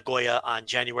Beginning in Nagoya on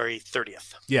January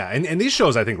 30th. Yeah, and these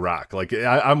shows I think rock. Like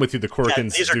I'm with you. The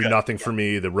Korakuens do good. nothing for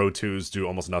me. The Road 2s do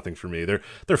almost nothing for me. They're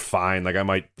fine. Like I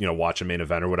might watch a main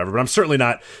event or whatever, but I'm certainly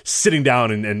not sitting down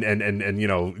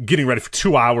and getting ready for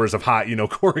 2 hours of hot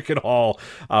Korakuen Hall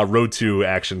Road 2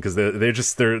 action because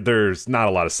there's not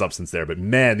a lot of substance there. But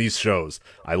man, these shows,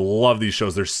 I love these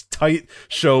shows. There's tight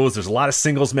shows. There's a lot of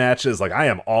singles matches. Like I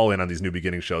am all in on these New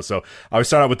Beginning shows. So I would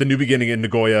start out with the New Beginning in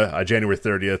Nagoya, January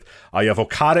 30th. You have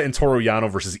Okada and Toru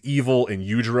Yano versus Evil and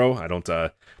Yujiro. I don't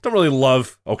really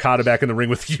love Okada back in the ring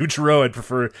with Yujiro. I'd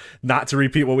prefer not to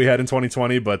repeat what we had in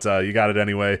 2020, but you got it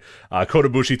anyway. Kota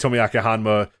Ibushi, Tomoaki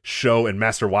Hanma, Sho, and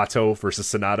Master Wato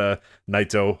versus Sanada,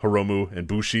 Naito, Hiromu, and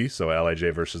Bushi. So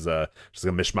LIJ versus just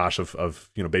a mishmash of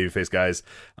babyface guys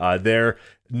there.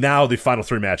 Now the final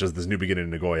 3 matches, this New Beginning in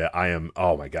Nagoya.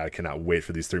 Oh my god, I cannot wait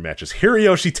for these 3 matches.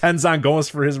 Hiroyoshi Tenzan going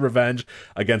for his revenge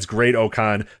against Great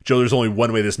Okan. Joe, there's only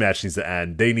one way this match needs to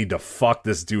end. They need to fuck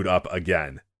this dude up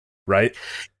again, right?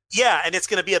 Yeah, and it's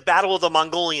going to be a battle of the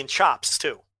Mongolian chops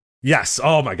too. Yes.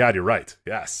 Oh my god, you're right.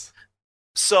 Yes.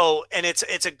 So, and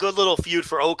it's a good little feud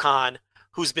for Okan,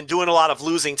 who's been doing a lot of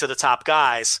losing to the top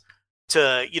guys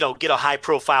to, get a high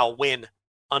profile win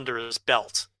under his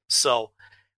belt. So,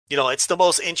 it's the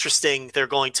most interesting they're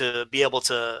going to be able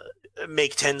to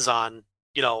make Tenzan,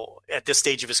 at this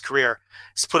stage of his career,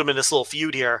 is put him in this little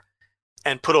feud here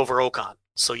and put over Okan.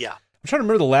 So, yeah. I'm trying to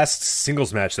remember the last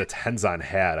singles match that Tenzan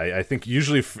had. I think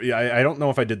usually, I don't know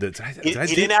if I did that. He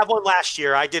didn't have one last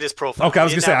year. I did his profile. Okay, I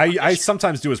was going to say, I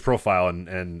sometimes do his profile,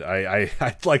 and I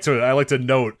like to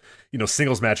note,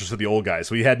 singles matches for the old guys.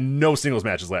 So he had no singles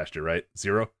matches last year, right?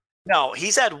 0? No,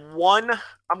 he's had one.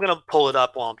 I'm going to pull it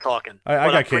up while I'm talking.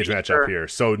 I got cage match up here.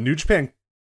 So New Japan.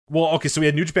 Well, okay, so we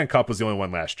had New Japan Cup was the only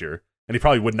one last year, and he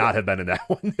probably would not have been in that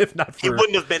one if not for. He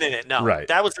wouldn't have been in it. No, right.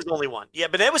 That was his only one. Yeah,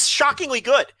 but it was shockingly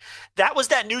good. That was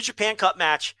that New Japan Cup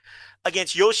match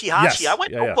against Yoshihashi. Yes. I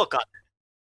went notebook on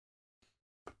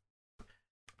it.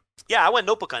 Yeah, I went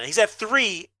notebook on it. He's had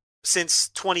 3 since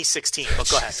 2016. But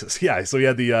go ahead. Yeah, so he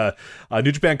had the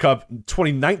New Japan Cup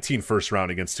 2019 first round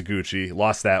against Taguchi,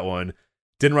 lost that one.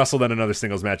 Didn't wrestle then another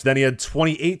singles match. Then he had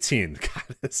 2018.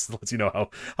 God, this lets you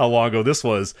know how long ago this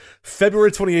was.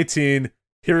 February 2018,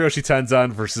 Hiroshi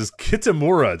Tenzan versus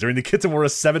Kitamura during the Kitamura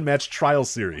 7-match trial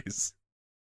series.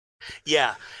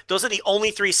 Yeah, those are the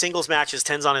only 3 singles matches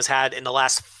Tenzan has had in the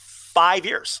last 5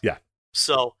 years. Yeah.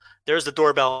 So there's the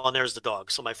doorbell and there's the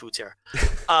dog. So my food's here.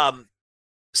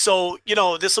 So,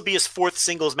 this will be his 4th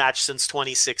singles match since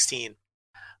 2016.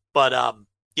 But,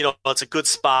 it's a good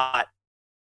spot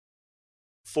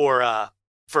for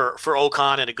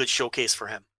Okan and a good showcase for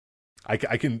him. I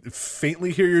can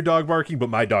faintly hear your dog barking, but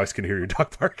my dogs can hear your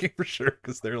dog barking for sure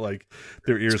because they're like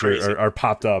their ears are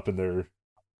popped up and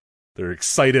they're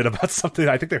excited about something.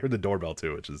 I think they heard the doorbell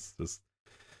too, which is just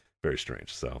very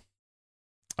strange. So,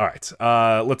 all right,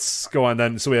 let's go on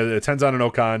then. So we have Tenzan and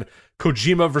Okan,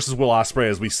 Kojima versus Will Ospreay,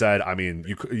 as we said. I mean,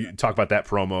 you talk about that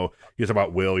promo, you talk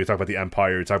about Will, you talk about the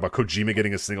Empire, you talk about Kojima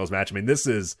getting a singles match. I mean, this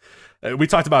is, we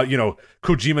talked about,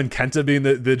 Kojima and Kenta being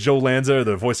the Joe Lanza,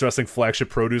 the Voice Wrestling flagship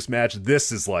produce match.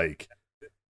 This is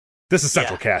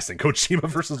central casting. Kojima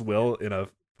versus Will in a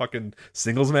fucking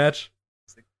singles match.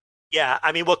 Yeah,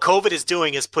 I mean, what COVID is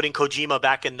doing is putting Kojima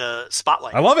back in the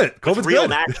spotlight. I love it. COVID's real good.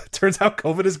 Match. Turns out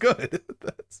COVID is good.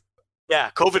 Yeah,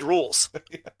 COVID rules.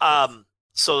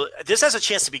 So this has a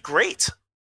chance to be great.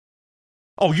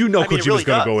 Oh, Kojima's really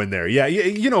going to go in there. Yeah,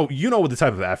 you know what the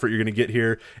type of effort you're going to get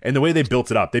here, and the way they built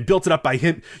it up. They built it up by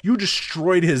him. You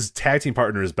destroyed his tag team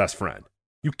partner, his best friend.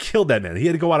 You killed that man. He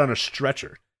had to go out on a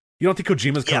stretcher. You don't think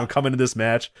Kojima's going to come into this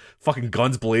match, fucking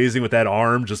guns blazing with that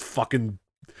arm, just fucking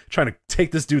trying to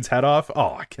take this dude's head off?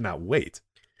 Oh, I cannot wait.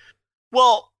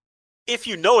 Well, if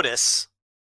you notice,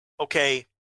 okay,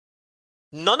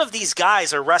 none of these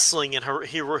guys are wrestling in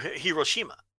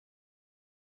Hiroshima.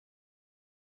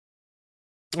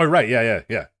 Oh, right. Yeah.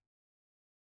 It's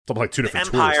like 2 different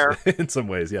Empire, tours in some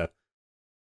ways. Yeah.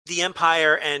 The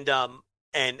Empire and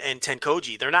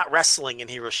Tenkoji, they're not wrestling in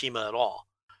Hiroshima at all.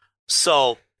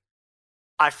 So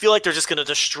I feel like they're just going to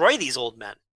destroy these old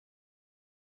men,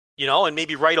 and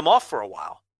maybe write them off for a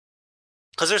while.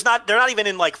 Because they're not even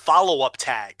in like follow-up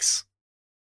tags.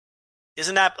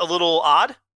 Isn't that a little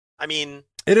odd? I mean,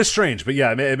 it is strange, but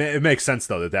yeah, it makes sense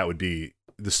though that would be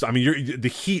this. I mean, the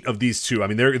heat of these two. I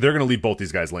mean, they're going to leave both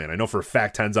these guys laying. I know for a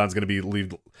fact Tenzan's going to be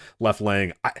left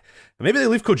laying. Maybe they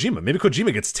leave Kojima. Maybe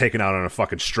Kojima gets taken out on a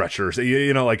fucking stretcher, or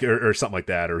something like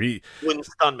that. Or he wouldn't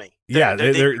stun me.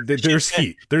 There's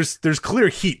heat. There's clear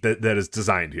heat that is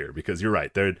designed here because you're right.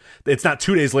 It's not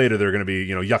 2 days later they're going to be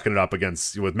yucking it up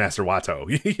with Master Wato.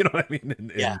 You know what I mean?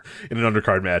 In an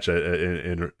undercard match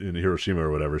in Hiroshima or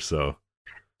whatever. So.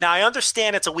 Now, I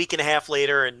understand it's a week and a half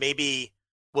later, and maybe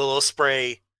Will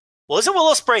Ospreay... Well, isn't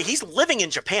Will Ospreay... He's living in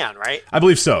Japan, right? I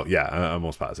believe so, yeah. I'm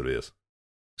almost positive he is.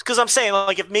 Because I'm saying,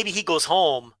 like, if maybe he goes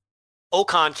home,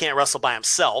 Okan can't wrestle by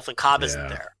himself, and Cobb isn't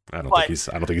there. I don't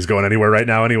think he's going anywhere right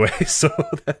now anyway, so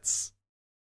that's...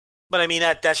 But, I mean,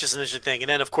 that's just an interesting thing. And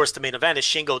then, of course, the main event is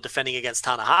Shingo defending against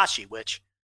Tanahashi, which...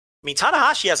 I mean,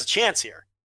 Tanahashi has a chance here.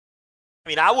 I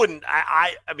mean, I wouldn't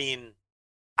have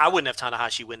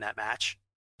Tanahashi win that match.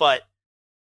 But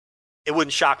it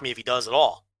wouldn't shock me if he does at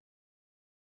all.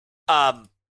 I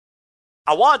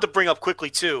wanted to bring up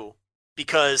quickly, too,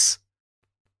 because,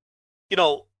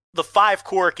 the 5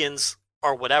 Korakuens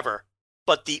are whatever,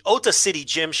 but the Ota City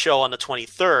Gym show on the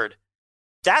 23rd,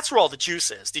 that's where all the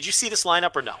juice is. Did you see this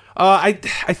lineup or no? I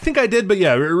think I did, but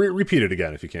yeah, repeat it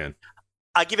again if you can.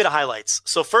 I'll give you the highlights.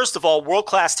 So first of all, World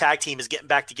Class Tag Team is getting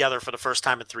back together for the first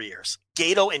time in 3 years.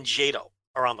 Gato and Jado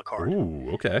are on the card.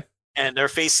 Ooh, okay. And they're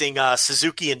facing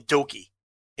Suzuki and Doki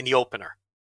in the opener.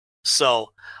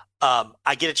 So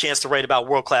I get a chance to write about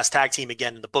World Class Tag Team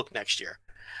again in the book next year.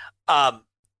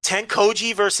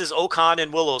 Tenkoji versus Okan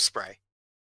and Will Ospreay.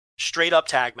 Straight up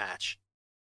tag match.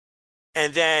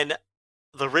 And then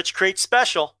the Rich Crate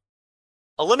special.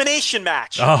 Elimination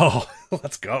match. Oh,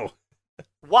 let's go.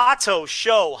 Wato,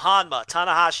 Sho, Hanma,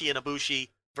 Tanahashi, and Ibushi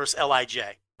versus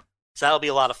LIJ. So that'll be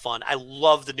a lot of fun. I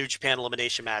love the New Japan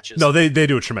elimination matches. No, they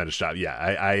do a tremendous job. Yeah,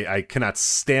 I cannot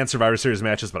stand Survivor Series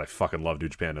matches, but I fucking love New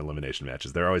Japan elimination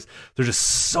matches. There's just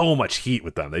so much heat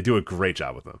with them. They do a great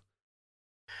job with them.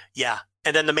 Yeah.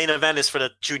 And then the main event is for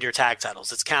the junior tag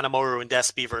titles. It's Kanemaru and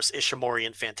Despy versus Ishimori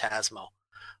and Phantasmo,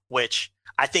 which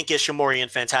I think Ishimori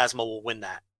and Phantasmo will win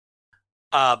that.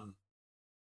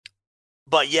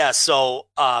 But yeah, so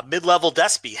mid-level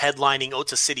Despy headlining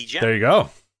Ota City Gym. There you go.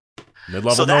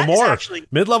 Mid-level So no that is more. actually-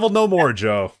 Mid-level no more,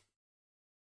 Joe.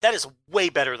 That is way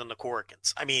better than the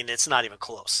Korrigans. I mean, it's not even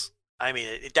close. I mean,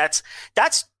 that's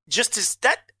just as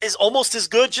that is almost as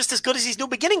good, just as good as these new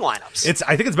beginning lineups.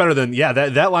 I think it's better than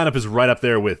that lineup is right up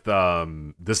there with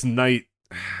this night.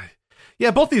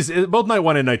 Yeah, both night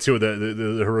 1 and night 2,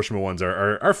 the Hiroshima ones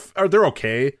are they're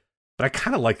okay. But I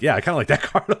kind of like that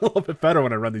card a little bit better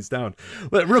when I run these down.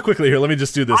 Real quickly here, let me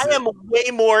just do this. I am way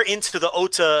more into the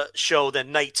Ota show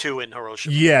than night 2 in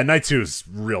Hiroshima. Yeah, night 2 is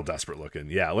real desperate looking.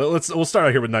 Yeah, we'll start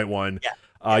out here with night 1. Yeah.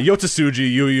 Yota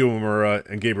Tsuji, Yu Uemura,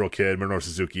 and Gabriel Kidd, Minoru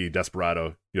Suzuki,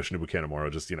 Desperado, Yoshinobu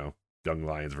Kanemaru, just, young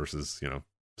lions versus,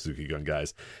 Suzuki gun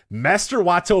guys. Master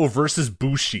Wato versus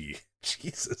Bushi.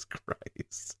 Jesus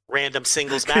Christ. Random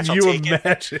singles match. Could you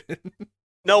imagine?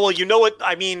 No, well, you know what?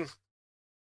 I mean,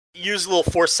 use a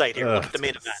little foresight here. Look at the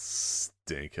main event.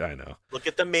 Stink, I know. Look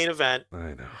at the main event.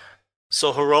 I know.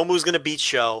 So Hiromu's going to beat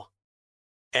Sho,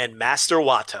 and Master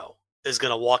Wato is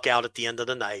going to walk out at the end of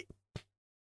the night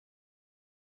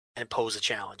and pose a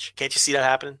challenge. Can't you see that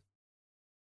happening?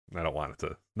 I don't want it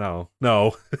to. No.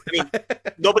 I mean,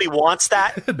 nobody wants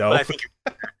that. No. But I think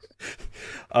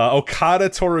Okada,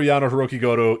 Toru Yano, Hiroki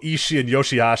Goto, Ishii, and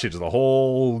Yoshihashi, just a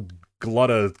whole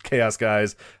glut of chaos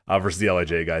guys versus the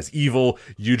LIJ guys. Evil,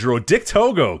 Yujiro, Dick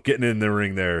Togo getting in the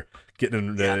ring there, getting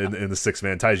in the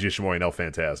 6-man. Taiji Ishimori and El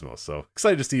Phantasmo. So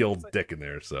excited to see old Dick in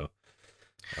there. So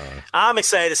I'm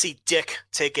excited to see Dick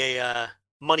take a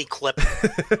money clip.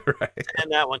 right.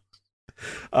 And that one.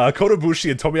 Kota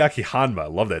Ibushi and Tomoyaki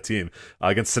Hanma, love that team,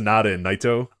 against Sonata and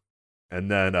Naito.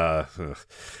 And then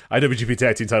IWGP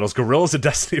Tag Team titles, Gorillas of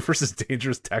Destiny versus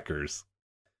Dangerous Techers.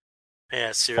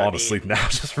 Yeah, seriously. Falling asleep now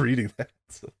just reading that.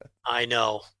 I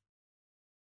know.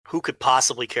 Who could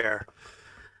possibly care?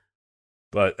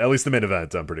 But at least the main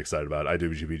event I'm pretty excited about.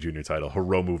 IWGP Junior title,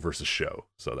 Hiromu versus Sho.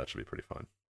 So that should be pretty fun.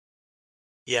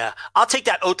 Yeah, I'll take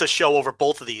that Ota show over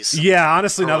both of these. Yeah,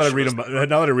 honestly, now that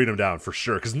I read them down for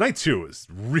sure, because night 2 is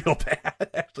real bad.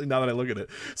 Actually, now that I look at it,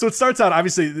 so it starts out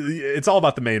obviously it's all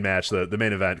about the main match, the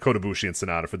main event, Kota Ibushi and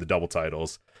Sonata for the double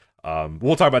titles.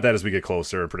 We'll talk about that as we get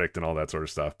closer and predict and all that sort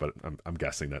of stuff. But I'm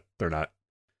guessing that they're not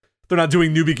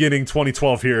doing New Beginning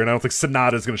 2012 here, and I don't think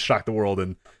Sonata is going to shock the world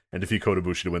and defeat Kota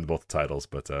Ibushi to win both the titles,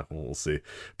 but we'll see.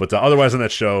 But otherwise on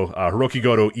that show, Hiroki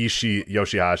Goto, Ishii,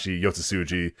 Yoshihashi, Yota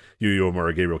Tsuji, Yu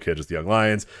Uemura, Gabriel Kidd as the Young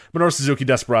Lions, Minoru Suzuki,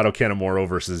 Desperado, Kanemaru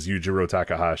versus Yujiro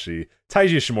Takahashi,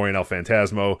 Taiji Ishimori and El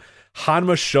Phantasmo,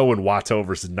 Hanma, Sho, and Wato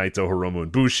versus Naito, Hiromu,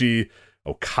 and Bushi,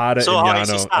 Okada and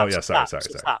Yano.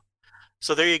 Stop.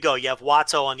 So there you go. You have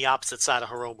Wato on the opposite side of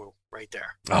Hiromu right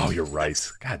there. Oh, you're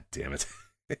right. God damn it.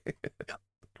 Yep.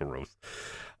 Gross.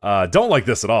 Don't like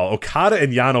this at all. Okada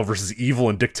and Yano versus Evil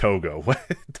and Dick Togo.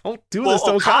 Don't do this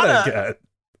to Okada again.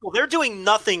 Well, they're doing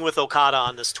nothing with Okada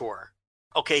on this tour.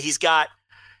 Okay, he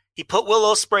put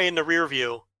Will Ospreay in the rear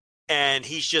view, and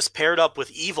he's just paired up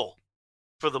with Evil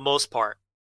for the most part.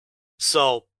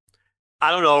 So,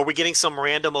 I don't know. Are we getting some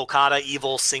random Okada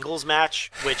Evil singles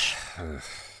match? Which,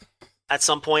 at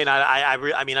some point,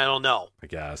 I mean, I don't know. I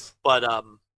guess. But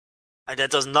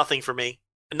that does nothing for me.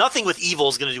 Nothing with Evil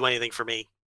is going to do anything for me.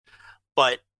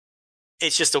 But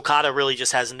it's just Okada really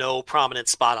just has no prominent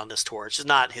spot on this tour. It's just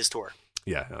not his tour.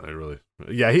 Yeah,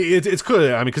 it's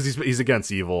good. I mean, because he's against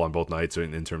Evil on both nights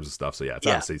in terms of stuff. So yeah, it's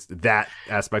obviously that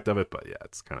aspect of it. But yeah,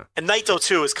 it's kind of. And Naito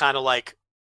too is kind of like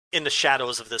in the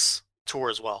shadows of this tour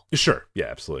as well. Sure, yeah,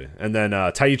 absolutely. And then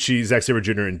Taichi, Zack Sabre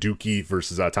Jr. and Dookie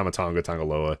versus Tama Tonga,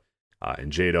 Tangaloa.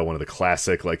 And Jado, one of the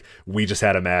classic, like, we just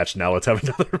had a match, now let's have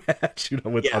another match,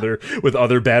 with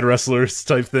other bad wrestlers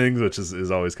type things, which is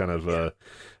always kind of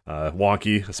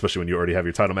wonky, especially when you already have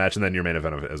your title match, and then your main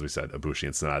event of, as we said, Ibushi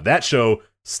and Sonata. That show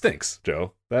stinks,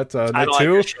 Joe. That night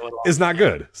 2 is not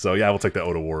good. So yeah, we'll take the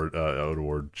Oda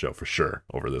Ward show for sure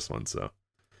over this one. So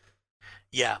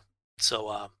yeah.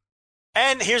 So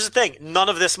and here's the thing, none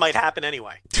of this might happen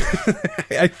anyway.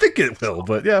 I think it will,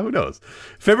 but yeah, who knows?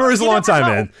 February's a long time,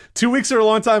 man. 2 weeks are a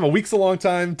long time, a week's a long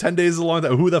time, 10 days is a long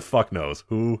time. Who the fuck knows?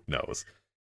 Who knows?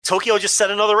 Tokyo just set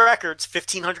another record,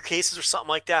 1,500 cases or something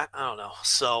like that. I don't know.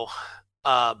 So,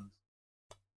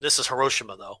 this is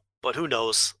Hiroshima though, but who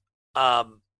knows?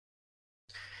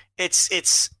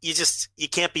 It's you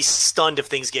can't be stunned if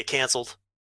things get canceled,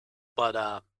 but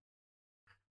I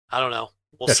don't know.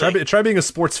 We'll see. Try being a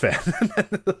sports fan.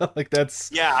 Like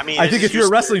that's. Yeah, I mean, I think if you're a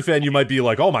wrestling fan, you might be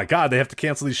like, "Oh my god, they have to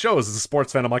cancel these shows." As a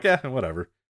sports fan, I'm like, "Yeah, whatever."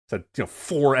 had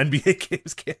 4 NBA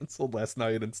games canceled last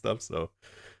night and stuff. So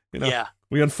Yeah.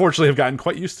 we unfortunately have gotten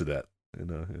quite used to that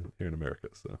here in America.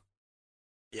 So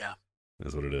Yeah.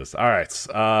 is what it is. All right,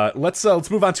 let's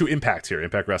move on to Impact here.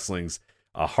 Impact Wrestling's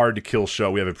Hard to Kill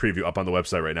show. We have a preview up on the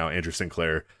website right now. Andrew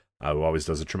Sinclair, who always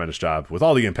does a tremendous job with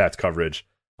all the Impact coverage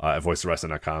at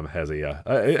voiceofwrestling.com, has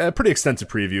a pretty extensive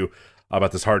preview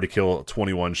about this Hard to Kill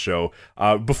 21 show.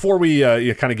 Before we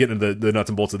kind of get into the nuts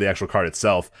and bolts of the actual card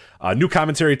itself, new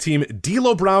commentary team,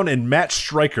 D'Lo Brown and Matt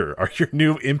Striker are your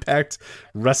new Impact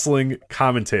Wrestling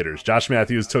commentators. Josh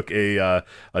Matthews took a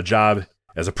job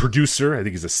as a producer. I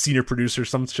think he's a senior producer,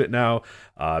 some shit now.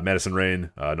 Madison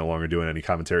Rain no longer doing any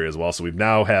commentary as well. So we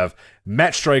now have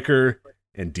Matt Striker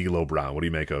and D'Lo Brown. What do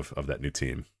you make of that new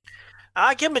team?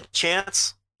 I give him a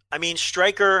chance. I mean,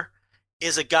 Striker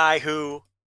is a guy who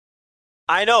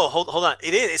I know. Hold on.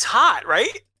 It's hot,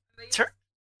 right?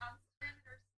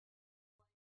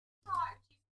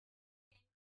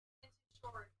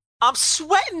 I'm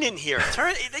sweating in here.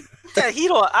 Turn that heat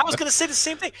on. I was going to say the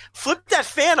same thing. Flip that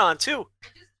fan on, too.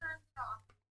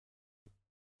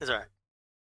 It's all right.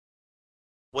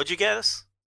 What'd you get us?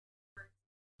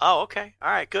 Oh, okay. All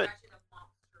right, good.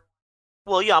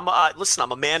 Well, yeah, listen,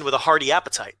 I'm a man with a hearty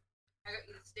appetite. I got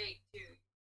you the steak, too.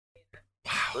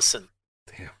 Wow. Listen.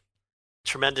 Damn.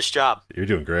 Tremendous job. You're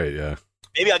doing great, yeah.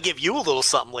 Maybe I'll give you a little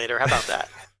something later. How about that?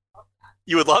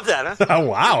 You would love that, huh? Oh,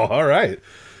 wow. All right.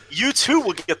 You, too,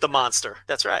 will get the monster.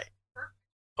 That's right.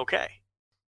 Okay.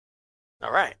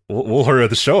 All right. We'll hurry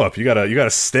the show up. You got a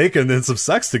steak and then some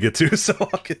sex to get to, so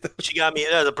I'll get that. What you got me?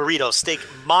 The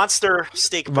burrito. Monster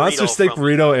steak burrito. Monster steak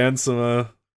burrito and some...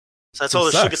 So that's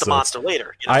all. She'll get the monster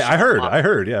later. I heard.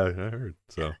 Yeah, I heard.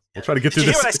 So we'll try to get through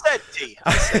this. Did you hear what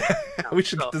I said, T? We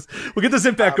should get this. We'll get this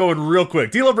Impact going real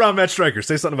quick. D'Lo Brown, Matt Striker.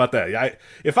 Say something about that.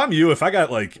 If I'm you, if I got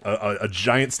like a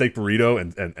giant steak burrito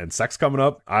and sex coming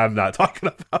up, I'm not talking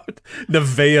about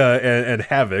Nevaeh and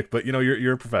Havoc. But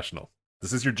you're a professional.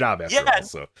 This is your job after all.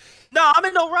 So no, I'm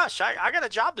in no rush. I got a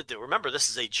job to do. Remember, this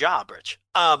is a job, Rich.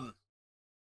 I'll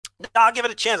give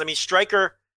it a chance. I mean,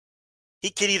 Striker. He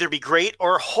could either be great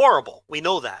or horrible. We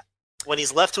know that. When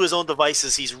he's left to his own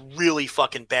devices, he's really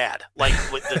fucking bad. Like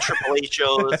with the Triple H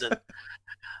shows and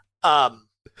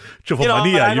Triple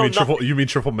Mania. You mean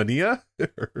Triple Mania?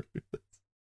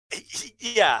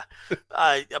 Yeah.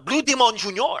 Blue Demon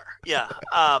Jr. Yeah.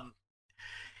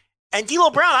 And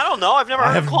D'Lo Brown, I don't know. I've never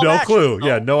heard him call I have no matches, clue.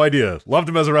 Yeah, no idea. Loved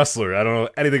him as a wrestler. I don't know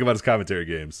anything about his commentary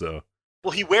game, so.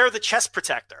 Will he wear the chest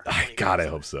protector? God, I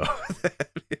hope so.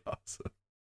 That'd be awesome.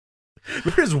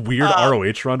 Remember his weird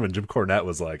ROH run when Jim Cornette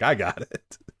was like, I got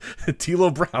it.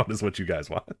 D'Lo Brown is what you guys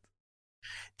want.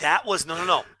 That was,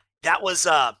 no. That was,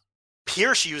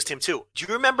 Pierce used him too. Do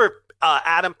you remember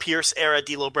Adam Pierce era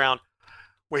D'Lo Brown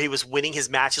where he was winning his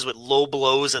matches with low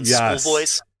blows and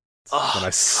schoolboys? When I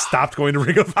stopped going to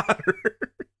Ring of Honor.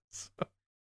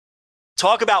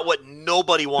 Talk about what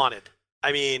nobody wanted.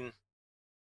 I mean...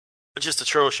 just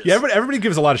atrocious. Yeah, everybody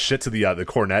gives a lot of shit to the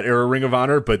Cornette era Ring of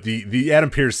Honor, but the Adam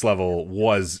Pearce level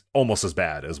was almost as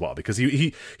bad as well because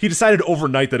he decided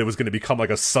overnight that it was going to become like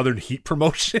a Southern Heat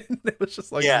promotion. It was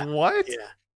just like, what?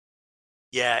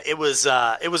 Yeah. It was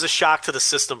a shock to the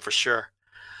system for sure.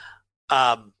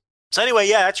 So anyway,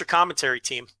 that's your commentary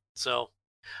team. So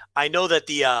I know that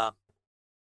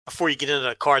before you get into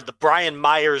the card, the Brian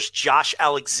Myers Josh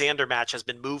Alexander match has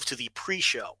been moved to the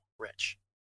pre-show, Rich.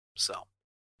 So.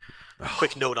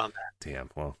 Quick note on that. Damn.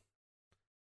 Well,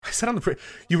 I said on the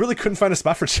you really couldn't find a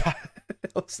spot for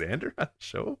Alexander on the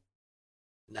show?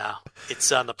 No,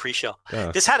 it's on the pre-show.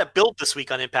 Yeah. This had a build this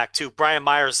week on Impact too. Brian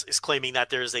Myers is claiming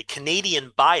that there is a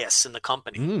Canadian bias in the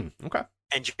company. Okay.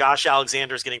 And Josh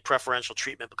Alexander is getting preferential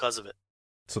treatment because of it.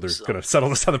 So they're going to settle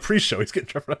this on the pre-show. He's getting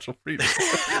preferential treatment.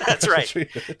 That's right.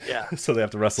 Yeah. So they have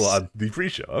to wrestle on the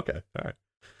pre-show. Okay. All right.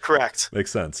 Correct.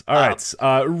 Makes sense. All right.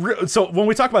 So when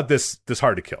we talk about this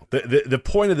Hard to Kill, the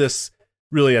point of this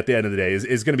really at the end of the day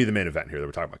is going to be the main event here that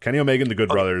we're talking about. Kenny Omega and the Good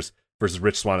Brothers versus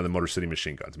Rich Swann and the Motor City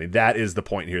Machine Guns. I mean, that is the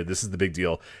point here. This is the big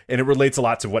deal. And it relates a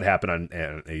lot to what happened on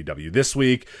AEW this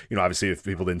week. Obviously, if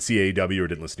people didn't see AEW or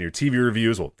didn't listen to your TV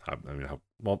reviews,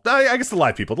 I guess the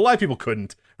live people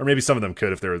couldn't, or maybe some of them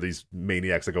could if there are these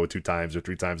maniacs that go 2 times or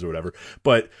 3 times or whatever.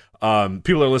 But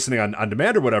people are listening on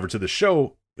demand or whatever to the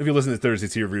show. If you listen to Thursday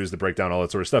TV reviews, the breakdown, all that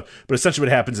sort of stuff. But essentially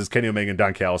what happens is Kenny Omega and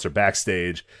Don Callis are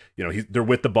backstage. They're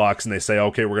with the Bucks, and they say,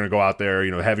 okay, we're going to go out there,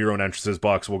 have your own entrances,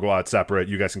 Bucks. We'll go out separate.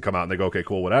 You guys can come out. And they go, okay,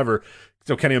 cool, whatever.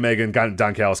 So Kenny Omega and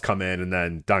Don Callis come in, and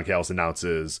then Don Callis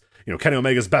announces, Kenny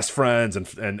Omega's best friends and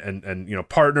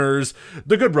partners,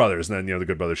 the Good Brothers. And then, the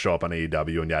Good Brothers show up on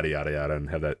AEW and yada, yada, yada, and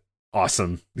have that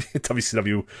awesome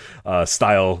WCW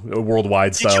style,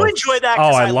 worldwide style. Did you enjoy that? Oh,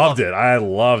 I loved it. I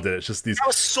loved it. It's just these. That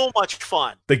was so much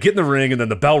fun. They get in the ring and then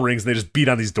the bell rings and they just beat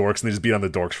on these dorks and they just beat on the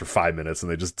dorks for 5 minutes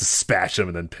and they just dispatch them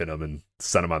and then pin them and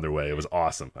send them on their way. It was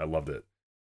awesome. I loved it.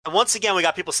 And once again, we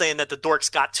got people saying that the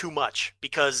dorks got too much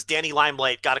because Danny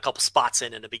Limelight got a couple spots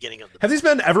in the beginning of the. Have these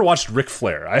men ever watched Ric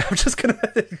Flair? I'm just gonna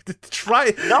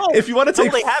try. No, if you want to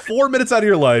take they haven't. 4 minutes out of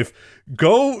your life,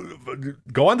 go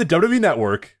on the WWE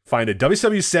Network, find a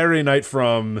WCW Saturday Night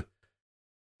from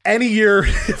any year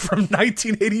from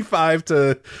 1985 to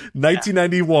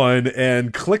 1991,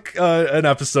 and click an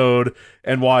episode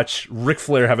and watch Ric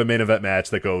Flair have a main event match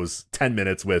that goes 10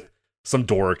 minutes with some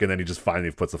dork, and then he just finally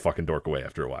puts the fucking dork away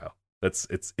after a while. It's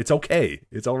okay.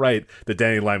 It's all right that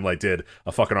Danny Limelight did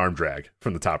a fucking arm drag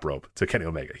from the top rope to Kenny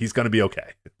Omega. He's gonna be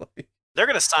okay. They're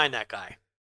gonna sign that guy.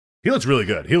 He looks really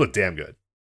good. He looked damn good.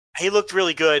 He looked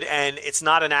really good, and it's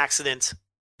not an accident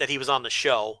that he was on the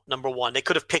show. Number one, they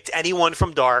could have picked anyone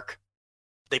from Dark.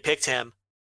 They picked him.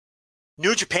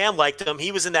 New Japan liked him.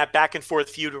 He was in that back and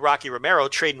forth feud with Rocky Romero,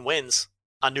 trading wins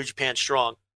on New Japan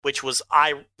Strong, which was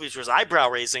eyebrow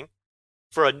raising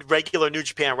for a regular New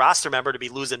Japan roster member to be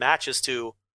losing matches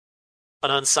to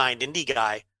an unsigned indie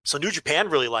guy. So New Japan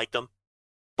really liked him,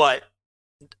 but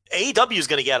AEW is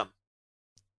going to get him.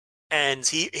 And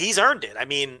he's earned it. I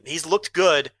mean, he's looked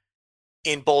good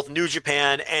in both New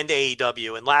Japan and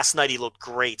AEW. And last night he looked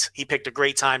great. He picked a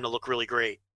great time to look really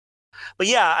great. But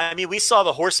yeah, I mean, we saw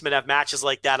the Horsemen have matches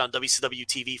like that on WCW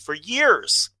TV for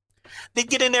years. They'd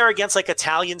get in there against like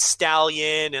Italian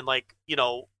Stallion and like,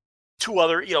 two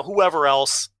other, whoever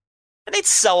else, and they'd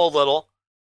sell a little,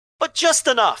 but just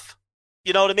enough,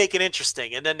 to make it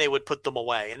interesting, and then they would put them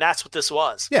away, and that's what this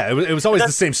was. Yeah, it was always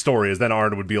the same story, as then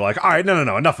Arn would be like, all right,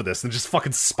 no, enough of this, and just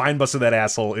fucking spine busted that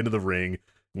asshole into the ring,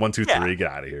 1, 2, 3,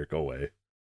 get out of here, go away.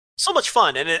 So much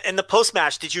fun, and in the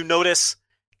post-match, did you notice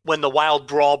when the wild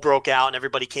brawl broke out and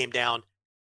everybody came down,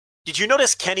 did you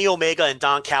notice Kenny Omega and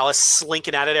Don Callis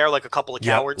slinking out of there like a couple of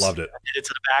cowards? Loved it. Into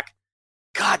the back.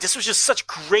 God, this was just such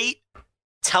great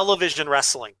television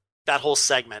wrestling, that whole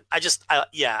segment. I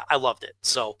loved it.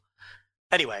 So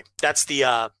anyway, that's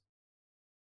the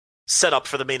setup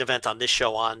for the main event on this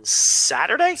show on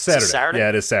Saturday. Saturday. Yeah,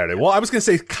 it is Saturday. Well, I was going to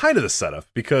say kind of the setup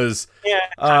because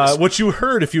what you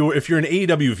heard, if you're an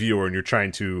AEW viewer and you're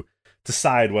trying to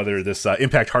decide whether this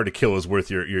Impact Hard to Kill is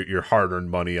worth your hard-earned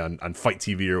money on Fight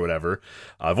TV or whatever,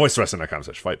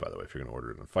 voicewrestling.com/fight, by the way, if you're going to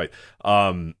order it on Fight.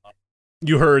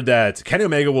 You heard that Kenny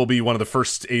Omega will be one of the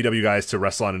first AEW guys to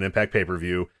wrestle on an Impact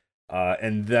pay-per-view,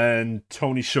 and then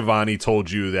Tony Schiavone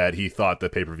told you that he thought the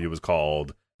pay-per-view was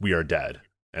called We Are Dead,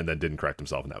 and then didn't correct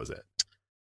himself, and that was it.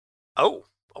 Oh,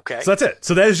 okay. So that's it.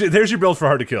 So there's your build for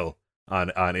Hard to Kill on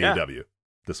AEW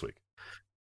this week.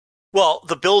 Well,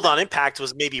 the build on Impact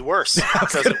was maybe worse.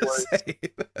 That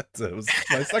was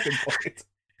my second point.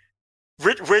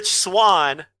 Rich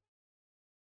Swann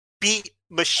beat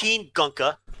Machine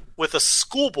Gunka with a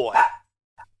schoolboy,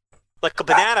 like a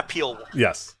banana peel.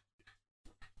 Yes.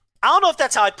 I don't know if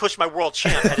that's how I'd push my world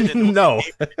champ headed into No.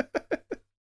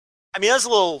 I mean, that's a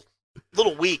little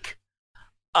weak.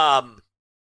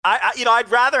 I'd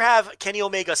rather have Kenny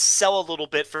Omega sell a little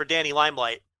bit for Danny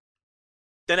Limelight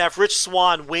than have Rich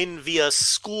Swann win via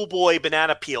schoolboy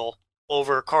banana peel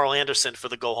over Carl Anderson for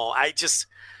the go home.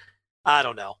 I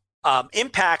don't know.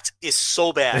 Impact is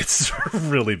so bad. It's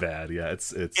really bad. Yeah,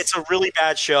 it's a really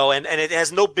bad show, and it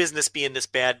has no business being this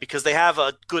bad because they have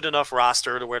a good enough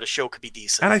roster to where the show could be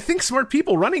decent. And I think smart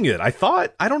people running it. I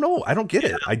don't know. I don't get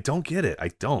it. I don't get it. I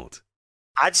don't.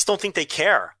 I just don't think they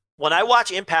care. When I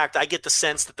watch Impact, I get the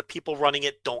sense that the people running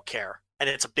it don't care, and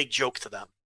it's a big joke to them.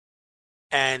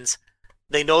 And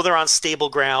they know they're on stable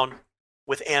ground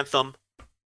with Anthem,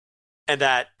 and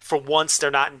that for once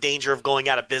they're not in danger of going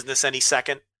out of business any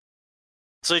second.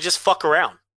 So they just fuck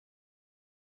around.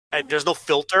 And there's no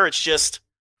filter. It's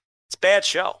a bad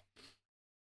show.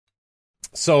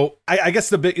 So I guess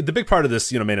the big part of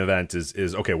this main event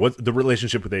is okay, what the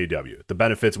relationship with AEW, the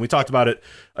benefits, and we talked about it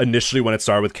initially when it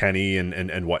started with Kenny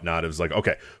and whatnot. It was like,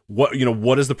 okay,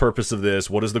 what is the purpose of this?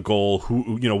 What is the goal?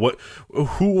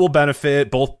 Who will benefit?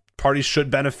 Both parties should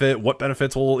benefit. What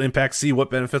benefits will Impact see? What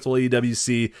benefits will AEW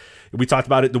see? We talked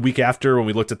about it the week after when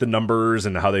we looked at the numbers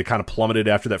and how they kind of plummeted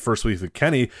after that first week with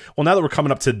Kenny. Well, now that we're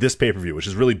coming up to this pay-per-view, which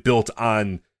is really built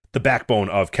on the backbone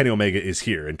of Kenny Omega is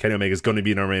here, and Kenny Omega is going to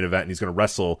be in our main event, and he's going to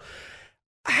wrestle.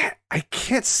 I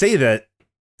can't say that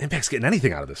Impact's getting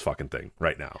anything out of this fucking thing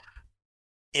right now.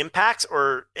 Impact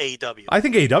or AEW? I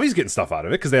think AEW's getting stuff out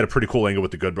of it because they had a pretty cool angle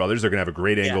with the Good Brothers. They're going to have a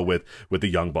great angle with the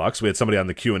Young Bucks. We had somebody on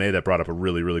the Q&A that brought up a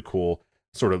really, really cool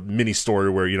sort of mini story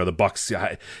where, you know, the Bucks,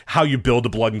 how you build the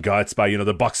blood and guts by, you know,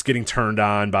 the Bucks getting turned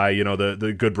on by, you know,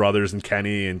 the Good Brothers and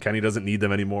Kenny doesn't need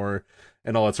them anymore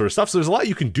and all that sort of stuff. So there's a lot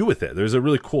you can do with it. There's a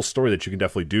really cool story that you can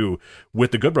definitely do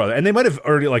with the Good Brothers. And they might have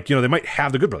already, like, you know, they might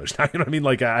have the Good Brothers now, you know what I mean?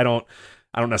 Like, I don't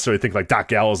necessarily think like Doc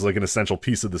Gallows is like an essential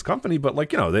piece of this company, but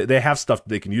like, you know, they have stuff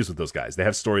they can use with those guys. They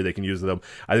have story they can use with them.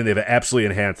 I think they've absolutely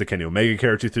enhanced the Kenny Omega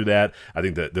character through that. I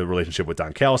think that the relationship with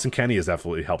Don Callis and Kenny has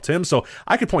definitely helped him. So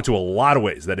I could point to a lot of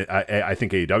ways that I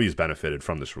think AEW's benefited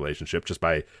from this relationship just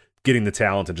by getting the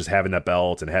talent and just having that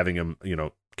belt and having him, you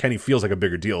know, Kenny feels like a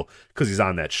bigger deal because he's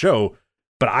on that show.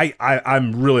 But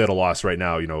I'm really at a loss right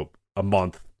now, you know, a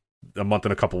month and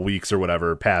a couple weeks or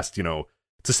whatever past, you know,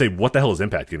 to say what the hell is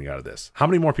Impact getting out of this? How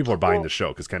many more people are buying the show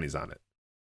because Kenny's on it?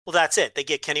 Well, that's it. They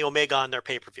get Kenny Omega on their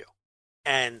pay-per-view.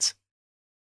 And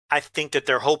I think that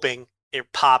they're hoping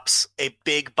it pops a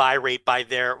big buy rate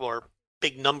or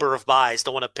big number of buys.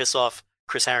 Don't want to piss off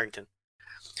Chris Harrington.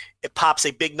 It pops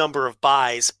a big number of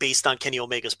buys based on Kenny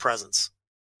Omega's presence.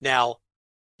 Now,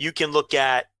 you can look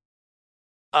at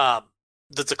the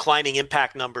declining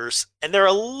Impact numbers, and they're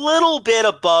a little bit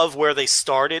above where they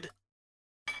started,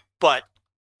 but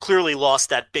clearly lost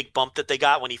that big bump that they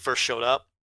got when he first showed up.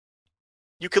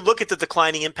 You could look at the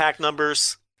declining Impact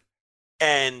numbers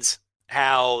and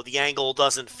how the angle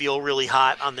doesn't feel really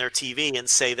hot on their TV and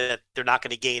say that they're not going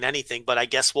to gain anything, but I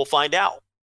guess we'll find out.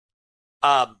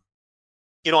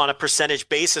 You know, on a percentage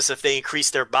basis, if they increase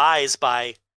their buys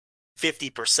by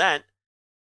 50%,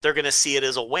 they're going to see it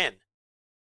as a win.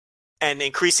 And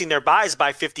increasing their buys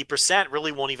by 50%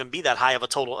 really won't even be that high of a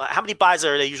total. How many buys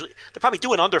are they usually? They're probably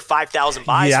doing under 5,000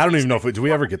 buys. Yeah, I don't even know do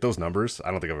we ever get those numbers?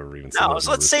 I don't think I've ever even seen those numbers.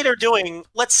 Let's say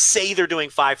they're doing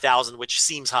 5,000, which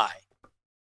seems high.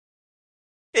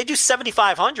 They do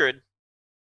 7,500.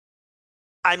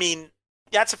 I mean,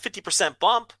 that's a 50%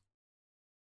 bump.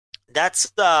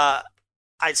 That's I'd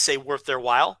say worth their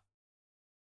while.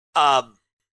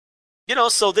 You know,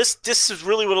 so this is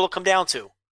really what it'll come down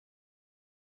to.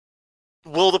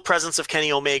 Will the presence of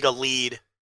Kenny Omega lead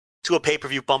to a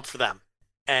pay-per-view bump for them?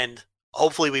 And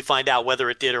hopefully we find out whether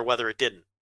it did or whether it didn't.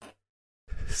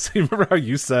 So you remember how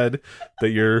you said that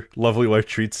your lovely wife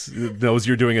knows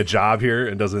you're doing a job here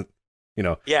and doesn't, you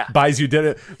know, buys you did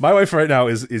it. My wife right now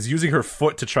is using her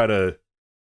foot to try to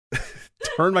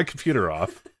turn my computer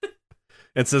off.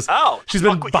 And says, she's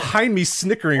been behind me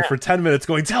snickering for 10 minutes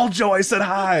going, tell Joe I said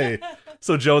hi.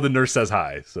 So Joe, the nurse, says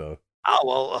hi. So. Oh,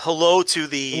 well, hello to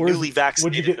the newly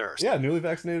vaccinated nurse. Yeah, newly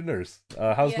vaccinated nurse.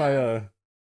 How's my...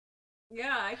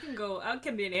 Yeah, I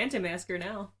can be an anti-masker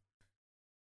now.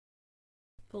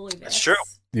 Fully That's true.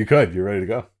 You could. You're ready to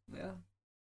go. Yeah.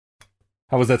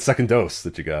 How was that second dose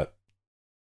that you got?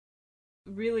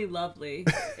 Really lovely.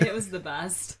 It was the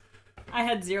best. I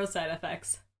had 0 side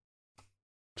effects.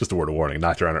 Just a word of warning,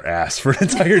 knocked her on her ass for an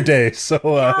entire day. So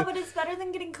yeah, but it's better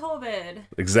than getting COVID.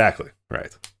 Exactly.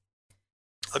 Right.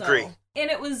 Agree. And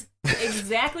it was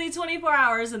exactly 24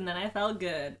 hours, and then I felt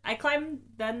good. I climbed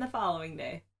then the following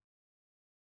day.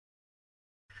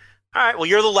 All right, well,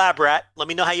 you're the lab rat. Let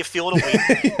me know how you feel in a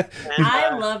week.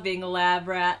 I love being a lab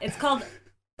rat. It's called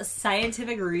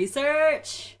scientific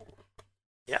research.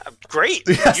 Yeah, great.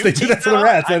 Yes, they do that for the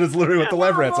rats. That is literally what the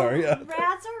lab rats are. Yeah.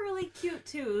 Rats are really cute,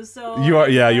 too. So you are.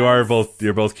 Yeah, you're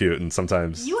both cute, and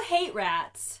sometimes... You hate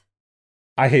rats.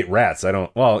 I hate rats. I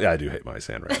don't... Well, yeah, I do hate mice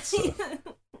and rats. So.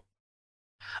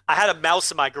 I had a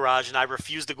mouse in my garage, and I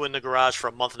refused to go in the garage for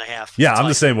a month and a half. Yeah, I'm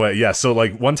the same way. Yeah, so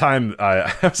like one time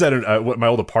I was at my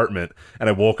old apartment, and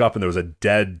I woke up and there was a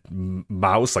dead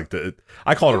mouse. Like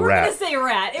I call it a rat. I was going to say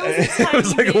rat. It was a tiny it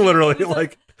was like literally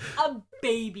like a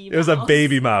baby mouse. It was a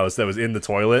baby mouse that was in the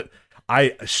toilet.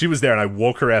 She was there, and I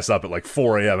woke her ass up at like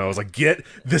 4 a.m. I was like, "Get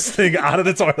this thing out of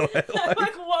the toilet!"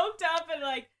 I woke up and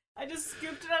I just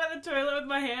scooped it out of the toilet with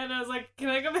my hand. And I was like, "Can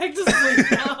I go back to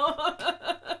sleep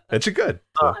now?" And she could.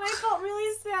 And I felt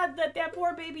really sad that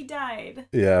poor baby died.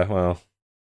 Yeah, well,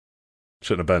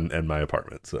 shouldn't have been in my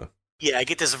apartment. So yeah,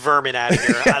 get this vermin out of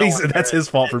here. That's his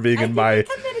fault for being in my. He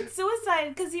committed suicide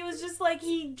because he was just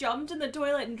he jumped in the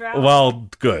toilet and drowned. Well,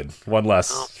 good. One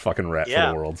less fucking rat for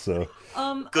the world. So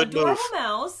good adorable move.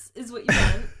 Mouse is what you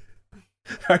meant.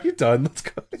 Are you done? Let's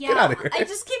go. Yeah, get out of here. I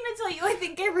just came to tell you I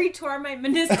think I retore my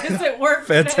meniscus at work.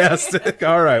 Fantastic.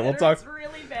 All right, we'll talk. It's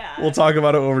really bad. We'll talk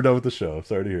about it when we're done with the show.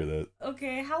 Sorry to hear that.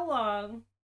 Okay, how long?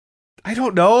 I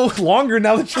don't know. Longer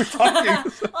now that you're talking.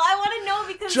 Well, I want to know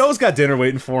because Joe's got dinner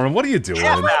waiting for him. What are you doing?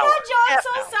 Oh my God, Joe! I'm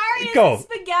so sorry. Is Go. it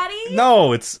spaghetti?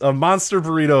 No, it's a monster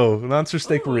burrito, monster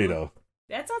steak burrito.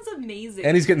 That sounds amazing.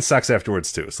 And he's getting sex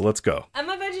afterwards too. So let's go. I'm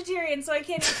a vegetarian, so I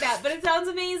can't eat that, but it sounds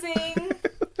amazing.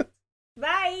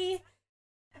 Bye.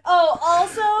 Oh,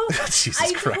 also, Jesus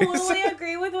I Christ. totally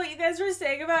agree with what you guys were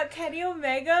saying about Kenny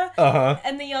Omega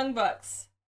and the Young Bucks.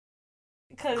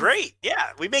 Great,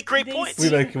 yeah, we make great they points.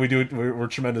 We're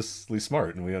tremendously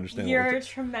smart and we understand. You're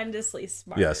tremendously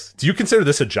smart. Yes. Do you consider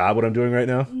this a job? What I'm doing right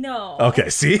now? No. Okay.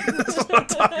 See, that's what I'm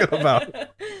talking about.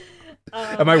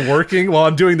 Am I working while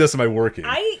I'm doing this? Am I working?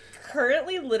 I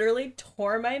currently literally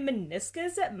tore my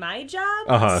meniscus at my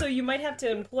job, so you might have to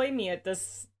employ me at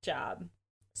this job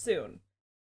soon.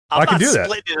 I can do that.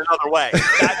 Split it another way.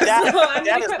 So I'm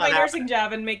going to quit my nursing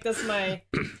job and make this my...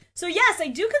 So yes, I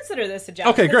do consider this a job.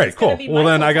 Okay, great, cool. Well,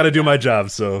 then I got to do my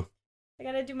job, so... I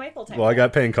got to do my full-time Well, I job.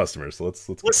 got paying customers, so let's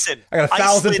Listen, I got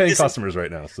 1,000 paying isn't- customers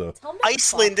right now, so...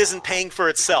 Iceland isn't paying for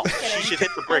itself. She should hit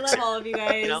the I bricks. love all of you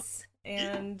guys, You know?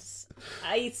 and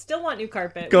I still want new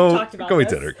carpet. Go We've talked about eat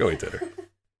this. dinner. Go eat dinner.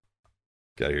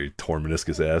 Got your torn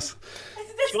meniscus ass.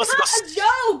 This wants to is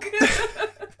not a joke!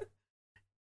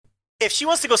 If she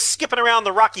wants to go skipping around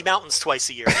the Rocky Mountains twice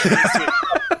a year, she needs to-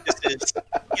 this is,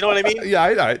 you know what I mean? Yeah,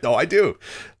 I do.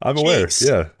 I'm aware. Jeez.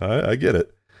 Yeah, I get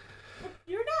it.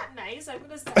 You're not nice. I'm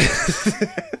going to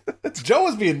send... Joe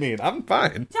was being mean. I'm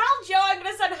fine. Tell Joe I'm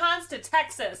going to send Hans to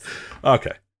Texas.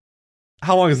 Okay.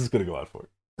 How long is this going to go on for?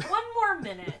 1 more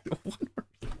minute.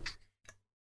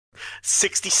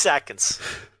 60 seconds.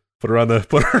 Put her on the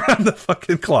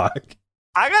fucking clock.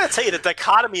 I gotta tell you, the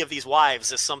dichotomy of these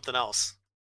wives is something else.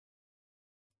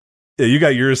 Yeah, you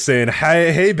got yours saying,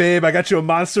 hey babe, I got you a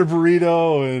monster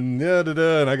burrito and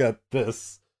and I got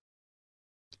this.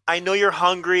 I know you're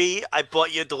hungry. I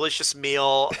bought you a delicious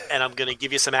meal, and I'm gonna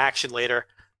give you some action later.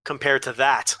 Compared to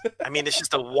that, I mean, it's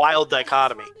just a wild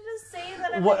dichotomy. I just wanted to say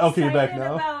that I'm What? Okay, you're back excited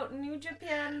now? about New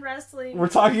Japan Wrestling. We're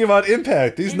talking about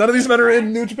Impact. None of these men are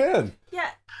in New Japan. Yeah,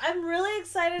 I'm really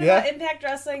excited Yeah? about Impact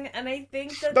Wrestling, and I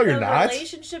think that No, the you're not.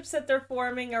 relationships that they're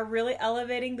forming are really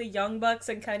elevating the Young Bucks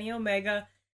and Kenny Omega.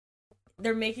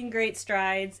 They're making great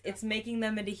strides. It's making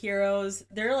them into heroes.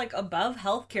 They're like above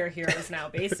healthcare heroes now,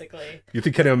 basically. You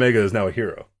think Kenny Omega is now a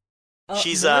hero?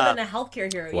 She's, more than a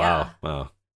healthcare hero. Yeah,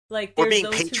 Wow. like We're there's being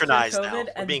those who cured patronized now. COVID,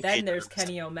 We're and being then there's patronized.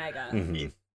 Kenny Omega. Mm-hmm.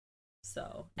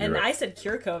 So, You're and right. I said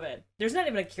cure COVID. There's not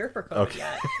even a cure for COVID Okay.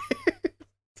 yet.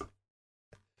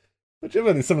 But you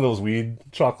have some of those weed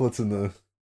chocolates in the...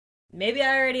 Maybe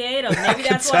I already ate them. I Maybe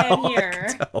can that's why tell, I'm I here.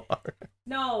 can tell.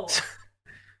 No.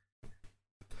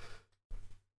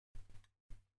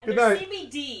 Good There's night.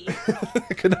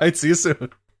 CBD. Good night. See you soon.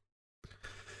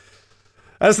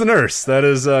 As the nurse, that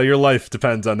is your life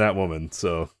depends on that woman.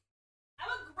 So I'm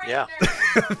a great Yeah.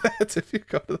 nurse. that's if you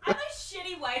go to I'm a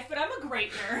shitty wife, but I'm a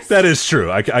great nurse. that is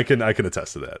true. I can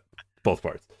attest to that. Both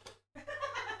parts.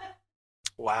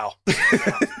 Wow,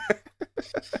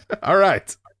 All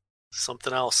right.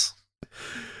 something else.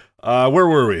 Where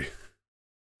were we?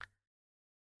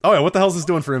 Oh yeah, what the hell is this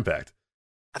doing for Impact?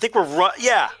 I think we're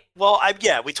yeah. Well,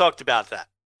 we talked about that.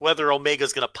 Whether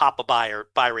Omega's going to pop a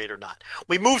buy rate or not.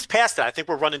 We moved past that. I think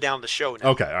we're running down the show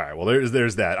now. Okay, all right. Well,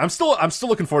 there's that. I'm still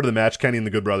looking forward to the match. Kenny and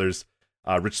the Good Brothers,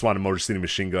 Rich Swann and Motor City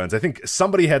Machine Guns. I think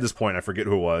somebody had this point. I forget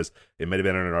who it was. It might have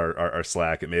been on our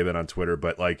Slack. It may have been on Twitter.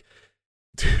 But like,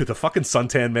 dude, the fucking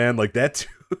suntan man, like that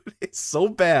dude is so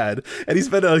bad, and he's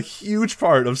been a huge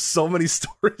part of so many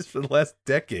stories for the last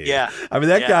decade. Yeah. I mean,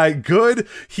 that guy, good.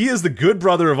 He is the good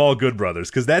brother of all good brothers,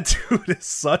 because that dude is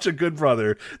such a good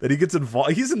brother that he gets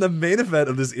involved. He's in the main event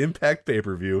of this Impact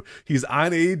pay-per-view. He's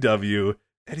on AEW,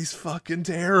 and he's fucking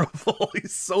terrible.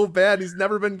 He's so bad. He's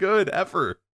never been good,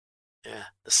 ever. Yeah,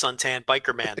 the suntan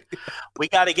biker man. We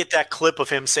got to get that clip of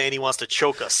him saying he wants to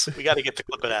choke us. We got to get the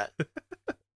clip of that.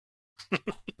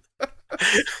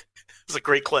 It's a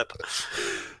great clip.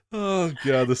 Oh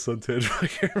god, the suntan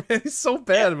biker man, he's so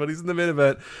bad, but he's in the main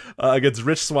event against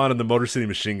Rich Swann and the Motor City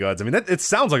Machine Guns. I mean, it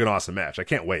sounds like an awesome match. I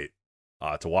can't wait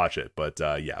to watch it. But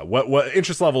yeah, what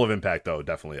interest level of Impact though?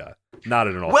 Definitely not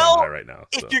at an all-time high right now.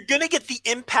 So. If you're gonna get the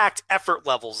Impact effort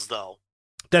levels, though,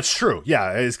 That's true.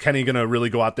 Yeah, is Kenny gonna really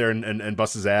go out there and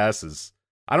bust his ass?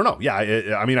 I don't know.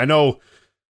 Yeah, I mean, I know.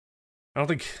 I don't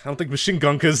think Machine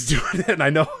Gunka's doing it, and I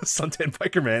know Suntan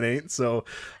Biker Man ain't. So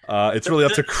it's really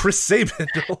up to Chris Sabin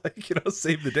to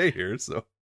save the day here. So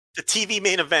the TV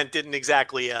main event didn't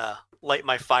exactly light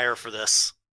my fire for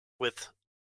this with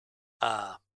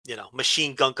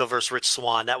Machine Gunka versus Rich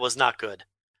Swann. That was not good.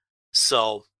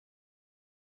 So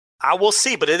I will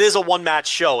see, but it is a one-match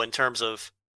show in terms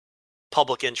of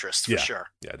public interest for sure.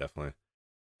 Yeah, definitely.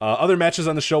 Other matches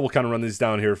on the show, we'll kind of run these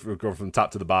down here. We'll go from the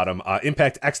top to the bottom.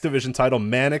 Impact X Division title,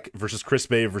 Manic versus Chris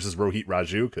Bay versus Rohit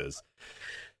Raju, because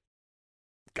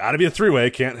got to be a three-way.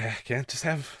 Can't just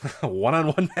have a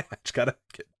one-on-one match. Got to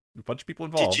get a bunch of people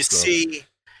involved. Did you see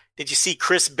did you see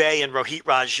Chris Bay and Rohit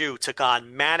Raju took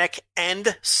on Manic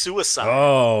and Suicide?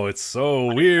 Oh, it's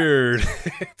so weird.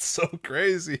 It's so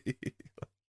crazy.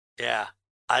 Yeah,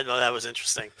 I know that was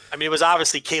interesting. I mean, it was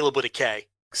obviously Caleb with a K.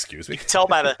 Excuse me. You could tell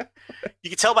by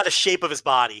the shape of his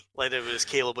body, like it was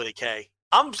Caleb with a K.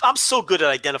 I'm so good at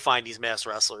identifying these masked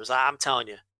wrestlers. I'm telling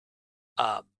you.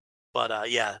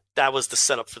 Yeah, that was the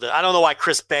setup for I don't know why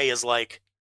Chris Bay is like.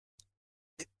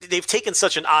 They've taken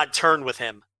such an odd turn with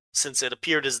him since it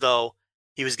appeared as though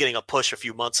he was getting a push a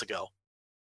few months ago.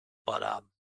 But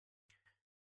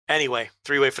anyway,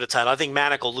 3-way for the title. I think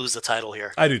Manic will lose the title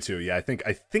here. I do too. Yeah, I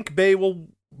think Bay will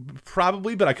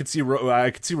probably, but I could see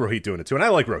Rohit doing it too, and I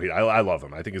like Rohit. I love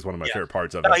him. I think he's one of my favorite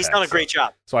parts of it. He's done a great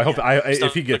job. So I hope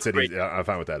if he gets it, I'm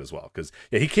fine with that as well. Because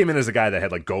he came in as a guy that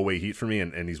had like go away heat for me,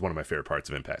 and he's one of my favorite parts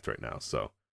of Impact right now.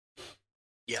 So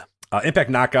yeah.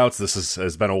 Impact Knockouts. This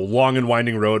has been a long and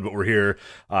winding road, but we're here.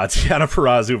 Tiana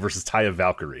Perazu versus Taya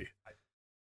Valkyrie.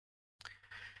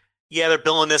 Yeah, they're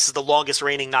billing this as the longest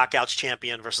reigning Knockouts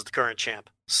champion versus the current champ.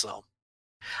 So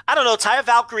I don't know. Taya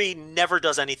Valkyrie never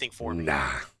does anything for me.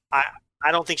 Nah.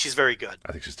 I don't think she's very good.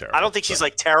 I think she's terrible. I don't think she's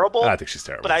like terrible. I think she's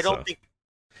terrible. But I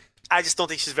just don't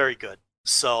think she's very good.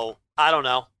 So I don't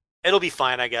know. It'll be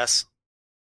fine, I guess.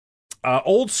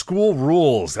 Old School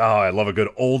Rules. Oh, I love a good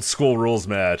Old School Rules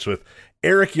match with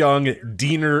Eric Young,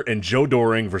 Diener, and Joe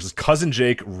Doring versus Cousin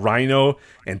Jake, Rhino,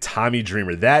 and Tommy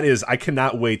Dreamer. That is, I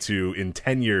cannot wait to, in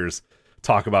 10 years,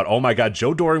 talk about, oh my God,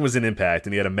 Joe Doring was in Impact,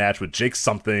 and he had a match with Jake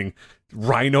something,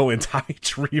 Rhino, and Tommy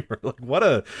Dreamer. Like, what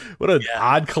a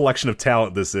odd collection of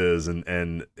talent this is,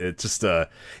 and it just,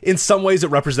 in some ways, it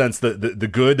represents the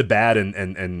good, the bad,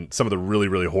 and some of the really,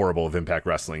 really horrible of Impact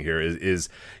Wrestling here is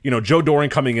Joe Doring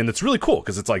coming in. That's really cool,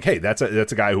 because it's like, hey, that's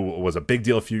a guy who was a big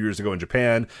deal a few years ago in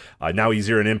Japan. Now he's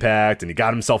here in Impact, and he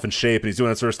got himself in shape, and he's doing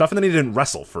that sort of stuff, and then he didn't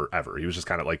wrestle forever. He was just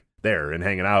kind of like there and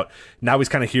hanging out. Now he's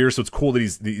kind of here, so it's cool that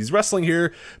he's wrestling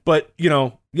here, but,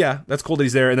 yeah, that's cool that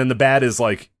he's there. And then the bad is,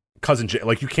 like, Cousin Jake.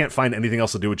 Like, you can't find anything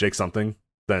else to do with Jake something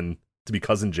than to be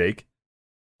Cousin Jake.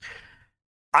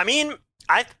 I mean,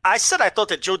 I said I thought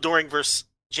that Joe Doring versus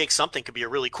Jake something could be a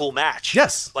really cool match.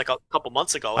 Yes. Like a couple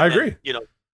months ago. I agree.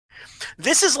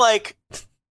 This is like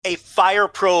a Fire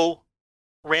Pro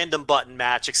random button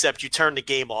match, except you turn the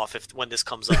game off when this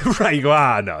comes up. Right. You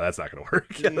go, no, that's not going to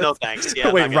work. No thanks.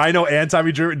 Yeah. Wait, Rhino and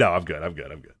Tommy Dreamer? No, I'm good.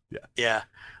 Yeah. Yeah.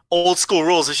 Old School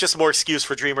Rules. It's just more excuse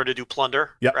for Dreamer to do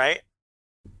plunder. Yep. Right?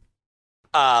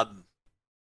 I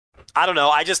don't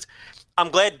know.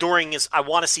 I'm glad I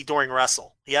want to see Doring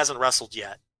wrestle. He hasn't wrestled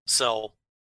yet. So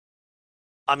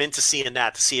I'm into seeing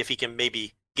that to see if he can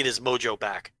maybe get his mojo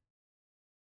back.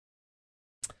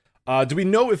 Do we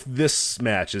know if this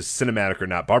match is cinematic or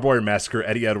not? Barbed Wire Massacre,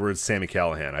 Eddie Edwards, Sami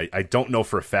Callihan. I don't know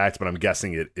for a fact, but I'm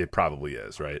guessing it probably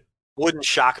is, right? Wouldn't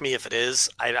shock me if it is.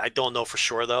 I don't know for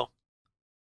sure, though.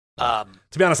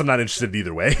 To be honest, I'm not interested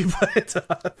either way.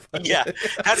 But yeah,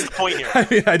 that's the point here. I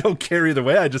mean, I don't care either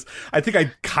way. I think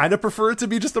I kind of prefer it to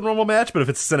be just a normal match, but if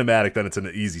it's cinematic, then it's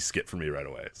an easy skip for me right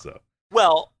away. So,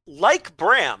 well, like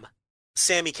Bram,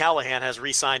 Sami Callihan has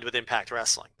re-signed with Impact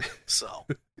Wrestling. So,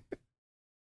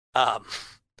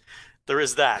 there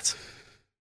is that.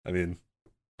 I mean,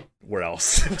 where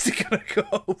else was he gonna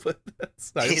go? But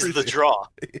he's the draw.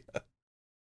 Yeah.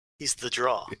 He's the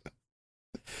draw. Yeah.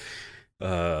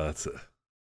 That's a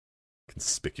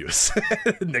conspicuous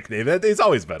nickname. It's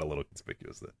always been a little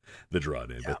conspicuous, the draw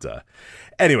name. Yeah. But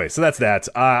anyway, so that's that.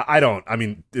 I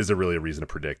mean, is there really a reason to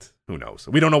predict? Who knows?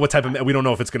 We don't know what type of. We don't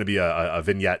know if it's going to be a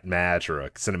vignette match or a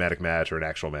cinematic match or an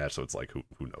actual match. So it's like, who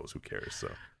knows? Who cares?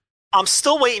 So I'm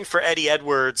still waiting for Eddie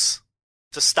Edwards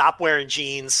to stop wearing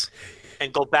jeans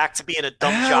and go back to being a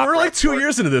dumb jock. We're like 2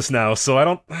 years into this now, so I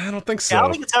don't think so. I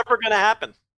don't think it's ever going to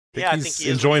happen. I think he's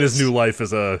enjoying his new life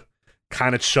as a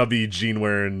kind of chubby,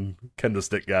 jean-wearing kendo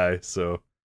stick guy. So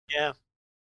yeah,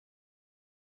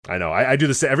 I know. I do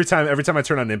this every time I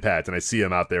turn on Impact and I see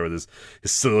him out there with his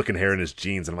silly-looking hair and his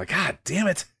jeans, and I'm like, God damn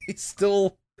it, he's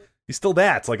still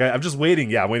that. Like I'm just waiting.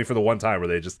 Yeah, I'm waiting for the one time where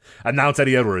they just announce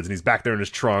Eddie Edwards and he's back there in his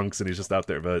trunks and he's just out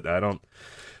there. But I don't.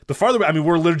 The farther, I mean,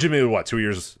 we're legitimately 2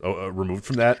 years removed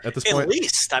from that at this point.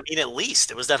 At least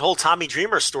it was that whole Tommy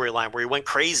Dreamer storyline where he went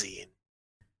crazy.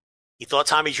 He thought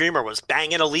Tommy Dreamer was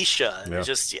banging Alicia. And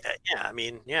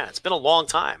it's been a long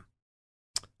time.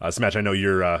 It's a match I know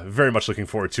you're very much looking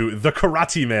forward to. The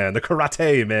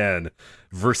Karate Man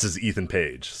versus Ethan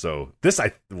Page. So this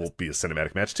will be a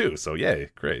cinematic match too. So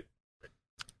yay, great.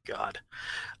 God.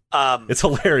 It's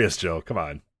hilarious, Joe. Come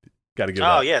on. Got to give it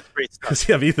up. Oh, yeah, it's great stuff. Because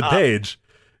you have Ethan Page,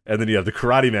 and then you have the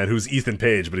Karate Man who's Ethan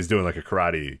Page, but he's doing like a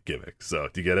karate gimmick. So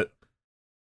do you get it?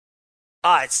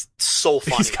 It's so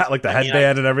funny. He's got like the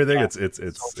headband and everything. Yeah, It's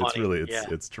really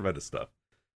it's tremendous stuff.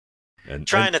 And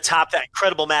trying to top that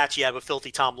incredible match he had with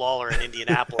Filthy Tom Lawler in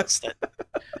Indianapolis that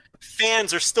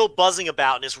fans are still buzzing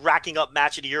about and is racking up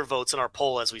match of the year votes in our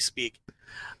poll as we speak.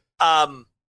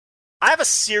 I have a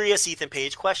serious Ethan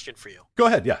Page question for you. Go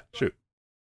ahead. Yeah, shoot.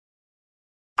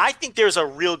 I think there's a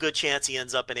real good chance he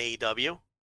ends up in AEW.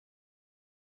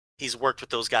 He's worked with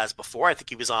those guys before. I think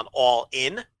he was on All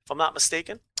In, if I'm not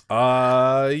mistaken.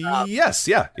 Yes,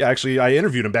 yeah. Actually, I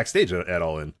interviewed him backstage at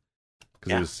All In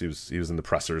because he was in the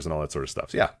pressers and all that sort of stuff.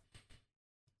 So, yeah.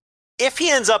 If he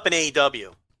ends up in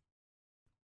AEW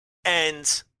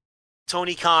and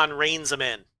Tony Khan reins him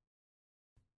in,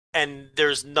 and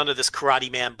there's none of this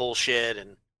Karate Man bullshit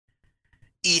and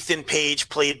Ethan Page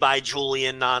played by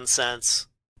Julian nonsense,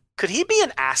 could he be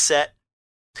an asset?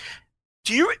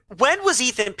 When was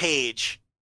Ethan Page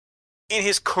in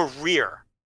his career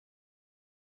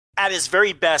at his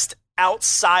very best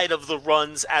outside of the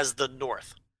runs as the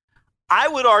North? I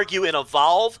would argue in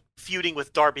Evolve feuding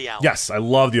with Darby Allin. Yes, I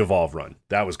love the Evolve run.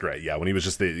 That was great. Yeah, when he was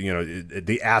just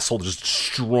the asshole just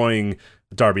destroying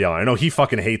Darby Allin. I know he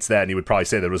fucking hates that, and he would probably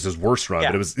say that it was his worst run,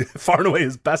 but it was far and away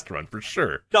his best run for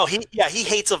sure. No, he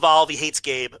hates Evolve. He hates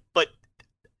Gabe. But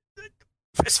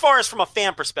as far as from a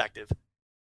fan perspective,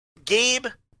 Gabe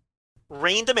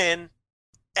reined him in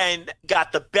and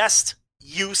got the best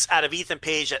use out of Ethan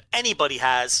Page that anybody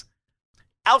has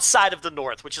outside of the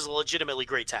North, which is a legitimately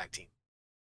great tag team.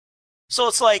 So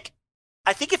it's like,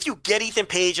 I think if you get Ethan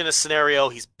Page in a scenario,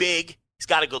 he's big, he's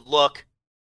got a good look,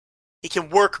 he can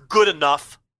work good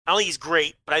enough. I don't think he's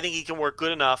great, but I think he can work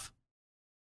good enough.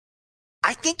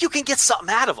 I think you can get something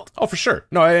out of him. Oh, for sure.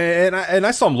 No, and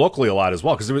I saw him locally a lot as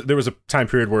well, because there was a time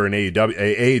period where in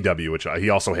AEW, which he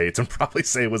also hates and probably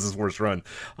say was his worst run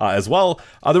as well,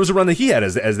 there was a run that he had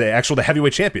as the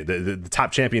heavyweight champion, the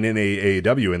top champion in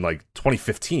AEW in like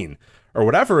 2015 or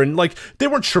whatever, and like they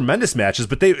weren't tremendous matches,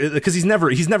 but because he's never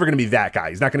going to be that guy.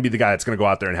 He's not going to be the guy that's going to go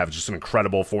out there and have just an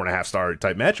incredible 4.5 star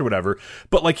type match or whatever.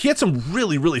 But like he had some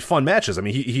really, really fun matches. I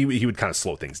mean, he would kind of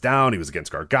slow things down. He was against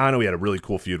Gargano. He had a really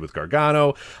cool feud with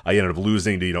Gargano. He ended up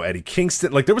losing to Eddie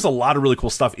Kingston. Like there was a lot of really cool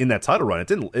stuff in that title run.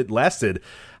 It lasted,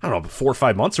 I don't know, 4 or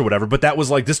 5 months or whatever. But that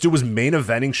was like, this dude was main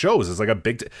eventing shows. It's like a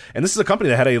big, and this is a company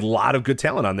that had a lot of good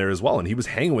talent on there as well. And he was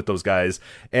hanging with those guys.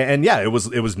 And yeah, it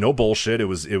was no bullshit. It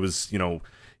was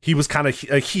he was kind of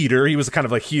a heater. He was kind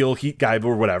of a heel heat guy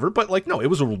or whatever. But like, no, it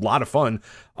was a lot of fun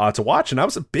to watch. And I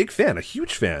was a big fan, a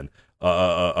huge fan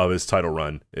of his title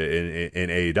run in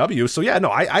AEW. So yeah, no,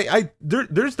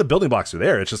 there's the building blocks are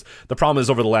there. It's just the problem is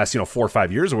over the last 4 or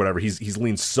 5 years or whatever, he's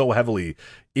leaned so heavily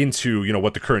into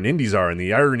what the current indies are and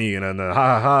the irony and the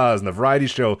ha-ha-has and the variety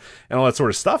show and all that sort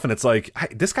of stuff. And it's like,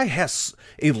 this guy has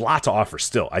a lot to offer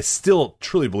still. I still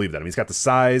truly believe that. I mean, he's got the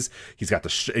size, he's got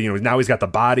the now he's got the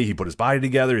body, he put his body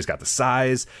together, he's got the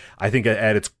size. I think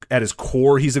at his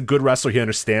core, he's a good wrestler. He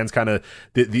understands kind of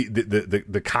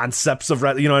the concepts of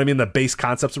wrestling, what I mean, the base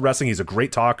concepts of wrestling. He's a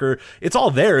great talker. It's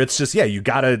all there. It's just, yeah, you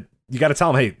gotta tell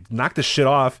him, hey, knock this shit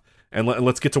off and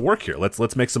let's get to work here.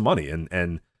 Let's make some money.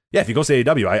 And yeah, if he goes to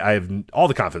AEW, I have all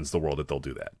the confidence in the world that they'll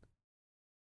do that.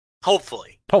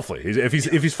 Hopefully. If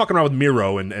he's fucking around with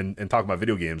Miro and talking about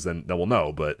video games, then we'll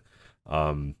know. But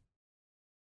I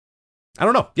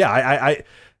don't know. Yeah,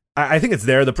 I think it's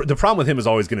there. The problem with him is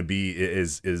always going to be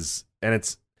is and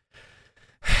it's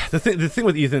the thing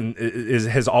with Ethan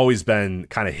has always been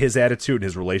kind of his attitude and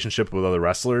his relationship with other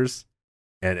wrestlers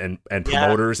and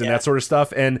promoters and that sort of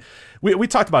stuff. And we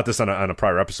talked about this on a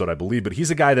prior episode, I believe, but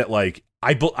he's a guy that like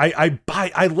I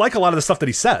like a lot of the stuff that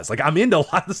he says. Like I'm into a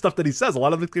lot of the stuff that he says. A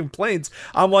lot of the complaints,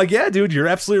 I'm like, yeah, dude, you're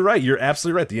absolutely right. You're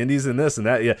absolutely right. The indies and this and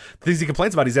that. Yeah, the things he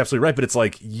complains about, he's absolutely right. But it's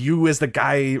like you as the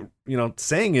guy,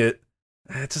 saying it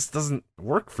just doesn't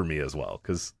work for me as well,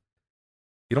 because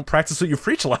you don't practice what you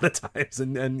preach a lot of times,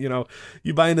 and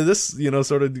you buy into this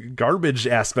sort of garbage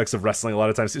aspects of wrestling a lot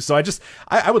of times. So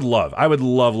I would love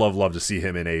to see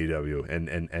him in AEW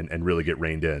and really get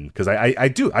reined in, because I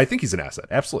think he's an asset,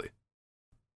 absolutely.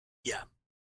 Yeah.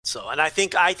 So, and I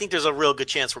think there's a real good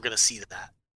chance we're going to see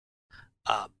that,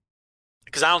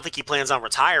 because I don't think he plans on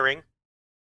retiring,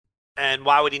 and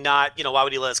why would he not? Why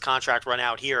would he let his contract run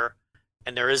out here?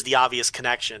 And there is the obvious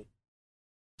connection.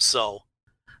 So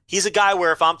he's a guy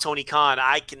where if I'm Tony Khan,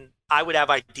 I would have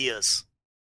ideas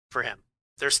for him.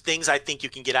 There's things I think you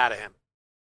can get out of him.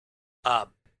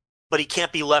 But he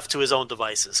can't be left to his own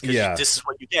devices, because this is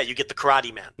what you get. You get the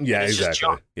Karate Man. Yeah, it's exactly. Just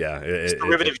junk. Yeah, it's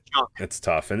derivative junk. It's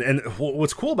tough. And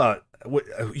what's cool about what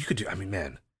you could do, I mean,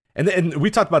 man. And we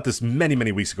talked about this many,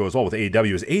 many weeks ago as well with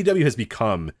AEW, is AEW has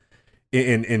become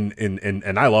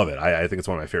and I love it. I think it's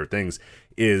one of my favorite things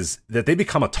is that they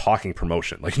become a talking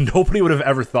promotion. Like nobody would have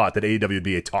ever thought that AEW would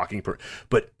be a talking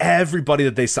but everybody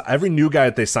that they every new guy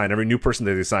that they sign, every new person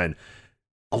that they sign,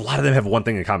 a lot of them have one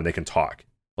thing in common: they can talk.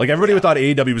 Like everybody thought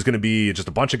AEW was going to be just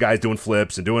a bunch of guys doing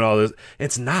flips and doing all this.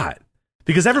 It's not.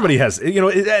 Because everybody has,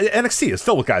 NXT is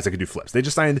filled with guys that can do flips. They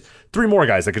just signed 3 more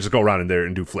guys that could just go around in there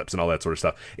and do flips and all that sort of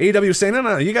stuff. AEW is saying,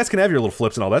 no, you guys can have your little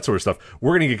flips and all that sort of stuff.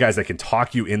 We're going to get guys that can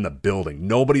talk you in the building.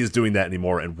 Nobody is doing that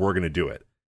anymore, and we're going to do it.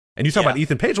 And you talk about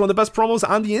Ethan Page, one of the best promos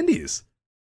on the indies.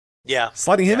 Yeah.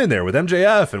 Sliding him in there with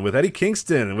MJF and with Eddie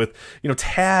Kingston and with,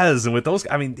 Taz and with those,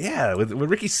 with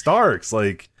Ricky Starks.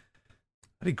 Like,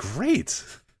 that'd be great.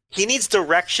 He needs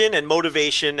direction and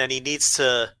motivation, and he needs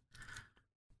to...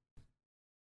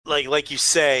 Like you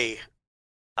say,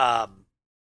 I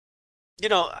don't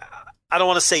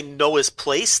want to say know his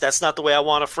place. That's not the way I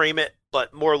want to frame it,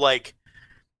 but more like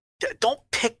don't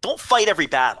fight every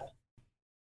battle.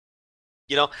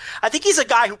 I think he's a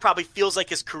guy who probably feels like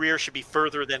his career should be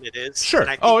further than it is. Sure.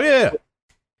 And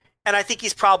And I think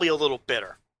he's probably a little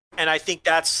bitter. And I think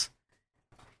that's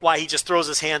why he just throws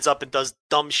his hands up and does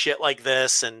dumb shit like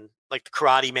this and like the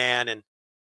Karate Man and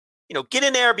get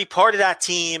in there, be part of that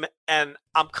team, and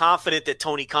I'm confident that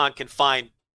Tony Khan can find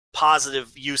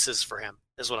positive uses for him,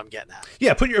 is what I'm getting at.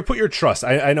 Yeah, put your trust.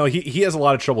 I know he has a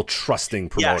lot of trouble trusting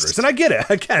promoters, and I get it.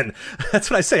 Again,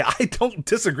 that's what I say. I don't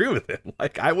disagree with him.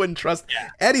 Like, I wouldn't trust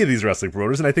any of these wrestling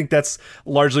promoters, and I think that's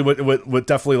largely what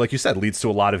definitely, like you said, leads to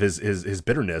a lot of his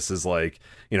bitterness is like,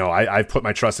 I've put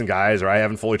my trust in guys, or I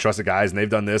haven't fully trusted guys, and they've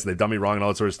done this, and they've done me wrong, and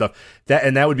all that sort of stuff.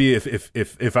 That would be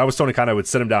if I was Tony Khan, I would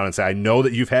sit him down and say, I know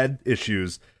that you've had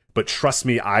issues, but trust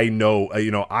me, I know,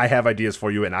 I have ideas for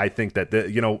you, and I think that,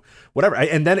 whatever.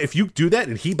 And then if you do that,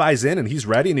 and he buys in, and he's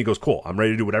ready, and he goes, cool, I'm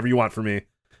ready to do whatever you want for me,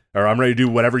 or I'm ready to do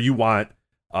whatever you want,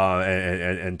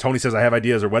 and Tony says I have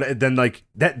ideas, or what, then like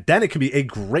that, then it can be a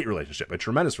great relationship, a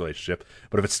tremendous relationship.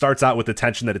 But if it starts out with the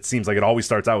tension that it seems like it always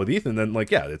starts out with Ethan, then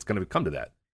like, it's going to come to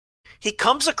that. He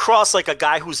comes across like a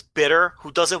guy who's bitter,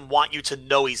 who doesn't want you to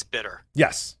know he's bitter.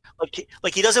 Yes.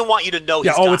 Like he doesn't want you to know.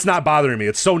 Yeah. It's not bothering me.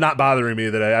 It's so not bothering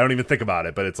me that I don't even think about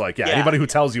it. But it's like, anybody who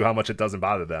tells you how much it doesn't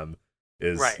bother them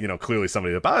is, clearly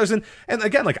somebody that bothers. And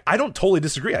again, like, I don't totally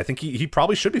disagree. I think he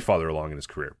probably should be farther along in his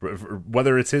career,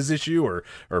 whether it's his issue or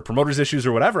promoters' issues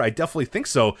or whatever. I definitely think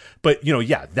so. But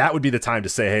that would be the time to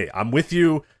say, hey, I'm with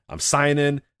you. I'm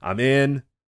signing. I'm in.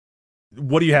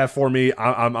 What do you have for me?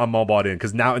 I'm all bought in,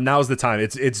 because now's the time.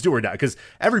 It's do or die, because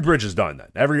every bridge is done. Then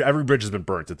every bridge has been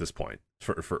burnt at this point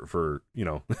for for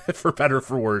better or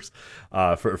for worse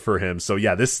for him. So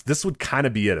this would kind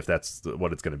of be it if that's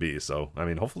what it's going to be. So I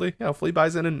mean, hopefully he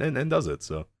buys in and does it.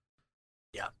 So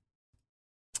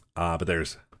but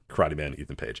there's Karate Man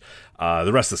Ethan Page.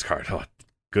 The rest of this card, oh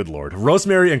good lord,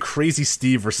 Rosemary and Crazy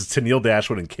Steve versus Tennille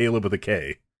Dashwood and Caleb with a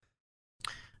K.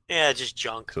 Yeah, just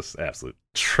junk. Just absolute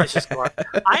trash.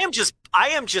 I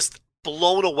am just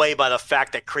blown away by the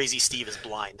fact that Crazy Steve is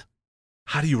blind.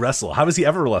 How do you wrestle? How has he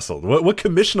ever wrestled? What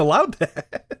commission allowed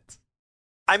that?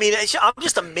 I mean, I'm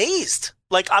just amazed.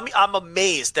 Like, I'm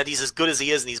amazed that he's as good as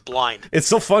he is and he's blind. It's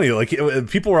so funny. Like,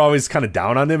 people were always kind of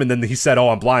down on him, and then he said, "Oh,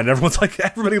 I'm blind." And everyone's like,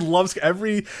 everybody loves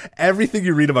everything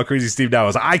you read about Crazy Steve now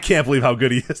is, I can't believe how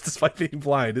good he is despite being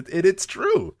blind. It's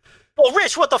true. Well,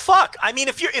 Rich, what the fuck? I mean,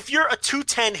 if you're a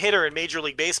 210 hitter in Major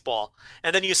League Baseball,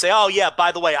 and then you say, "Oh yeah,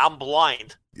 by the way, I'm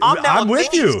blind," I'm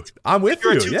with you. I'm with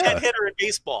you. You're a 210 hitter in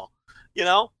baseball,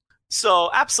 So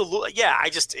absolutely,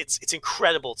 it's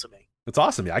incredible to me. It's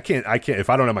awesome. Yeah, I can't. If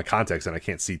I don't have my contacts in, I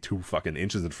can't see 2 fucking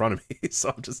inches in front of me.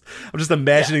 So I'm just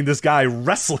imagining this guy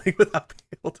wrestling without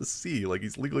being able to see, like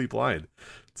he's legally blind.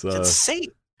 It's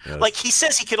insane. Yeah. Like, he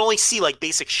says he can only see like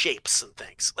basic shapes and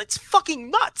things. It's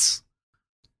fucking nuts.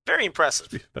 Very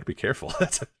impressive. Better be careful.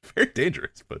 That's very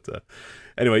dangerous. But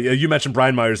anyway, you mentioned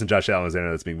Brian Myers and Josh Alexander.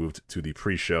 That's being moved to the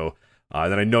pre-show.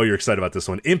 Then I know you're excited about this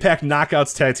one. Impact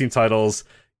Knockouts Tag Team titles.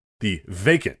 The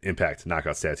vacant Impact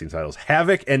Knockouts Tag Team titles.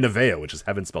 Havoc and Nevaeh, which is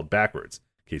heaven spelled backwards,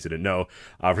 in case you didn't know,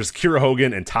 versus Kiera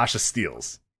Hogan and Tasha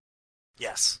Steelz.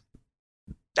 Yes.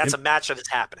 That's a match that is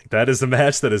happening. That is a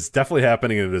match that is definitely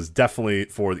happening, and it is definitely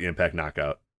for the Impact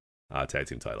Knockout Tag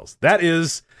Team titles. That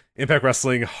is Impact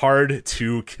Wrestling Hard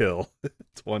to Kill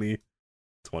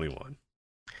 2021.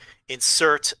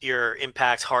 Insert your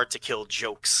Impact Hard to Kill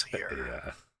jokes here.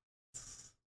 Yeah.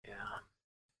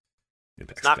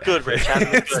 It's not good, Rich.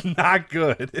 It's not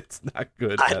good. It's not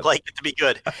good. I'd like it to be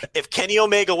good. If Kenny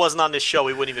Omega wasn't on this show,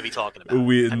 we wouldn't even be talking about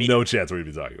it. No chance we'd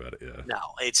be talking about it. Yeah. No,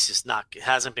 it's just not. It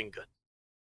hasn't been good.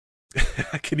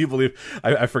 Can you believe?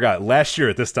 I forgot. Last year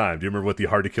at this time, do you remember what the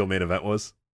Hard to Kill main event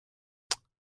was?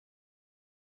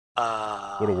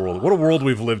 What a world! What a world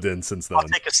we've lived in since then. I'll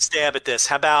take a stab at this.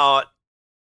 How about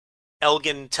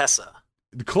Elgin Tessa?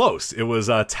 Close. It was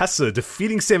Tessa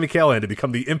defeating Sami Callihan to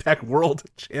become the Impact World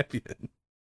Champion.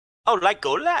 Oh, did I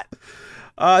go to that?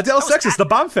 Dallas, Texas, the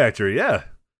Bomb Factory. Yeah.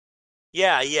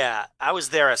 Yeah. I was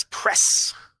there as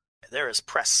press.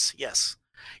 Yes.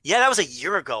 Yeah, that was a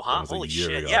year ago, huh? Holy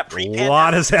shit. Ago. Yeah, a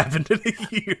lot has happened in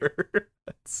a year.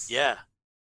 Yeah.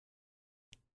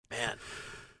 Man.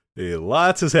 A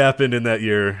lot has happened in that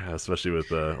year, especially with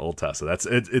old Tessa. That's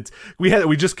it.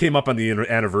 We just came up on the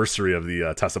anniversary of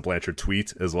the Tessa Blanchard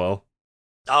tweet as well.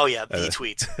 Oh yeah, the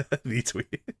tweet. The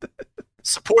tweet.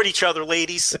 Support each other,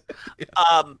 ladies.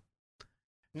 Yeah.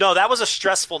 No, that was a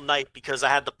stressful night because I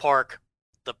had to park.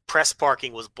 The press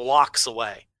parking was blocks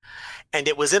away, and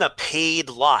it was in a paid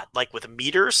lot, like with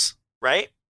meters, right?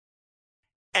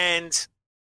 And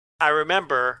I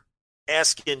remember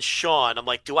asking Sean, I'm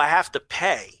like, "Do I have to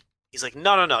pay?" He's like,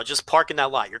 no, just park in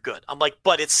that lot. You're good. I'm like,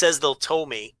 but it says they'll tow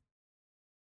me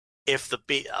if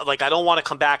I don't want to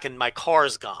come back and my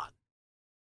car's gone.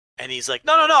 And he's like,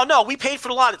 no, we paid for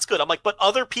the lot. It's good. I'm like, but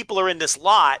other people are in this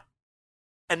lot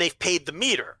and they've paid the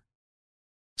meter.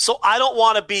 So I don't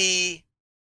want to be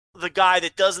the guy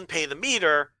that doesn't pay the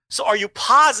meter. So are you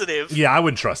positive? Yeah, I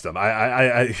wouldn't trust him.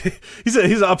 He's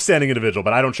an upstanding individual,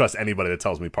 but I don't trust anybody that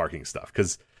tells me parking stuff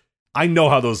because I know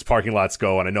how those parking lots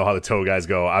go, and I know how the tow guys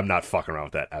go. I'm not fucking around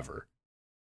with that ever.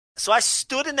 So I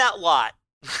stood in that lot,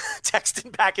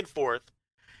 texting back and forth,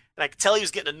 and I could tell he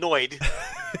was getting annoyed.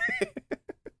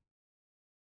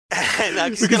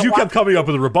 Because you kept coming up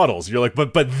with rebuttals. You're like,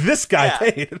 but this guy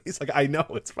paid. And he's like, I know,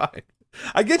 it's fine.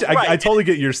 I get you. Right. I totally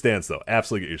get your stance, though.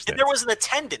 Absolutely get your stance. And there was an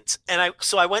attendant, and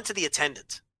so I went to the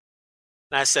attendant,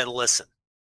 and I said, listen,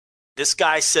 this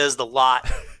guy says the lot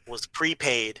was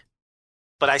prepaid,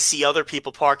 but I see other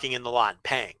people parking in the lot and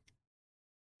paying.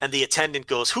 And the attendant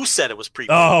goes, who said it was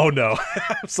prepaid? Oh, no.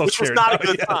 I'm so Which was scared not now.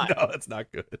 a good time. No, that's not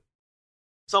good.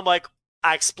 So I'm like,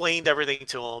 I explained everything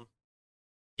to him,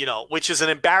 which is an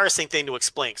embarrassing thing to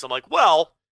explain. So I'm like,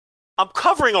 well, I'm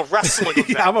covering a wrestling event.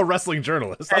 Yeah, I'm a wrestling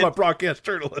journalist. I'm a broadcast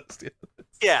journalist.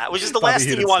 Yeah, which is the last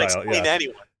thing you want to explain to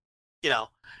anyone.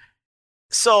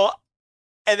 So...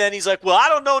 And then he's like, "Well, I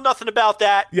don't know nothing about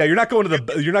that." Yeah, you're not going to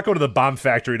the Bomb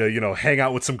Factory to hang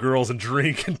out with some girls and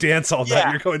drink and dance all night.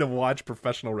 You're going to watch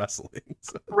professional wrestling.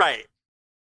 So. Right.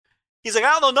 He's like,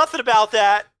 "I don't know nothing about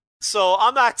that, so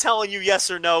I'm not telling you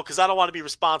yes or no because I don't want to be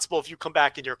responsible if you come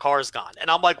back and your car's gone." And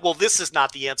I'm like, "Well, this is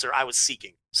not the answer I was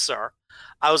seeking, sir.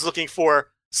 I was looking for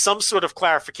some sort of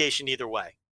clarification either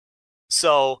way."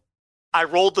 So I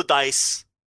rolled the dice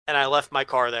and I left my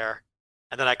car there,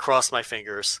 and then I crossed my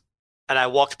fingers. And I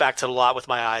walked back to the lot with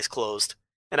my eyes closed,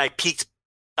 and I peeked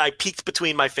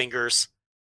between my fingers,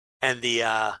 and the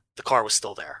car was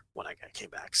still there when I came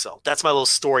back. So that's my little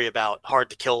story about Hard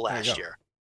to Kill last year.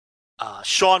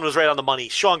 Sean was right on the money.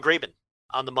 Sean Graben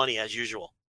on the money as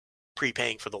usual,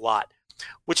 prepaying for the lot,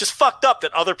 which is fucked up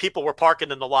that other people were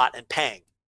parking in the lot and paying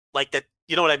like that.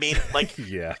 You know what I mean? Like,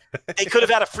 yeah, they could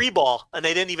have had a free ball and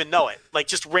they didn't even know it. Like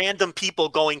just random people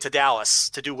going to Dallas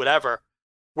to do whatever.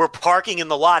 We're parking in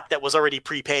the lot that was already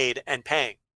prepaid and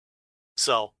paying.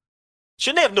 So,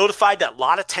 shouldn't they have notified that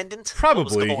lot attendant?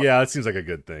 Probably, yeah. It seems like a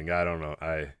good thing. I don't know.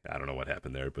 I don't know what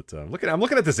happened there, but I'm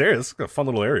looking at this area. This is a fun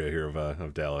little area here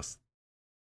of Dallas,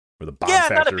 where the Bomb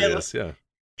Factory is. Yeah,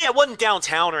 it wasn't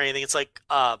downtown or anything. It's like,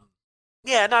 not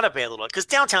a bad little. Because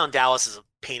downtown Dallas is a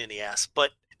pain in the ass,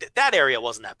 but that area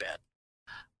wasn't that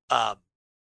bad.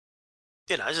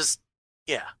 It's just.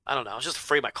 Yeah, I don't know. I was just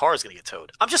afraid my car is going to get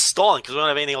towed. I'm just stalling because we don't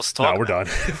have anything else to talk about. No,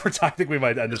 we're done. I think we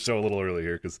might end the show a little early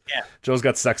here because Joe's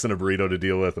got sex and a burrito to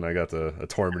deal with, and I got a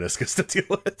torn meniscus to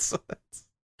deal with. So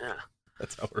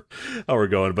that's how we're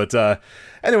going. But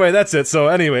anyway, that's it. So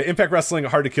anyway, Impact Wrestling,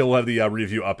 Hard to Kill. We'll have the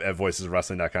review up at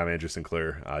voicesofwrestling.com. Andrew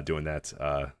Sinclair doing that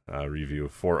review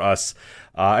for us.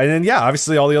 And then,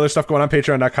 obviously all the other stuff going on,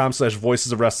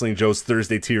 patreon.com/Voices of Wrestling, Joe's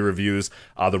Thursday tier reviews,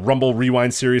 the Rumble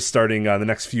Rewind series starting the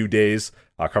next few days,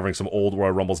 covering some old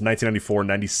Royal Rumbles, 1994,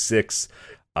 96,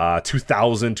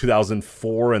 2000,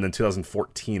 2004, and then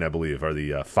 2014, I believe, are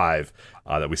the 5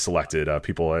 that we selected.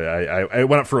 People, I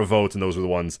went up for a vote, and those were the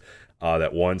ones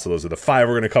that won. So those are the 5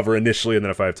 we're going to cover initially, and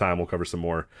then if I have time, we'll cover some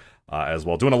more as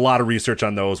well. Doing a lot of research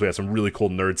on those. We have some really cool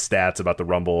nerd stats about the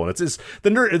Rumble, and it's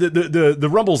the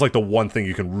Rumble is like the one thing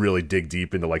you can really dig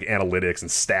deep into, like analytics and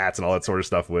stats and all that sort of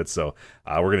stuff with. So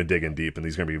we're gonna dig in deep, and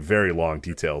these are gonna be very long,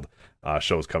 detailed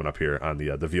shows coming up here on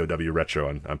the VOW Retro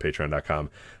on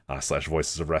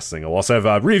patreon.com/Voices of Wrestling. We'll also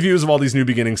have reviews of all these New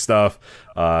Beginning stuff,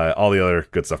 all the other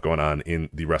good stuff going on in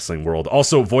the wrestling world.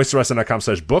 Also,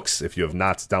 voicesofwrestling.com/books. If you have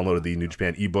not downloaded the New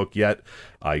Japan ebook yet,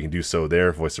 you can do so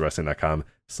there,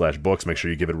 voicesofwrestling.com/books. Make sure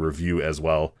you give it a review as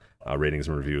well. Ratings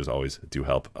and reviews always do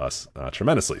help us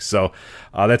tremendously. So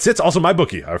that's it. Also,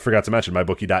 MyBookie. I forgot to mention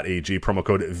MyBookie.ag, promo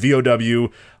code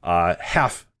VOW,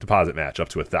 half deposit match up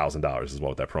to $1,000 as well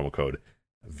with that promo code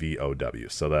VOW.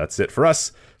 So that's it for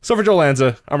us. So for Joe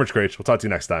Lanza, I'm Rich Craich. We'll talk to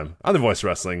you next time on the Voice of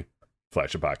Wrestling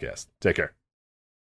Flagship Podcast. Take care.